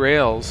 2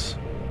 rails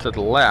to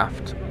the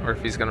left, or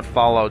if he's going to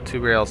follow 2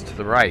 rails to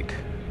the right.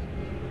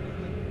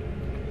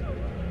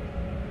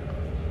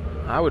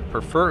 I would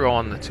prefer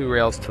going the 2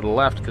 rails to the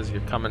left because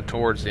you're coming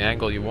towards the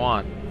angle you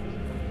want.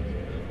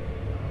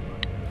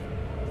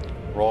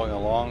 Rolling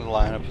along the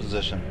line of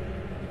position.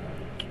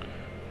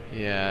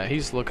 Yeah,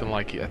 he's looking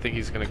like I think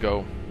he's going to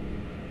go.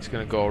 He's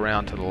going to go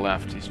around to the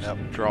left. He's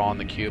drawing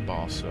the cue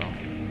ball, so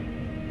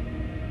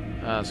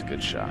that's a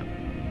good shot.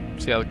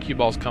 See how the cue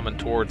ball's coming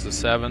towards the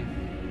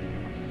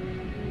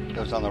 7. It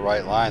was on the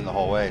right line the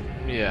whole way.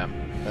 Yeah.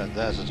 Then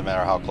it's just a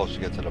matter of how close you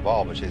get to the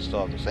ball, but you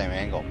still have the same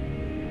angle.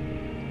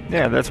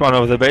 Yeah, that's one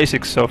of the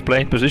basics of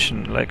playing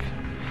position. Like,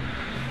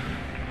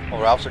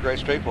 well, Ralph's a great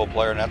straight pull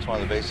player, and that's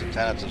one of the basic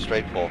tenets of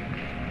straight pull.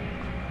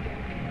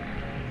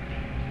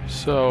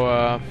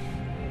 So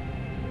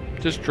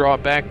just draw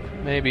it back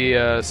maybe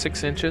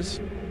 6 inches,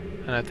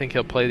 and I think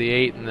he'll play the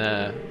 8 in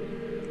the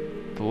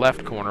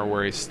left corner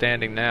where he's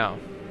standing now.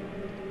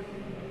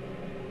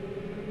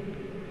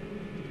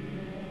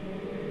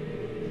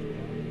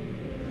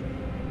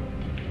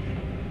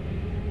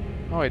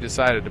 Oh, he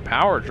decided to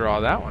power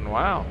draw that one.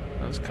 Wow,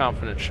 that was a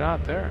confident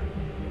shot there.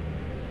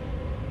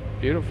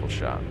 Beautiful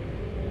shot.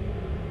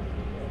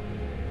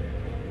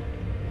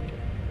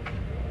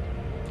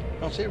 I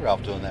don't see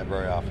Ralph doing that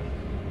very often.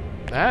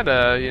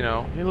 That, you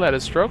know, he let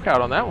his stroke out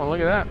on that one. Look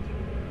at that.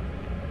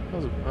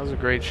 That was a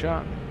great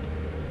shot.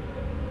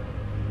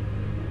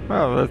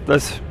 well,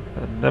 that's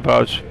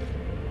about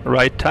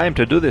right time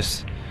to do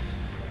this.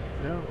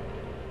 Yeah.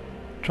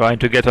 Trying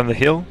to get on the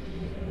hill,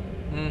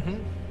 Mm-hmm.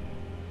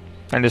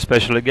 and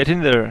especially get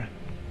in there.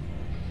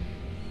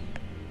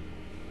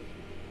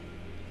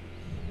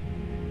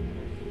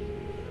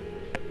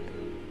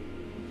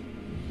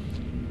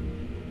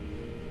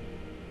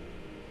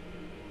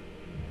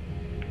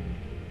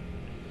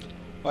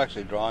 Well,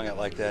 actually, drawing it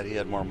like that, he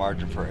had more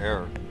margin for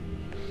error.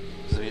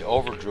 Because if he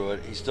overdrew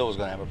it, he still was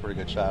going to have a pretty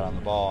good shot on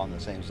the ball on the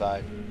same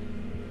side.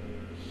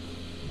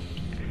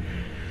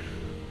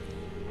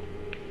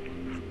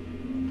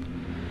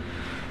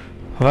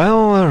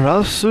 Well,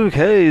 Ralf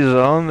Souquet is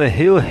on the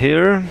hill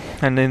here,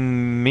 and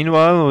in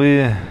meanwhile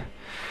we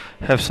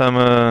have some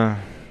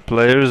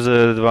players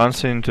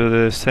advancing to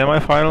the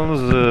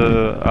semifinals.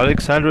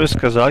 Alexandros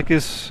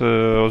Kazakis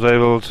was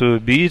able to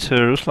beat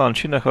Ruslan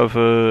Chinakov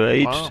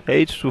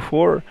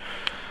 8-4,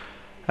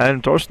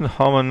 and Torsten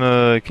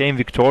Homan came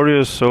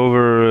victorious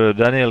over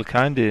Daniel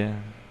Kandi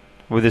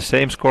with the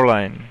same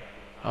scoreline.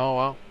 Oh,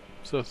 wow.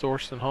 So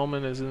Thorsten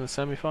Homan is in the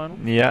semifinal?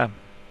 Yeah.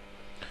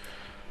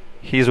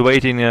 He's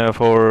waiting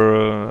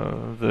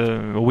for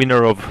the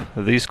winner of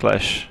this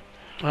clash.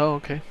 Oh,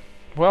 okay.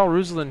 Well,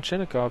 Ruslan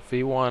Chinakov,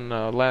 he won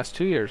last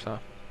 2 years, huh?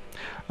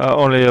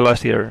 Only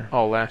last year.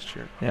 Oh, last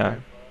year. Yeah.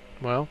 Okay.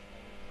 Well,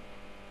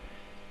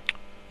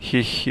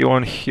 He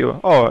won.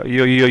 Oh,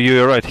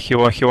 you're right. He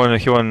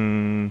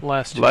won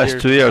last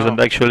 2 years, Oh, and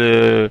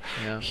actually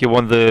yeah. he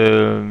won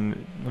the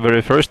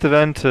very first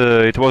event.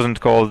 It wasn't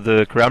called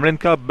the Kremlin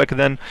Cup back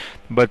then,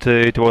 but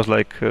it was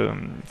like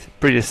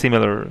pretty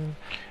similar.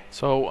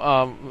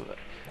 So,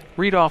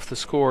 read off the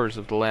scores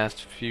of the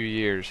last few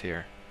years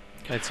here.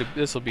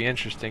 This will be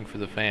interesting for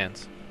the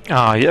fans.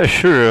 Ah, yeah,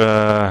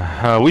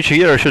 sure. Which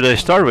year should I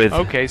start with?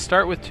 Okay,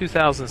 start with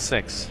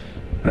 2006.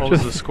 What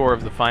was the score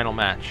of the final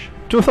match?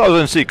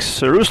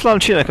 2006, Ruslan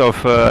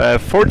Chinakov, a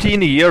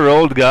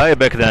 14-year-old guy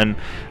back then.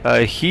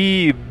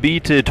 He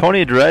beat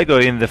Tony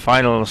Drago in the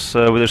finals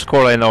with a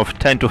scoreline of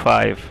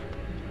 10-5.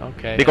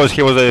 Okay. Because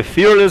he was a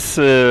fearless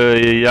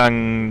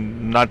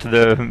young, not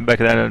the back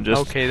then.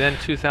 Just Okay, then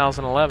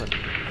 2011.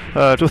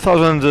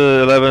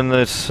 2011,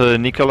 it's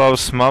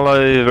Nikolaus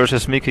Malay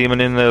versus Miki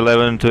Imanin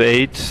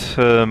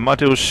 11-8.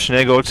 Mateusz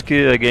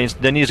Negocki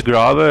against Denis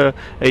Grave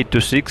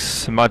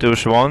 8-6.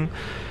 Mateusz won.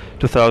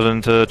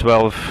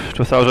 2012,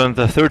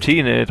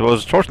 2013, it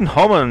was Torsten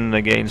Homan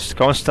against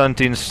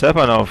Konstantin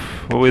Stepanov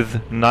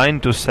with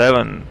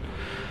 9-7.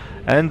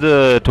 And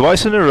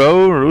twice in a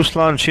row,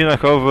 Ruslan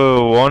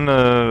Chinakov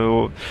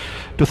won.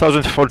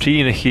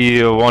 2014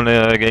 he won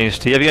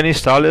against Yevgeny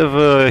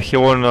Stalev. He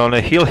won on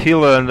a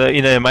hill, and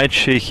in a match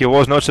he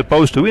was not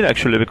supposed to win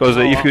actually, because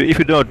if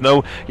you don't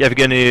know,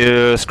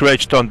 Yevgeny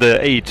scratched on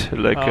the 8,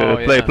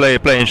 like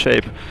play in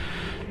shape.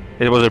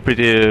 It was a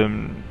pretty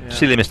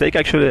silly mistake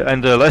actually.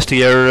 And last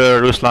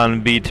year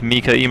Ruslan beat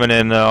Mika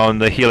Imanen on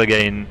the hill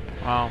again.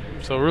 Wow.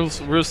 So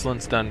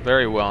Ruslan's done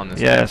very well in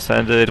this. Yes,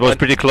 and it was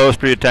pretty close,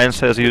 pretty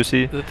tense, as you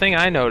see. The thing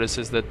I notice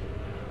is that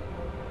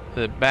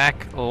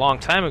back a long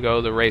time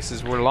ago, the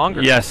races were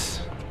longer.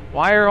 Yes.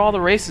 Why are all the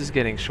races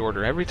getting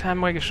shorter? Every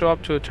time I show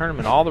up to a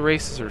tournament, all the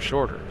races are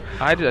shorter.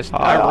 I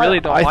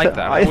really don't like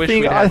that. I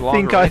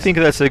think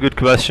that's a good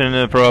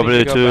question,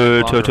 probably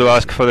to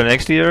ask for the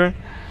next year.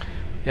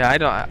 Yeah,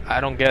 I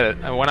don't get it.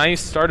 When I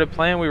started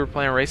playing, we were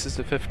playing races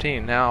to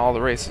 15. Now all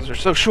the races are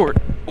so short.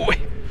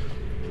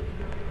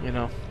 You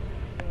know.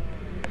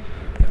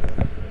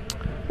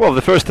 Well,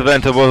 the first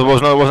event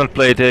wasn't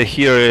played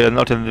here,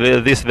 not in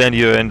this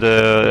venue, and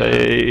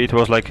it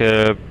was like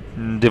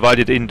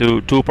divided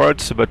into 2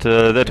 parts. But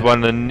that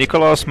one,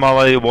 Nicolas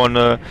Malay won.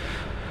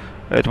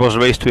 It was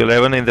raised to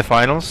 11 in the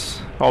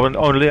finals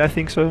only, I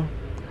think so.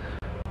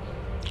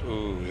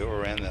 Ooh, you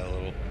overran that a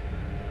little.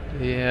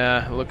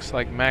 Yeah, it looks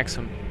like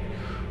Maksim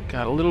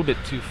got a little bit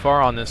too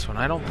far on this one.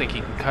 I don't think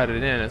he can cut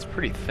it in. It's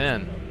pretty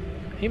thin.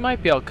 He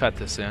might be able to cut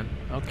this in.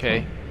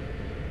 Okay.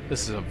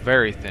 This is a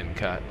very thin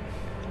cut.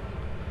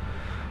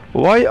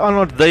 Why are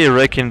not they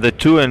wrecking the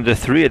 2 and the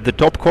 3 at the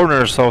top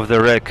corners of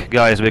the rack,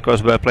 guys?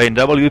 Because we're playing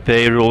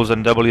WPA rules,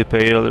 and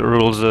WPA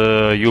rules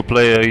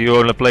you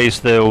only place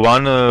the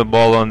 1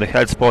 ball on the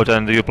head spot,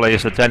 and you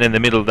place the 10 in the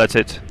middle. That's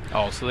it.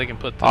 Oh, so they can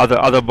put the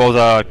other balls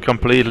are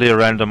completely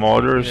random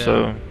orders. Yeah.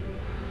 So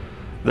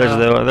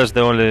that's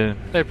the only.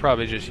 They're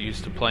probably just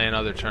used to playing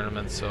other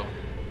tournaments, so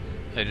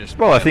they just.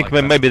 Well, I think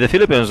maybe the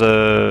Philippines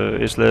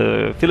is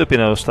the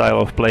Filipino style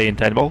of playing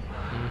 10 ball.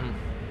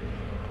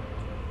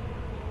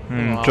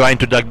 Trying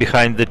to duck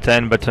behind the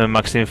 10, but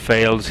Maksim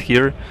fails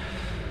here.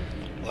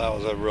 That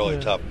was a really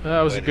tough.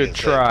 That was a good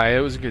try. It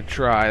was a good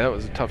try. That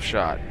was a tough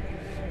shot.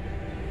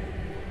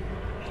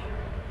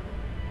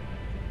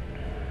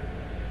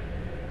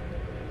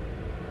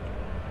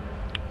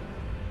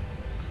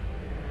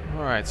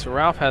 All right, so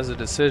Ralf has a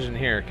decision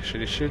here.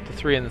 Should he shoot the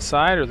 3 in the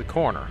side or the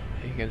corner?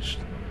 He can.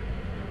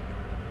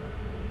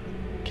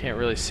 Can't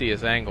really see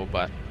his angle,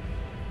 but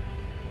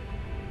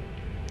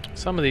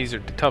some of these are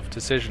a tough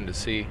decision to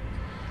see.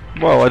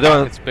 Well,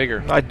 It's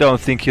bigger. I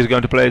don't think he's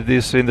going to play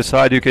this in the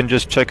side. You can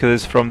just check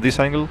this from this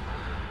angle.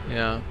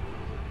 Yeah.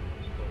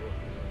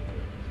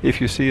 If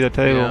you see the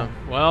table. Yeah.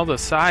 Well, the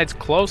side's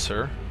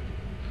closer,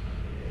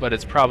 but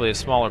it's probably a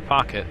smaller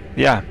pocket.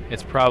 Yeah.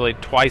 It's probably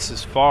twice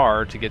as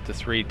far to get the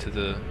 3 to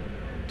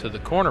the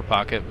corner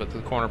pocket, but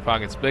the corner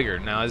pocket's bigger.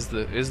 Now, is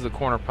the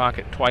corner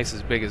pocket twice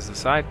as big as the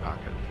side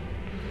pocket?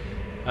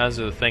 Those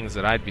are the things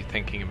that I'd be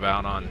thinking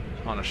about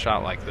on a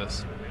shot like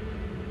this.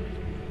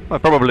 Well,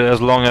 probably as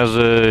long as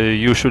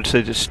you shoot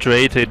it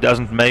straight, it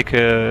doesn't make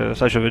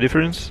such of a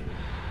difference.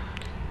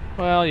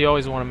 Well, you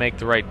always want to make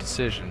the right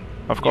decision.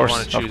 Of course, you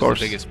want to choose of course.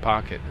 the biggest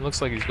pocket. It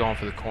looks like he's going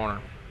for the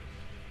corner.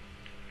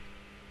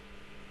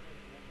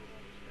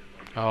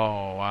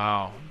 Oh,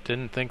 wow.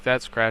 Didn't think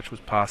that scratch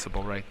was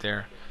possible right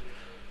there.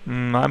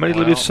 I'm a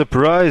little bit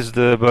surprised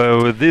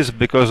with this,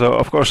 because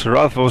of course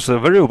Ralf was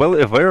very well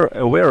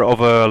aware of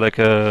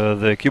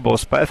the cue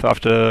ball's path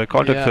after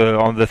contact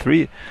on the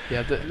 3.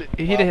 Yeah,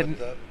 he didn't.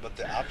 But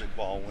the object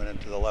ball went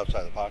into the left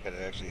side of the pocket.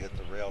 It actually hit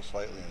the rail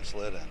slightly and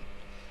slid in.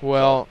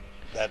 Well,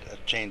 so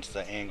that changed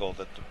the angle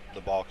that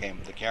the ball came,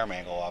 the camera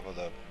angle off of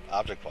the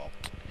object ball.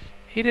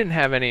 He didn't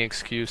have any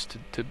excuse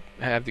to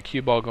have the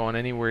cue ball going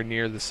anywhere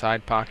near the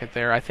side pocket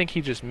there. I think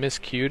he just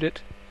miscued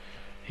it.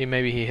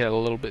 Maybe he hit a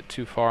little bit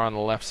too far on the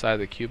left side of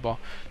the cue ball,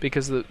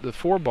 because the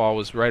 4 ball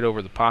was right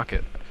over the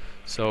pocket,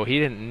 so he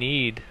didn't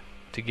need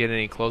to get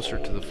any closer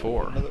to the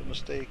 4. Another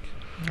mistake.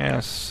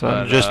 Yes,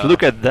 just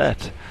look at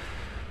that.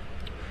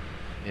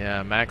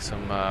 Yeah,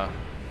 Maksim.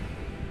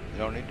 You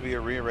don't need to be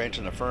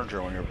rearranging the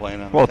furniture when you're playing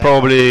on. Well,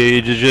 probably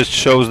it just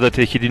shows that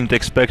he didn't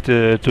expect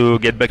to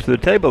get back to the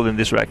table in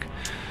this rack.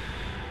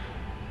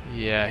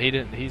 Yeah, he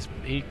didn't.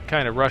 He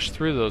kind of rushed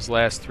through those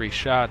last 3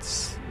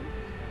 shots,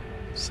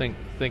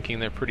 thinking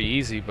they're pretty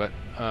easy, but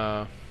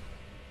tough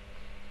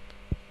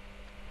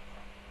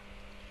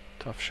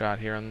shot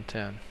here on the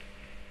 10.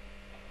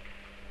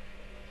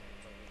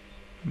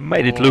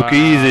 Made it look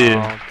easy.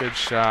 Good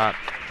shot.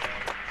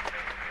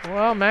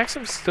 Well,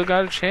 Maksim's still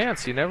got a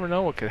chance. You never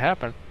know what could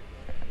happen.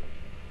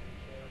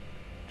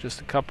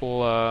 Just a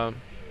couple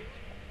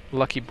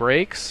lucky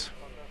breaks,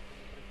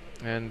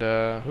 and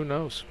who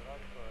knows?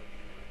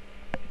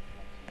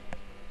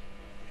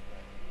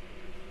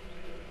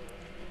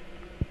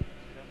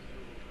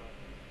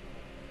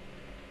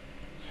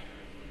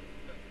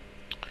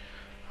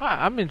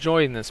 I'm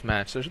enjoying this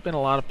match. There's been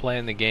a lot of play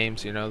in the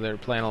games. You know, they're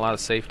playing a lot of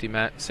safety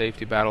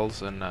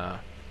battles, and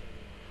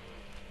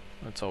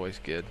that's always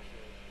good.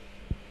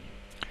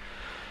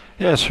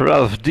 Yes,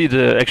 Ralf did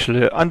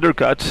actually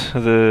undercut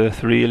the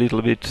 3 a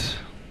little bit.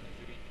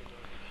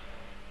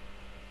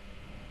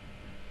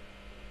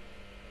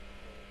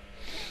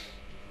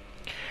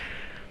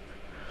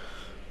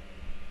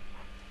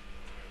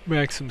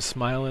 Maksim's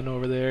smiling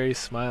over there. He's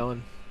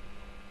smiling.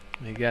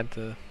 He got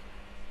a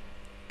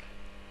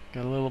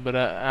little bit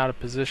out of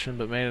position,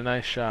 but made a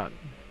nice shot.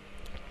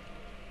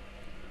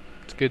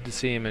 It's good to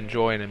see him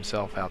enjoying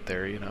himself out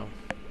there, you know.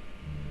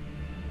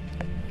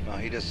 No,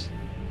 he just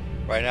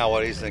right now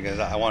what he's thinking is,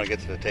 I want to get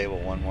to the table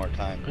one more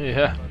time.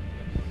 Yeah.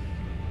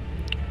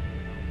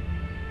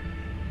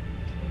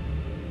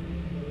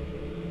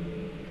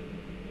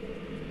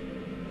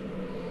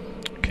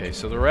 Okay,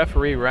 so the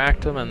referee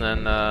racked him, and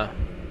then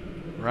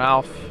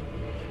Ralf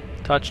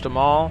touched them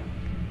all,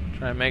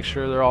 trying to make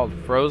sure they're all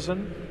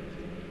frozen.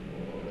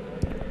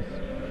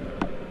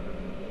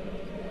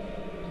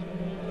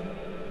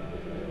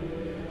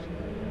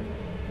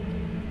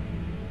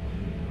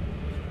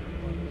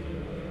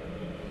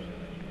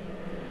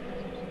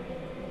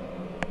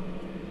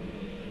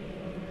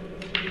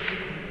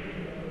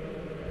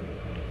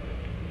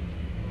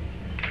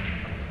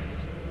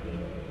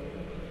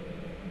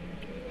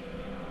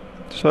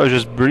 So I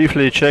just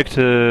briefly checked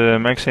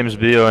Maksim's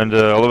bio, and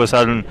all of a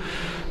sudden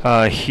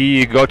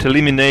he got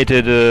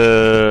eliminated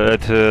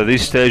at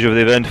this stage of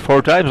the event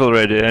 4 times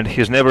already, and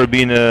he's never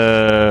been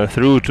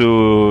through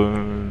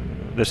to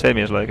the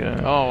semis.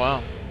 Oh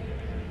wow!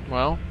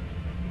 Well,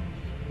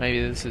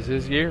 maybe this is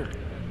his year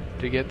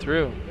to get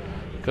through,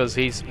 because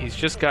he's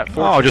just got.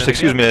 Oh, just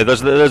excuse me. That's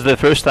the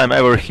first time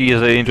ever he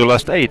is into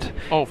last 8.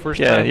 Oh,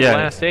 first time in the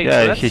last 8.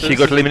 Yeah, so he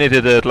got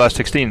eliminated at last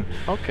 16.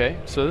 Okay,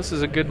 so this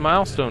is a good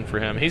milestone for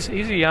him. He's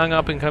a young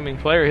up and coming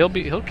player.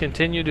 He'll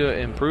continue to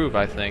improve,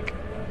 I think.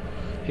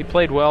 He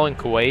played well in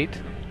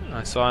Kuwait.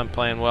 I saw him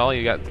playing well.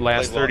 He got the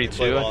last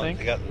 32, I think.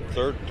 He got the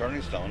 3rd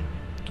turning stone.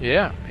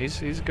 Yeah,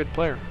 he's a good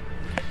player.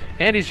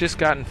 And he's just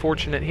gotten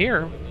fortunate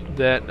here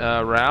that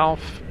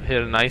Ralf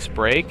hit a nice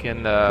break,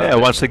 and yeah,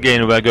 once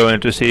again we're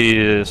going to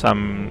see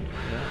some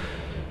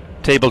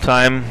table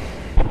time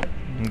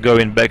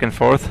going back and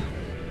forth.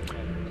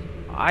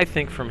 I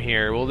think from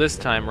here, well, this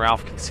time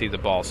Ralf can see the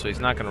ball, so he's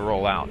not going to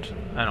roll out.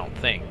 I don't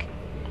think.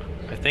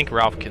 I think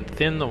Ralf can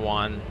thin the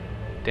 1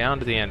 down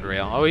to the end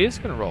rail. Oh, he is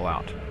going to roll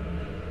out.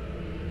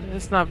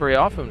 It's not very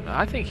often.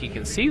 I think he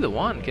can see the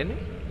 1, can he?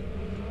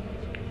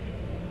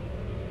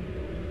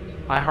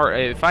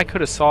 If I could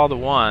have saw the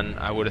 1,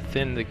 I would have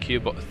thinned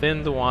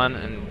the 1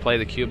 and play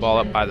the cue ball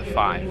up by the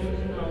 5,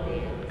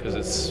 because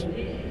it's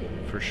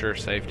for sure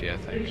safety, I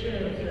think.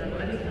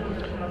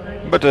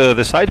 But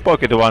the side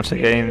pocket once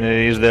again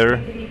is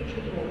there.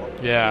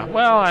 Yeah.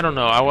 Well, I don't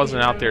know. I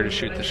wasn't out there to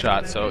shoot the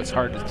shot, so it's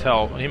hard to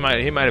tell. He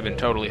might have been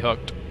totally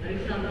hooked.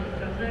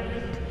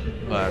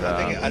 But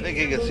I think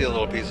he can see a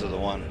little piece of the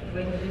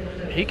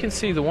 1. He can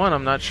see the 1.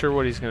 I'm not sure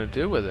what he's going to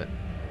do with it.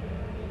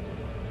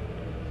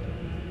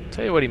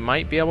 Tell you what he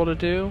might be able to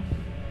do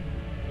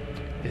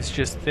is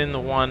just thin the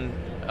 1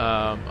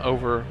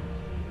 over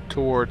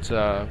towards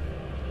the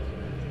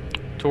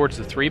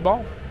 3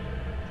 ball.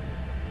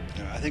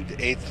 I think the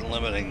 8's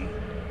limiting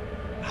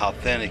how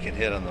thin he can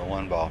hit on the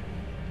 1 ball.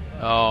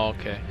 Oh,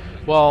 okay.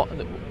 Well,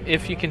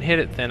 if you can hit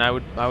it thin, I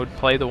would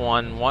play the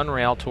 1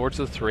 rail towards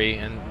the 3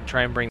 and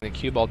try and bring the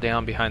cue ball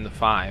down behind the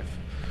 5.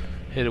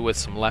 Hit it with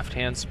some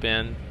left-hand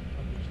spin,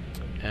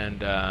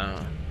 and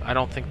I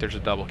don't think there's a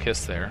double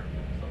kiss there.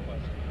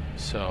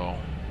 So,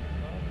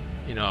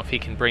 you know, if he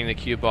can bring the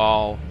cue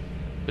ball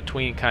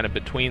between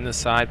the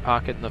side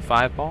pocket and the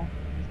 5 ball.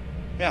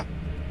 Yeah.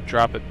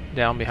 Drop it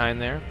down behind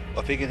there.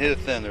 Well, if he can hit it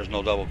thin, there's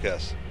no double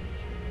kiss.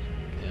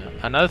 Yeah.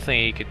 Another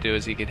thing he could do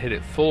is he could hit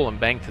it full and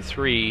bank the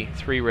 3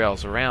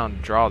 rails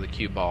around, draw the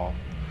cue ball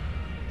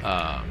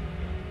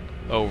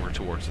over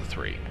towards the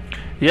 3.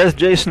 Yes,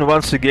 Jason,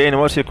 once again,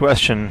 what's your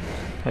question?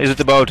 Is it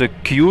about a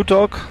cue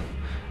talk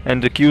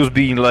and the cues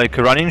being like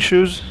running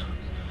shoes?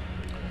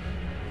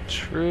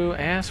 True.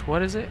 Ask,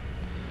 what is it?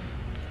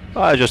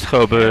 I just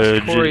hope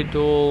Ask Corey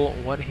Deuel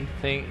what he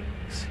thinks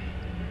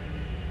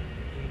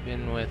he's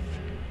been with.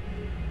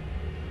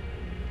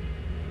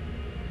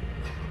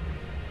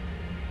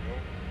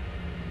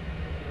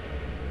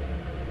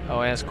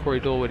 Oh, ask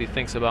Corey Deuel what he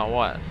thinks about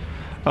what?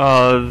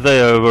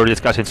 They were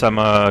discussing some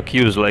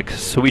cues, like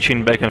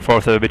switching back and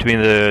forth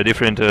between the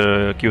different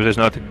cues is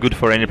not good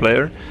for any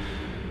player.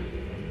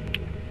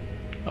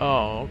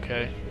 Oh,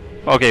 okay.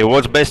 Okay,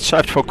 what's best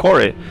shaft for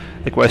Corey?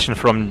 The question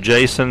from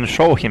Jason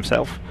Shaw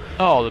himself.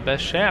 Oh, the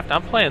best shaft.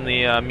 I'm playing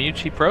the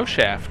Mucci Pro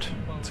shaft.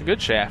 It's a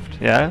good shaft.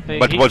 Yeah,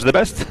 but what's the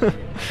best?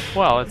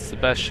 Well, it's the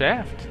best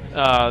shaft.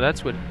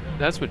 That's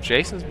what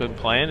Jason's been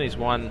playing. He's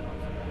won,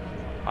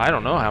 I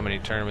don't know how many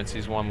tournaments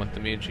he's won with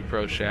the Mucci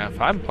Pro shaft.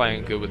 I'm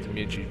playing good with the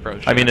Mucci Pro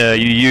shaft. I mean,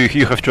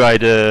 you have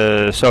tried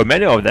so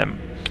many of them.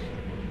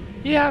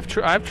 Yeah,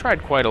 I've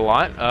tried quite a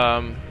lot.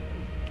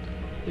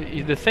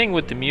 The thing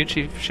with the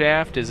Mucci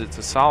shaft is it's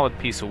a solid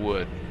piece of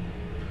wood.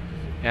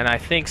 And I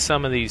think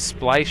some of these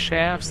splice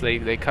shafts,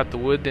 they cut the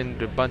wood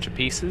into a bunch of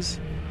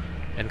pieces.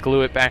 and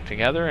glue it back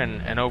together.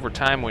 And over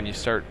time, when you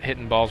start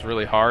hitting balls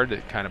really hard,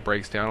 it kind of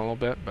breaks down a little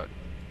bit. But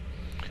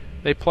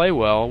they play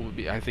well.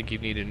 I think you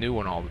need a new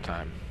one all the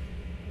time.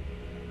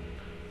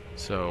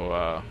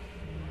 So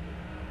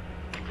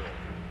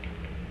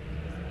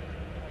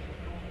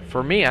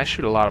for me, I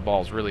shoot a lot of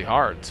balls really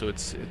hard, so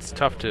it's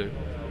tough to.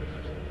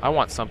 I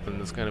want something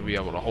that's going to be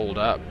able to hold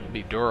up,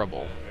 be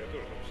durable.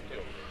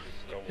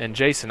 And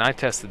Jason, I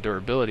test the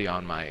durability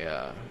on my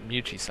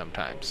Mucci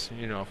sometimes.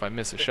 You know, if I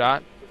miss a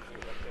shot,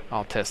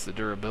 I'll test the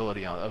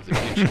durability of the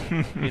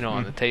Mucci, you know,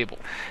 on the table.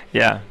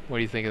 Yeah. What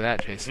do you think of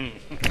that, Jason?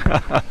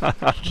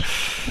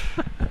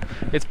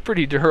 It's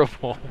pretty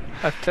durable.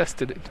 I've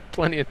tested it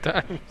plenty of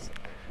times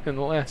in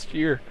the last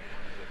year.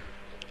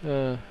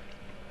 It's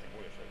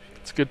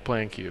a good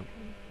playing cube.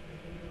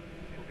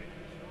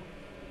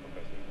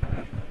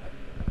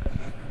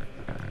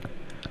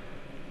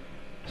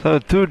 So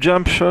 2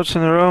 jump shots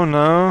in a row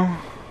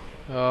now.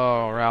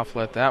 Oh, Ralph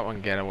let that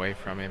one get away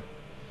from him.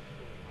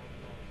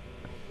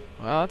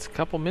 Well, that's a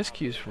couple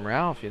miscues from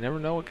Ralph. You never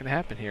know what can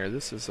happen here.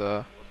 This is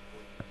I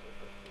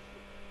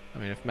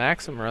mean, if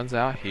Maksim runs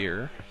out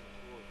here,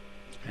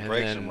 and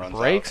then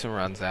breaks and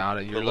runs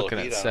out, you're looking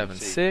at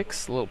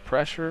 7-6, a little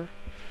pressure.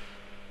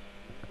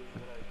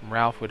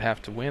 Ralph would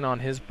have to win on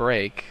his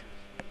break.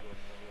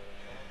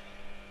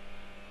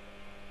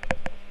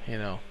 You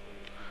know.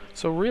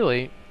 So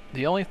really,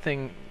 the only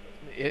thing,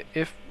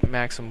 if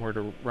Maksim were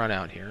to run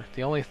out here,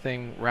 the only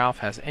thing Ralph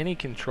has any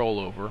control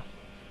over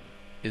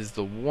is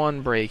the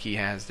one break he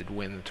has to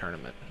win the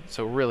tournament.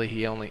 So really,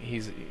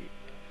 he's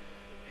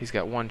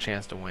got one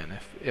chance to win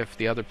if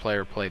the other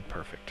player played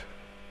perfect.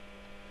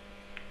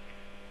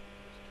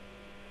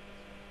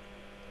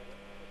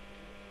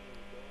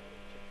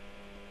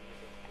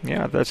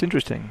 Yeah, that's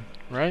interesting.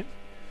 Right?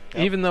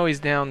 Yep. Even though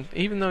he's down,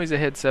 even though he's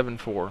ahead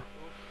 7-4,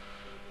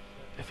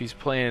 if he's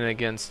playing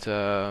against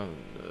the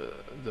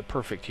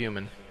perfect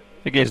human.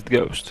 Against the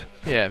Ghost.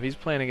 Yeah, if he's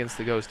playing against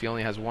the Ghost, he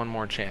only has one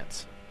more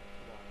chance.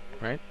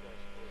 Right?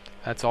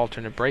 That's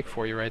alternate break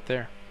for you right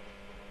there.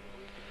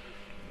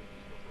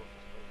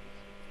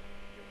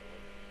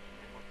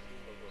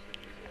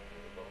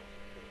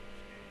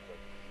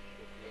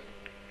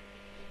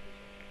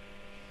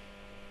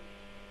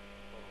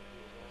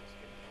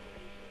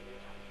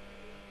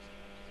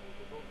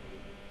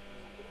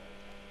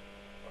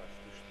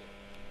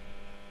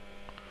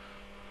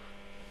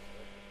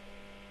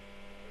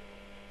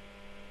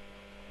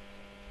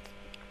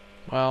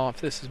 Well,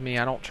 if this is me,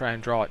 I don't try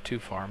and draw it too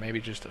far.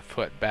 Maybe just a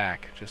foot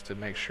back, just to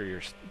make sure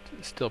you're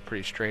still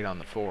pretty straight on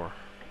the 4.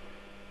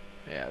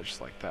 Yeah,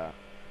 just like that.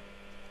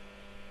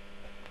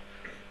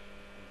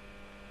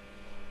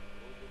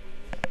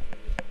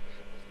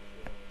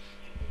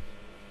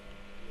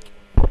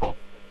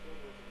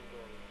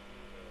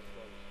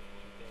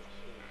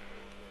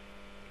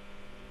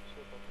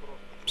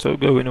 So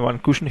go in one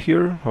cushion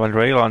here, one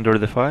rail under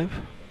the 5.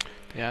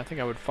 Yeah, I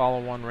think I would follow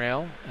one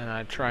rail, and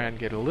I'd try and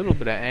get a little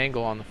bit of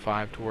angle on the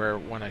 5 to where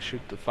when I shoot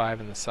the 5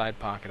 in the side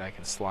pocket, I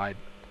can slide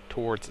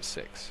towards the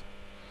 6.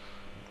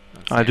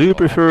 I do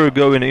prefer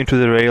going into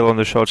the rail on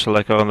the shots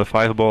like on the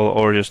 5 ball,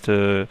 or just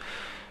go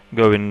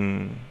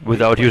in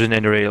without using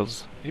any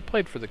rails. He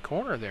played for the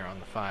corner there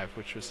on the 5,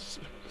 which was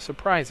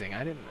surprising.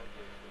 I didn't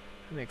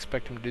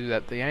expect him to do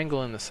that. The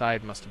angle in the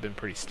side must have been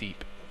pretty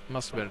steep.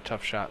 Must have been a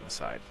tough shot in the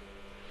side.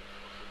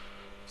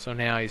 So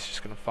now he's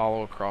just going to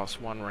follow across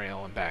one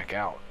rail and back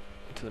out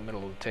to the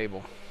middle of the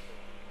table.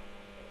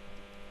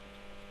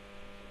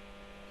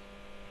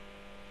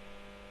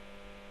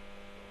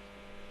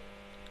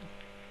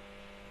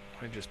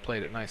 He just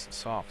played it nice and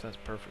soft. That's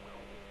perfect.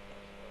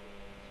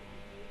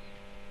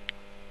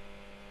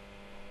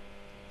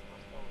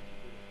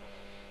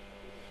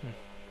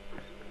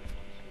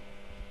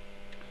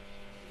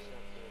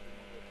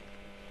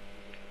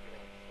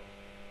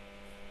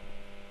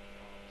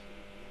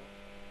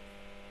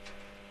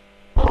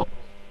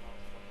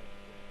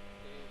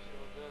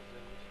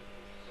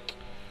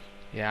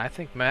 Yeah, I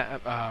think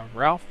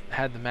Ralph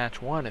had the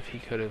match won if he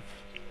could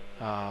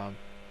have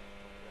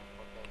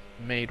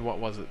made, what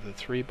was it, the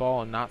 3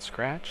 ball and not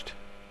scratched?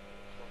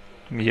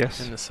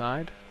 Yes. In the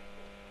side.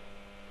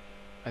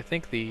 I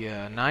think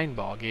the 9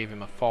 ball gave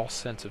him a false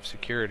sense of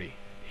security.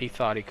 He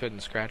thought he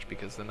couldn't scratch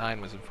because the 9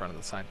 was in front of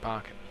the side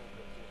pocket.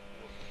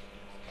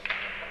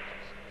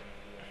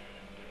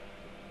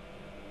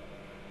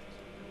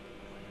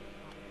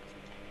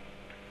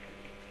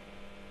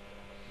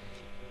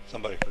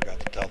 Somebody forgot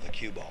to tell the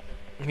cue ball.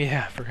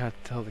 Yeah, I forgot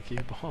to tell the cue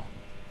ball.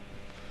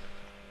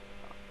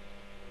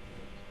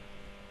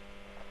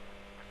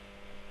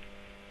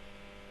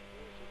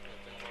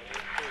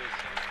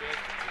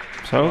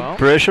 So Well.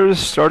 pressure is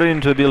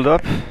starting to build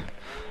up,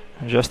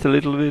 just a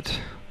little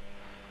bit.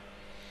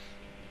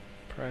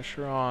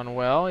 Pressure on.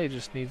 Well, he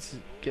just needs to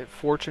get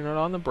fortunate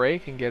on the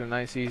break and get a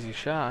nice easy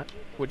shot,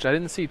 which I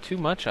didn't see too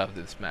much of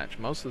this match.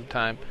 Most of the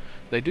time,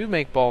 they do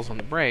make balls on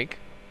the break,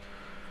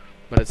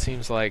 but it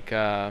seems like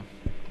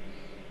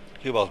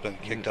Cue ball's been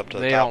kicked up to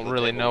the they top don't of the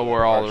really table know with a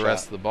where all hard the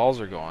rest shot. of the balls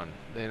are going.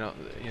 They don't,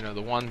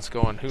 the one's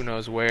going who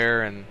knows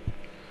where, and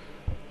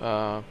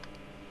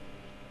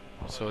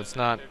So it's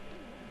not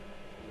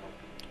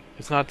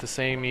the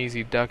same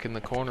easy duck in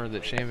the corner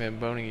that Shane Van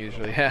Boning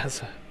usually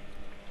has.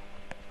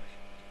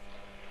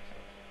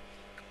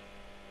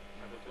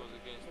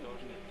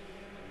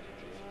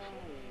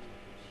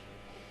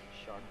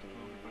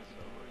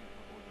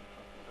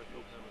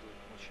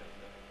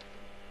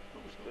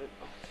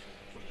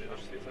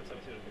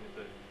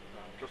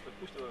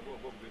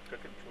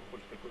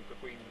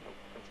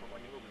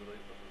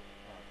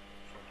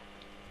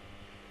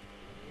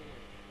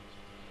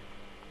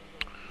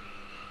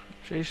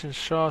 Jason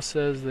Shaw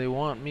says they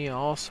want me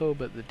also,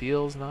 but the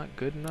deal's not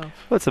good enough.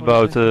 That's What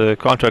about is it?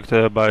 contract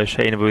by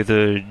Shane with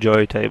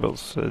Joy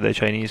Tables, the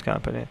Chinese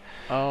company.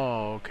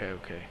 Oh, okay.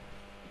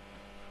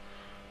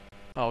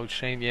 Oh,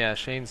 Shane. Yeah,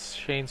 Shane's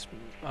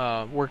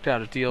worked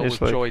out a deal It's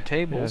with like- Joy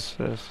Tables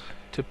Yes.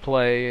 to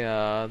play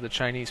the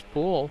Chinese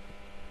pool.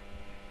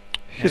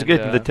 He's And,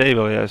 getting the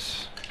table,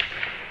 yes.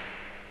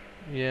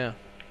 Yeah.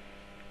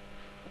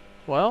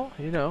 Well,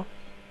 you know,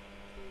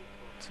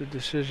 it's a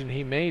decision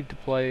he made to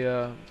play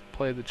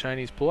the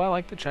Chinese pool. I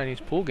like the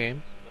Chinese pool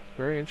game.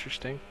 Very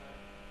interesting.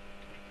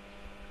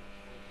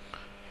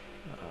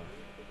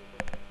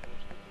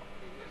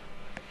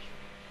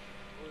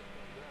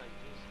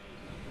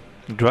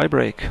 Dry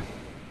break.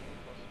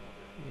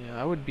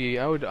 Yeah,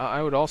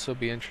 I would also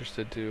be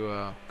interested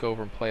to go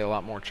over and play a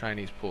lot more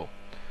Chinese pool.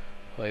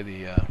 Play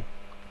the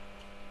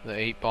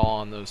 8-ball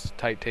on those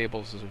tight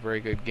tables is a very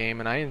good game,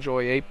 and I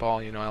enjoy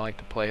 8-ball. You know, I like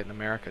to play it in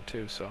America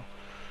too. So,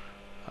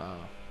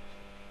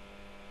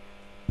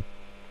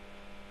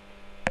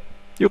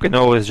 You can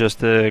always just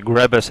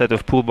grab a set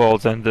of pool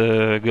balls and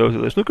go to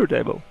the snooker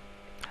table.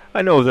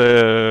 I know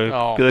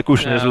the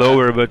cushion is no,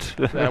 lower, but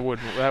that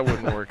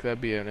wouldn't work. That'd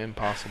be an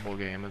impossible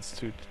game. It's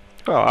too.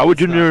 well, our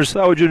juniors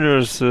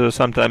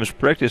sometimes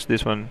practice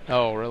this one.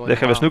 Oh, really? They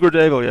have a Wow. snooker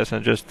table, yes,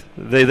 and just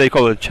they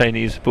call it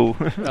Chinese pool.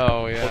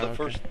 Oh, yeah. Well,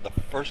 okay. the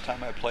first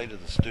time I played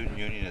at the student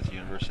union at the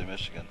University of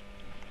Michigan,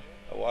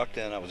 I walked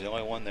in. I was the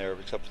only one there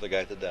except for the guy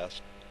at the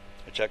desk.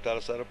 I checked out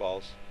a set of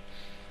balls.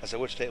 I said,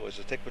 "Which table?" He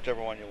said, "Take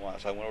whichever one you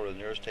want." So I went over to the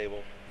nearest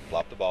table,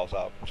 flopped the balls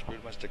out,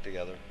 screwed my stick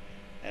together,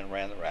 and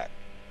ran the rack.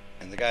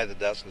 And the guy at the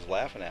desk is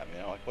laughing at me.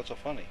 You know, like, "What's so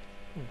funny?"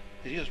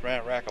 He just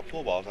ran a rack of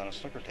pool balls on a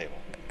snooker table.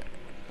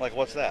 I'm like,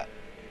 "What's that?"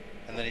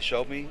 And then he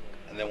showed me.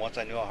 And then once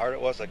I knew how hard it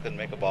was, I couldn't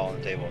make a ball on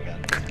the table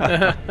again.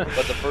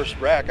 But the first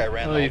rack, I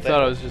ran the Oh, whole you table.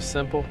 thought it was just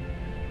simple?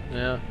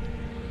 Yeah.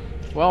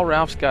 Well,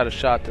 Ralph's got a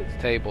shot at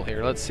the table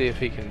here. Let's see if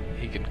he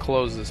can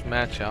close this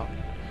match out.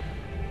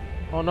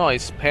 Oh no,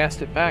 he's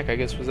passed it back. I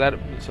guess was that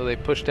so they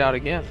pushed out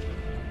again.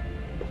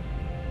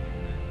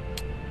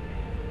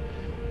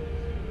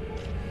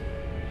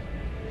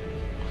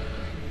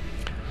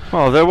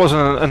 Well, there was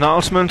an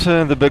announcement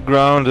in the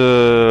background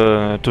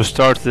to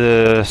start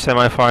the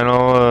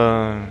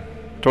semi-final.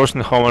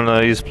 Torsten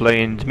Homan is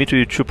playing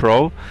Dmitry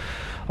Chuprov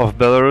of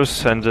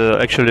Belarus, and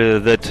actually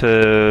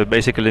that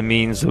basically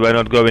means we're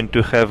not going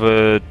to have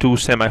two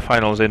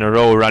semi-finals in a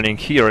row running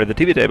here at the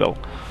TV table.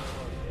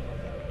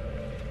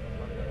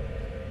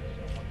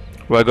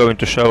 We're going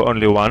to show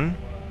only one.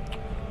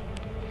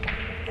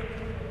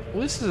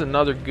 Well, this is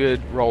another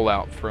good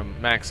rollout from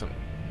Maksim.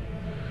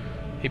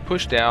 He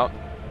pushed out,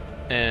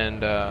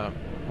 and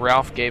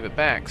Ralf gave it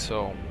back,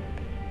 so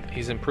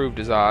he's improved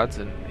his odds,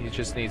 and he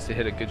just needs to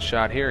hit a good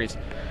shot here.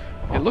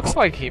 It looks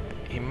like he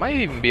might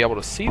even be able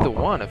to see the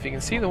one. If he can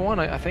see the one,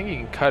 I think he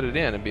can cut it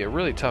in. It'd be a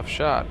really tough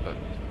shot,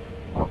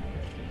 but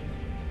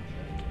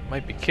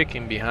might be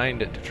kicking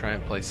behind it to try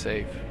and play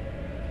safe.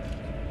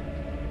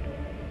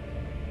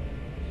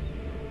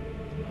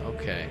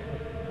 Okay,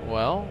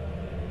 well,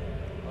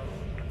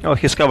 Oh,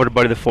 he's covered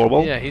by the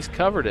 4-ball. yeah, he's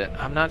covered it.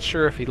 I'm not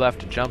sure if he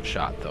left a jump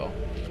shot, though,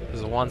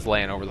 because the one's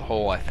laying over the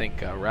hole. I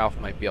think Ralf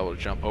might be able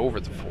to jump over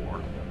the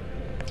 4.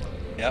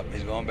 Yep,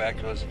 he's going back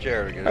to his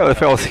chair to get Well, it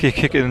if else he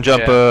can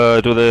jump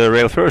Yeah. to the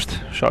rail first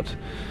shot.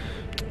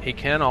 He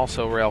can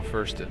also rail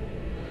first it.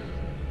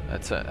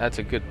 That's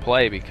a good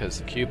play because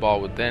the cue ball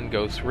would then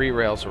go 3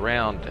 rails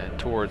around and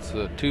towards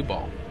the 2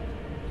 ball.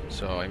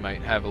 So he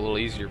might have a little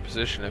easier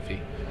position if he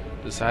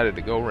decided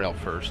to go rail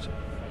first.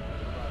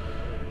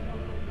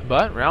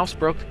 But Ralph's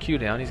broke the cue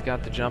down. He's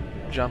got the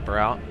jumper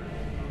out.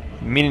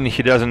 Meaning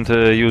he doesn't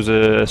use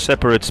a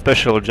separate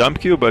special jump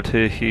cue, but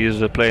he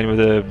is playing with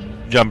a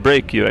jump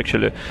break cue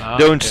actually.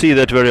 Don't Okay. see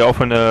that very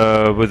often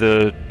with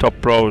the top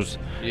pros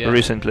Yeah.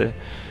 recently.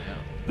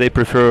 They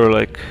prefer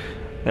like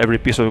every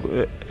piece of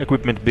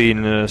equipment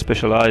being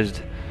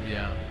specialized.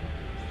 Yeah.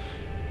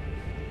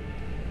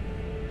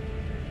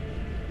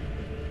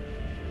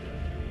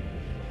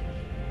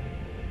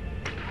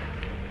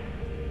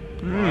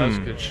 Well, that was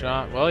a good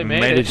shot. Well, he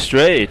made it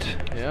straight.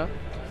 Yeah.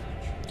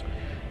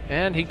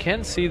 And he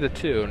can see the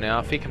 2. Now,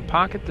 if he can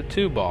pocket the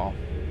 2 ball,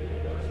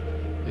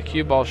 the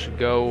cue ball should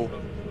go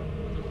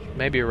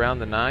maybe around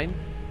the 9.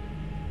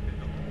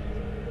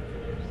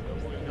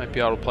 Might be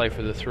able to play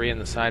for the 3 in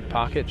the side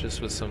pocket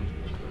just with some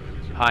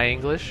high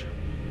English.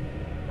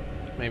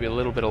 Maybe a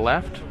little bit of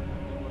left.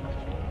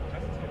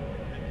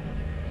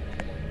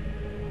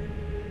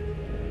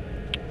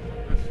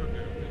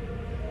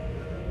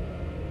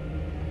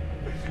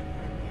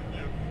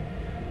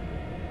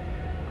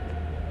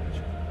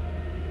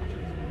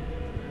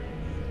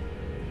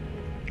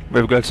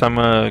 We've got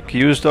some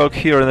Q stock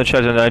here in the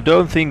chat, and I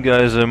don't think,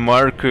 guys,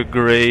 Mark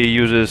Gray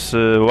uses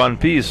one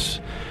piece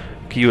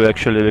Q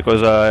actually,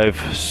 because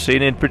I've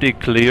seen it pretty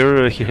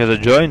clear. He has a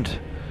joint.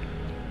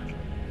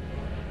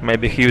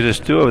 Maybe he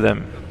uses two of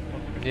them.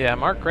 Yeah,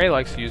 Mark Gray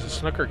likes to use a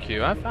snooker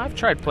cue. I've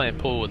tried playing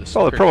pool with a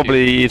Well, snooker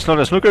probably cue. it's not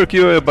a snooker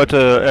cue, but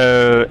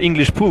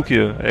English pool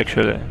cue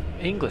actually.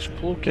 English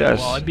pool cue. Yes,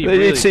 Well, it'd be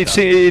really tough.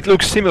 it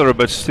looks similar,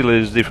 but still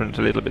is different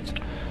a little bit.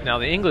 Now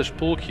the English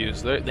pool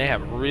cues, they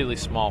have really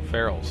small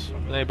ferrules.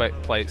 They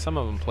play. Some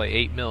of them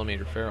play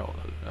 8mm ferrule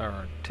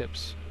or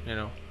tips. You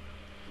know.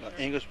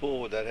 English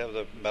pool, would that have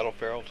the metal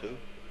ferrule too?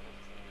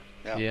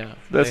 Yeah.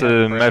 That's they have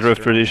a the matter of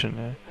brass tradition.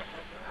 Yeah.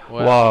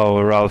 Well,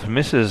 Wow, Ralf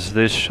misses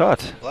this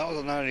shot. Well, that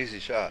was not an easy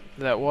shot.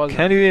 that was.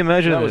 Can you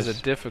imagine That this? was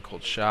a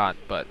difficult shot,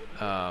 but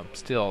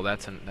still,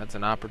 that's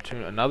an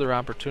opportunity, another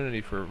opportunity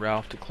for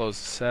Ralf to close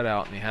the set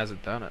out, and he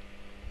hasn't done it.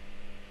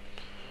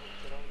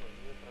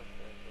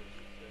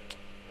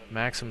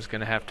 Maksim's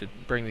going to have to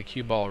bring the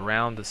cue ball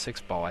around the 6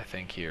 ball, I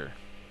think, here.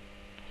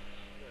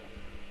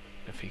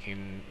 If he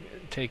can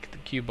take the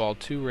cue ball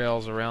 2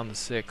 rails around the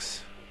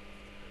 6,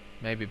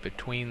 maybe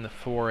between the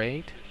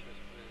 4-8.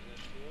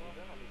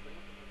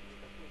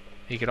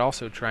 He could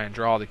also try and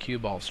draw the cue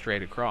ball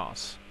straight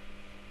across.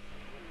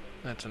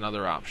 That's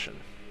another option.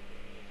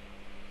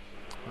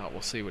 Well,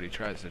 we'll see what he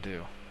tries to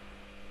do.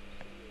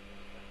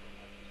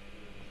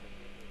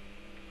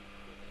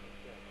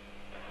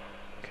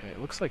 Okay, it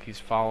looks like he's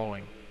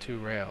following 2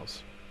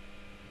 rails.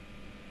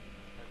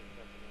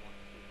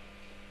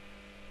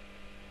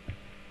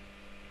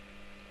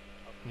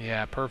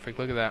 Yeah, perfect.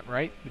 Look at that.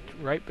 Right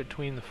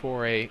between the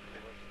 4-8.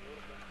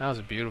 That was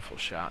a beautiful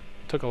shot.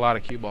 Took a lot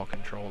of cue ball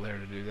control there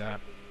to do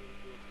that.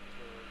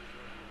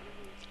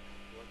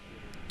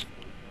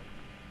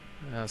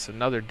 That's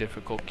another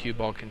difficult cue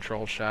ball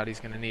control shot. He's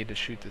going to need to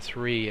shoot the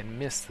 3 and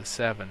miss the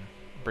 7.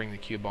 Bring the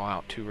cue ball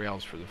out 2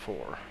 rails for the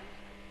 4.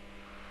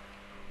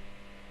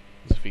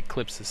 So if he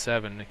clips the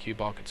 7, the cue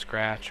ball could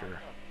scratch. Or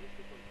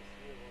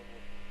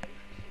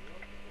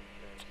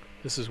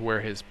this is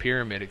where his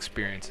pyramid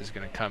experience is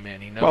going to come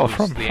in. He knows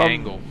the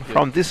angle.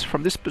 From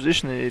this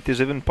position, it is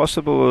even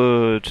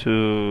possible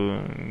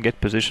to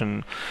get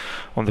position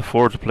on the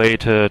 4 to play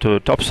it to a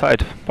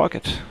topside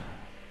pocket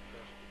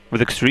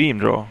with extreme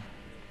draw.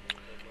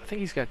 I think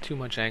he's got too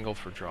much angle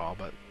for draw,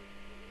 but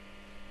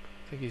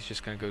I think he's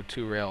just going to go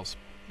 2 rails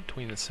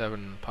between the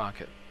 7 and the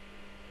pocket.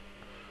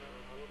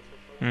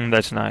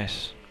 That's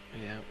nice.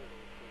 Yeah.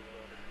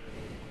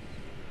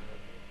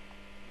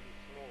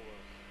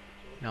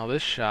 Now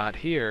this shot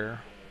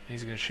here,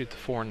 he's going to shoot the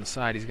 4 on the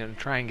side. He's going to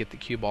try and get the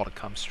cue ball to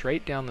come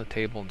straight down the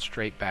table and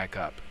straight back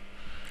up.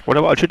 What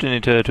about shooting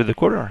it to the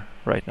corner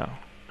right now?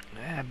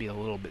 That'd be a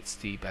little bit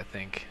steep, I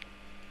think.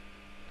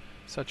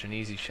 Such an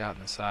easy shot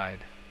in the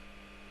side.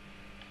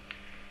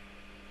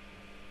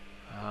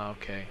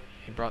 Okay,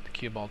 he brought the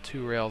cue ball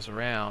 2 rails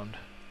around.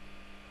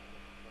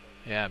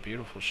 Yeah,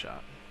 beautiful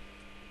shot.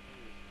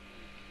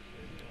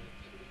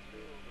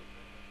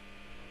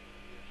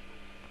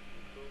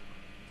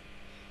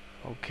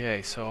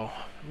 Okay, so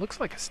it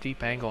looks like a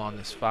steep angle on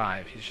this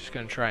 5. He's just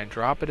going to try and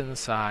drop it in the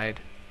side,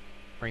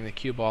 bring the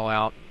cue ball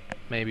out,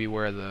 maybe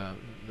where the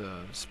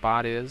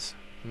spot is,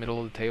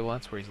 middle of the table.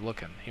 That's where he's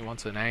looking. He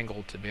wants an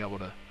angle to be able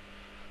to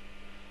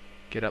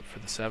get up for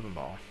the 7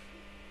 ball.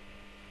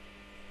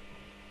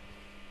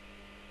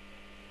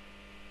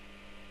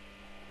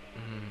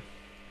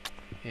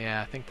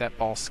 Yeah, I think that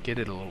ball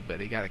skidded a little bit.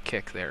 He got a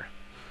kick there.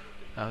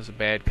 That was a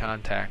bad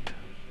contact.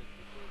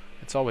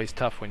 It's always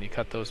tough when you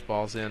cut those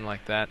balls in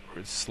like that, where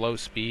it's slow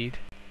speed.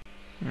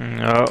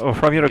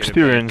 From your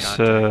experience,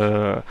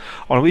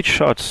 on which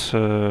shots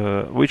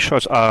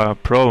are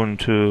prone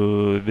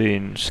to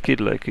being skid?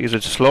 Like, is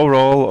it slow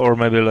roll or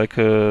maybe like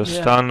a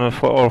stun or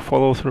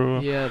follow through?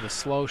 Yeah, the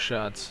slow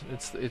shots.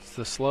 It's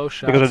the slow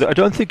shots. Because I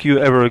don't think you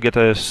ever get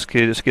a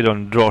skid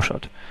on draw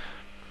shot.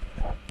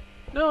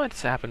 No,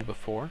 it's happened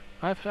before.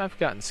 I've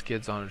gotten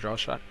skids on a draw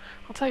shot.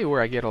 I'll tell you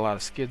where I get a lot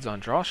of skids on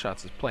draw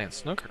shots is playing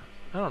snooker.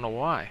 I don't know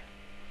why.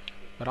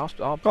 But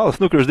I'll well,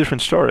 snooker is a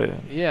different story.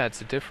 Yeah,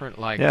 it's a different,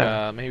 like,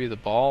 maybe the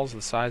balls,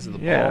 the size of the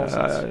balls.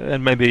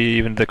 And maybe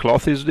even the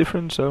cloth is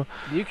different, so...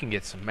 You can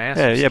get some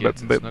massive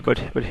skids in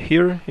snooker. But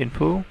here, in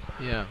pool...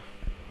 Yeah.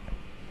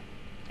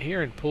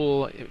 Here in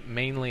pool,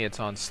 mainly it's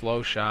on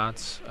slow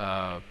shots.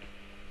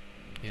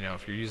 You know,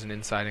 if you're using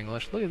inside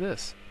English. Look at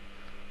this.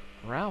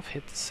 Ralf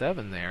hit the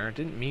 7 there.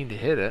 Didn't mean to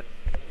hit it.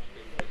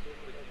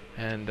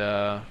 And,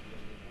 I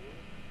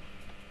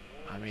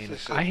mean,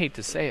 I hate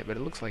to say it, but it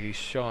looks like he's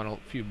showing a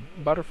few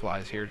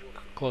butterflies here,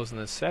 closing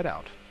this set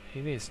out.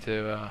 He needs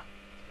to,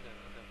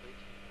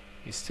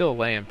 he's still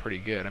laying pretty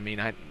good. I mean,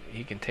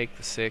 he can take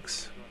the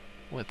 6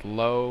 with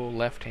low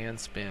left-hand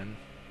spin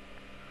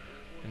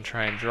and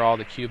try and draw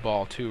the cue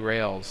ball 2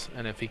 rails.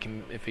 And if he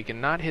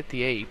can not hit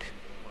the 8,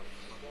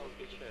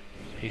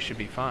 he should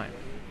be fine.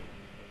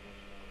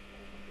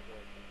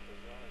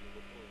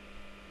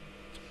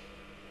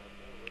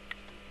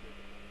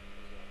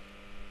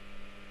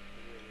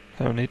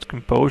 So needs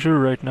composure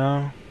right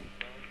now.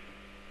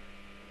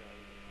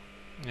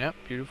 Yep,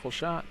 beautiful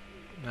shot.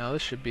 Now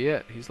this should be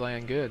it. He's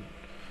laying good.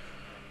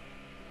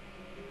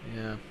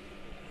 Yeah.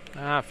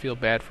 I feel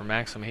bad for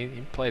Maksim.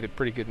 He played a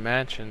pretty good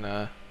match,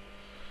 and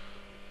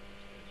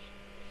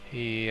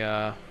he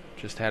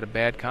just had a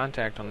bad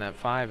contact on that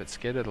 5. It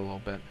skidded a little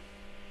bit.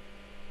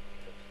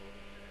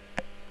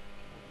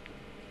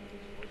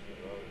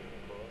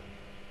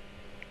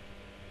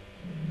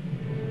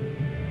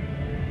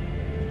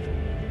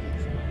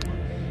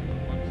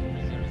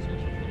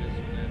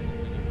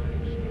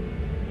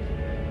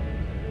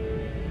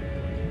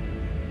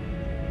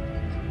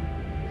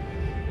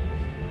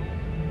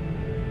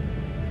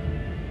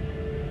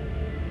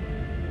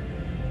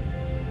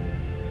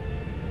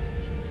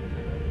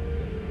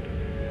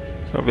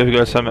 So we've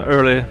got some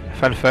early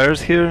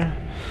fanfares here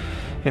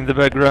in the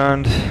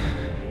background.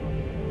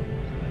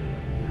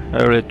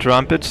 Early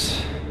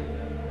trumpets.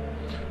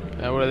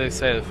 What do they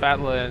say?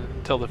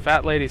 Till the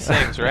fat lady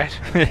sings, right?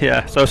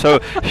 Yeah. So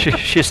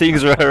she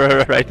sings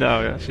right now.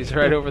 Yeah. She's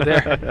right over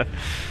there.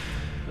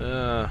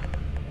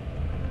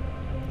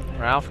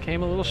 Ralf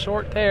came a little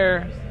short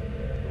there.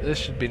 This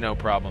should be no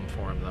problem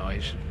for him, though. He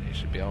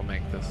should be able to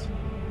make this.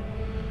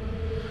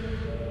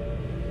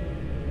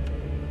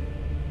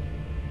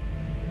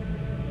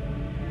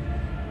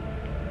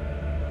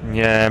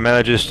 Yeah,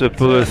 manages to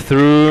pull it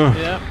through.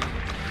 Yeah.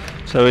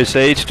 So it's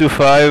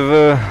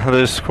 8-5,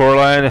 the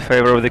scoreline in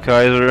favor of the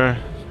Kaiser.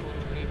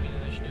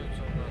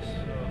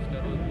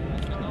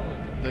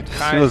 The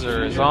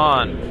Kaiser is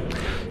on.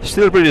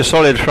 Still pretty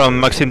solid from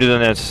Maksim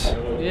Dudanets.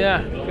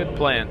 Yeah, good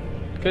playing.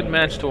 Good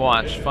match to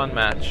watch. Fun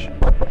match.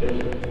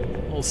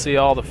 We'll see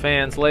all the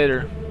fans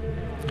later.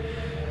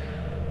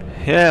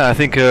 Yeah, I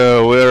think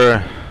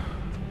we'll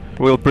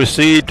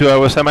proceed to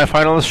our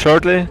semifinals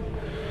shortly.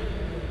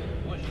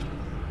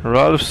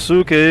 Ralf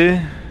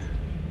Souquet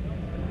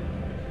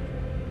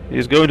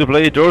is going to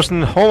play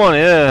Dorsten Hohmann,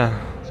 yeah.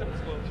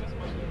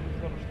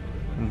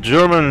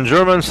 German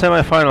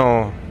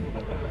semifinal.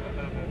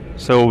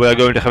 So we are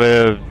going to have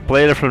a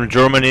player from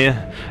Germany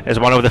as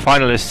one of the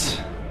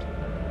finalists.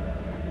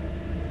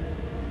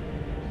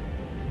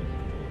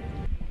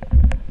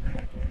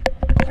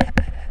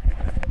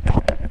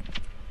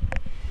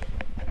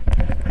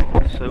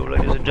 So,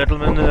 ladies and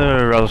gentlemen,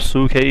 Ralf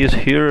Souquet is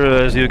here,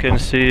 as you can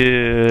see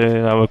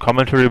in our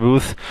commentary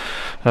booth.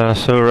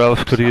 So,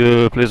 Ralf, could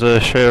you please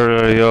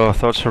share your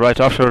thoughts right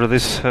after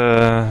this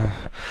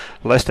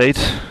last 8?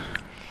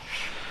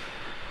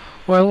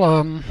 Well,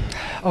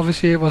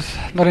 obviously it was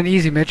not an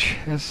easy match,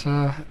 as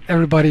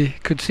everybody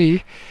could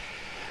see.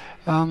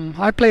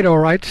 I played all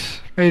right,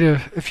 made a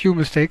few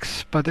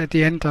mistakes, but at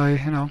the end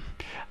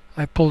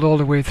I pulled all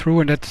the way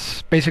through, and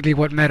that's basically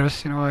what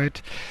matters. I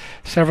had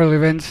several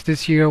events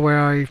this year where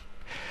I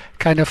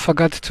kind of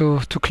forgot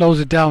to close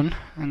it down,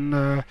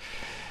 and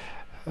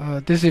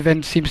this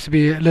event seems to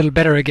be a little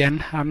better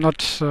again. I'm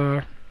not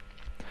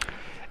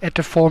at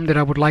the form that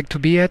I would like to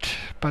be at,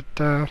 but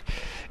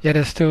yeah,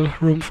 there's still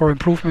room for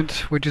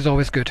improvement, which is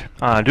always good.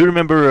 Do you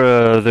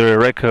remember the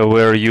wreck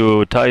where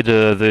you tied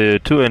the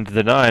 2 and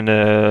the 9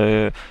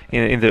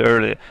 in the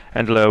early?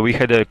 And we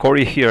had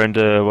Corey here, and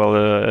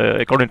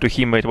according to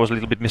him, it was a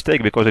little bit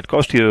mistake because it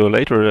cost you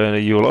later.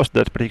 You lost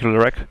that particular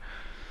wreck.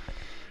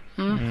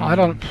 I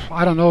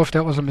don't know if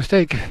that was a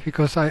mistake,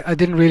 because I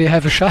didn't really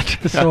have a shot.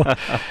 So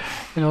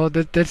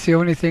that's the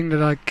only thing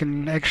that I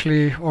can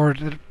actually, or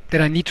that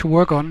I need to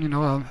work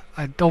on.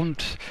 I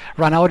don't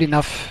run out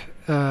enough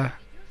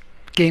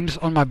games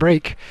on my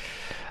break.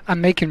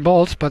 I'm making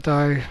balls, but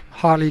I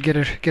hardly get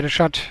a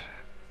shot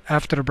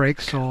after the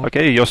break. So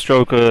okay, your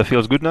stroke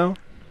feels good now.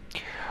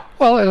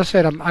 Well, as I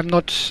said, I'm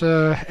not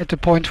at the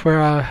point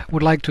where I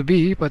would like to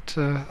be, but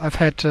I've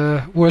had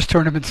worse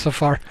tournaments so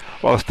far.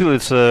 Well, still,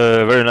 it's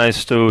very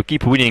nice to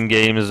keep winning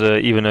games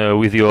even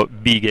with your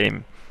B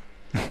game.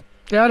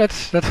 Yeah,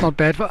 that's not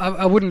bad.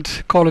 I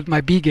wouldn't call it my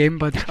B game,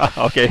 but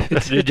okay,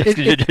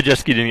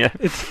 just kidding. Yeah,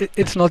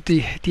 it's not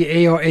the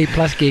A or A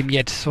plus game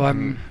yet. So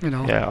I'm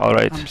yeah, all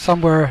right. I'm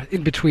somewhere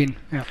in between.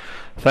 Yeah.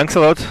 Thanks a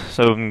lot.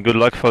 So good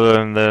luck for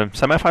the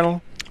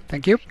semifinal.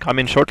 Thank you. Come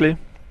in shortly.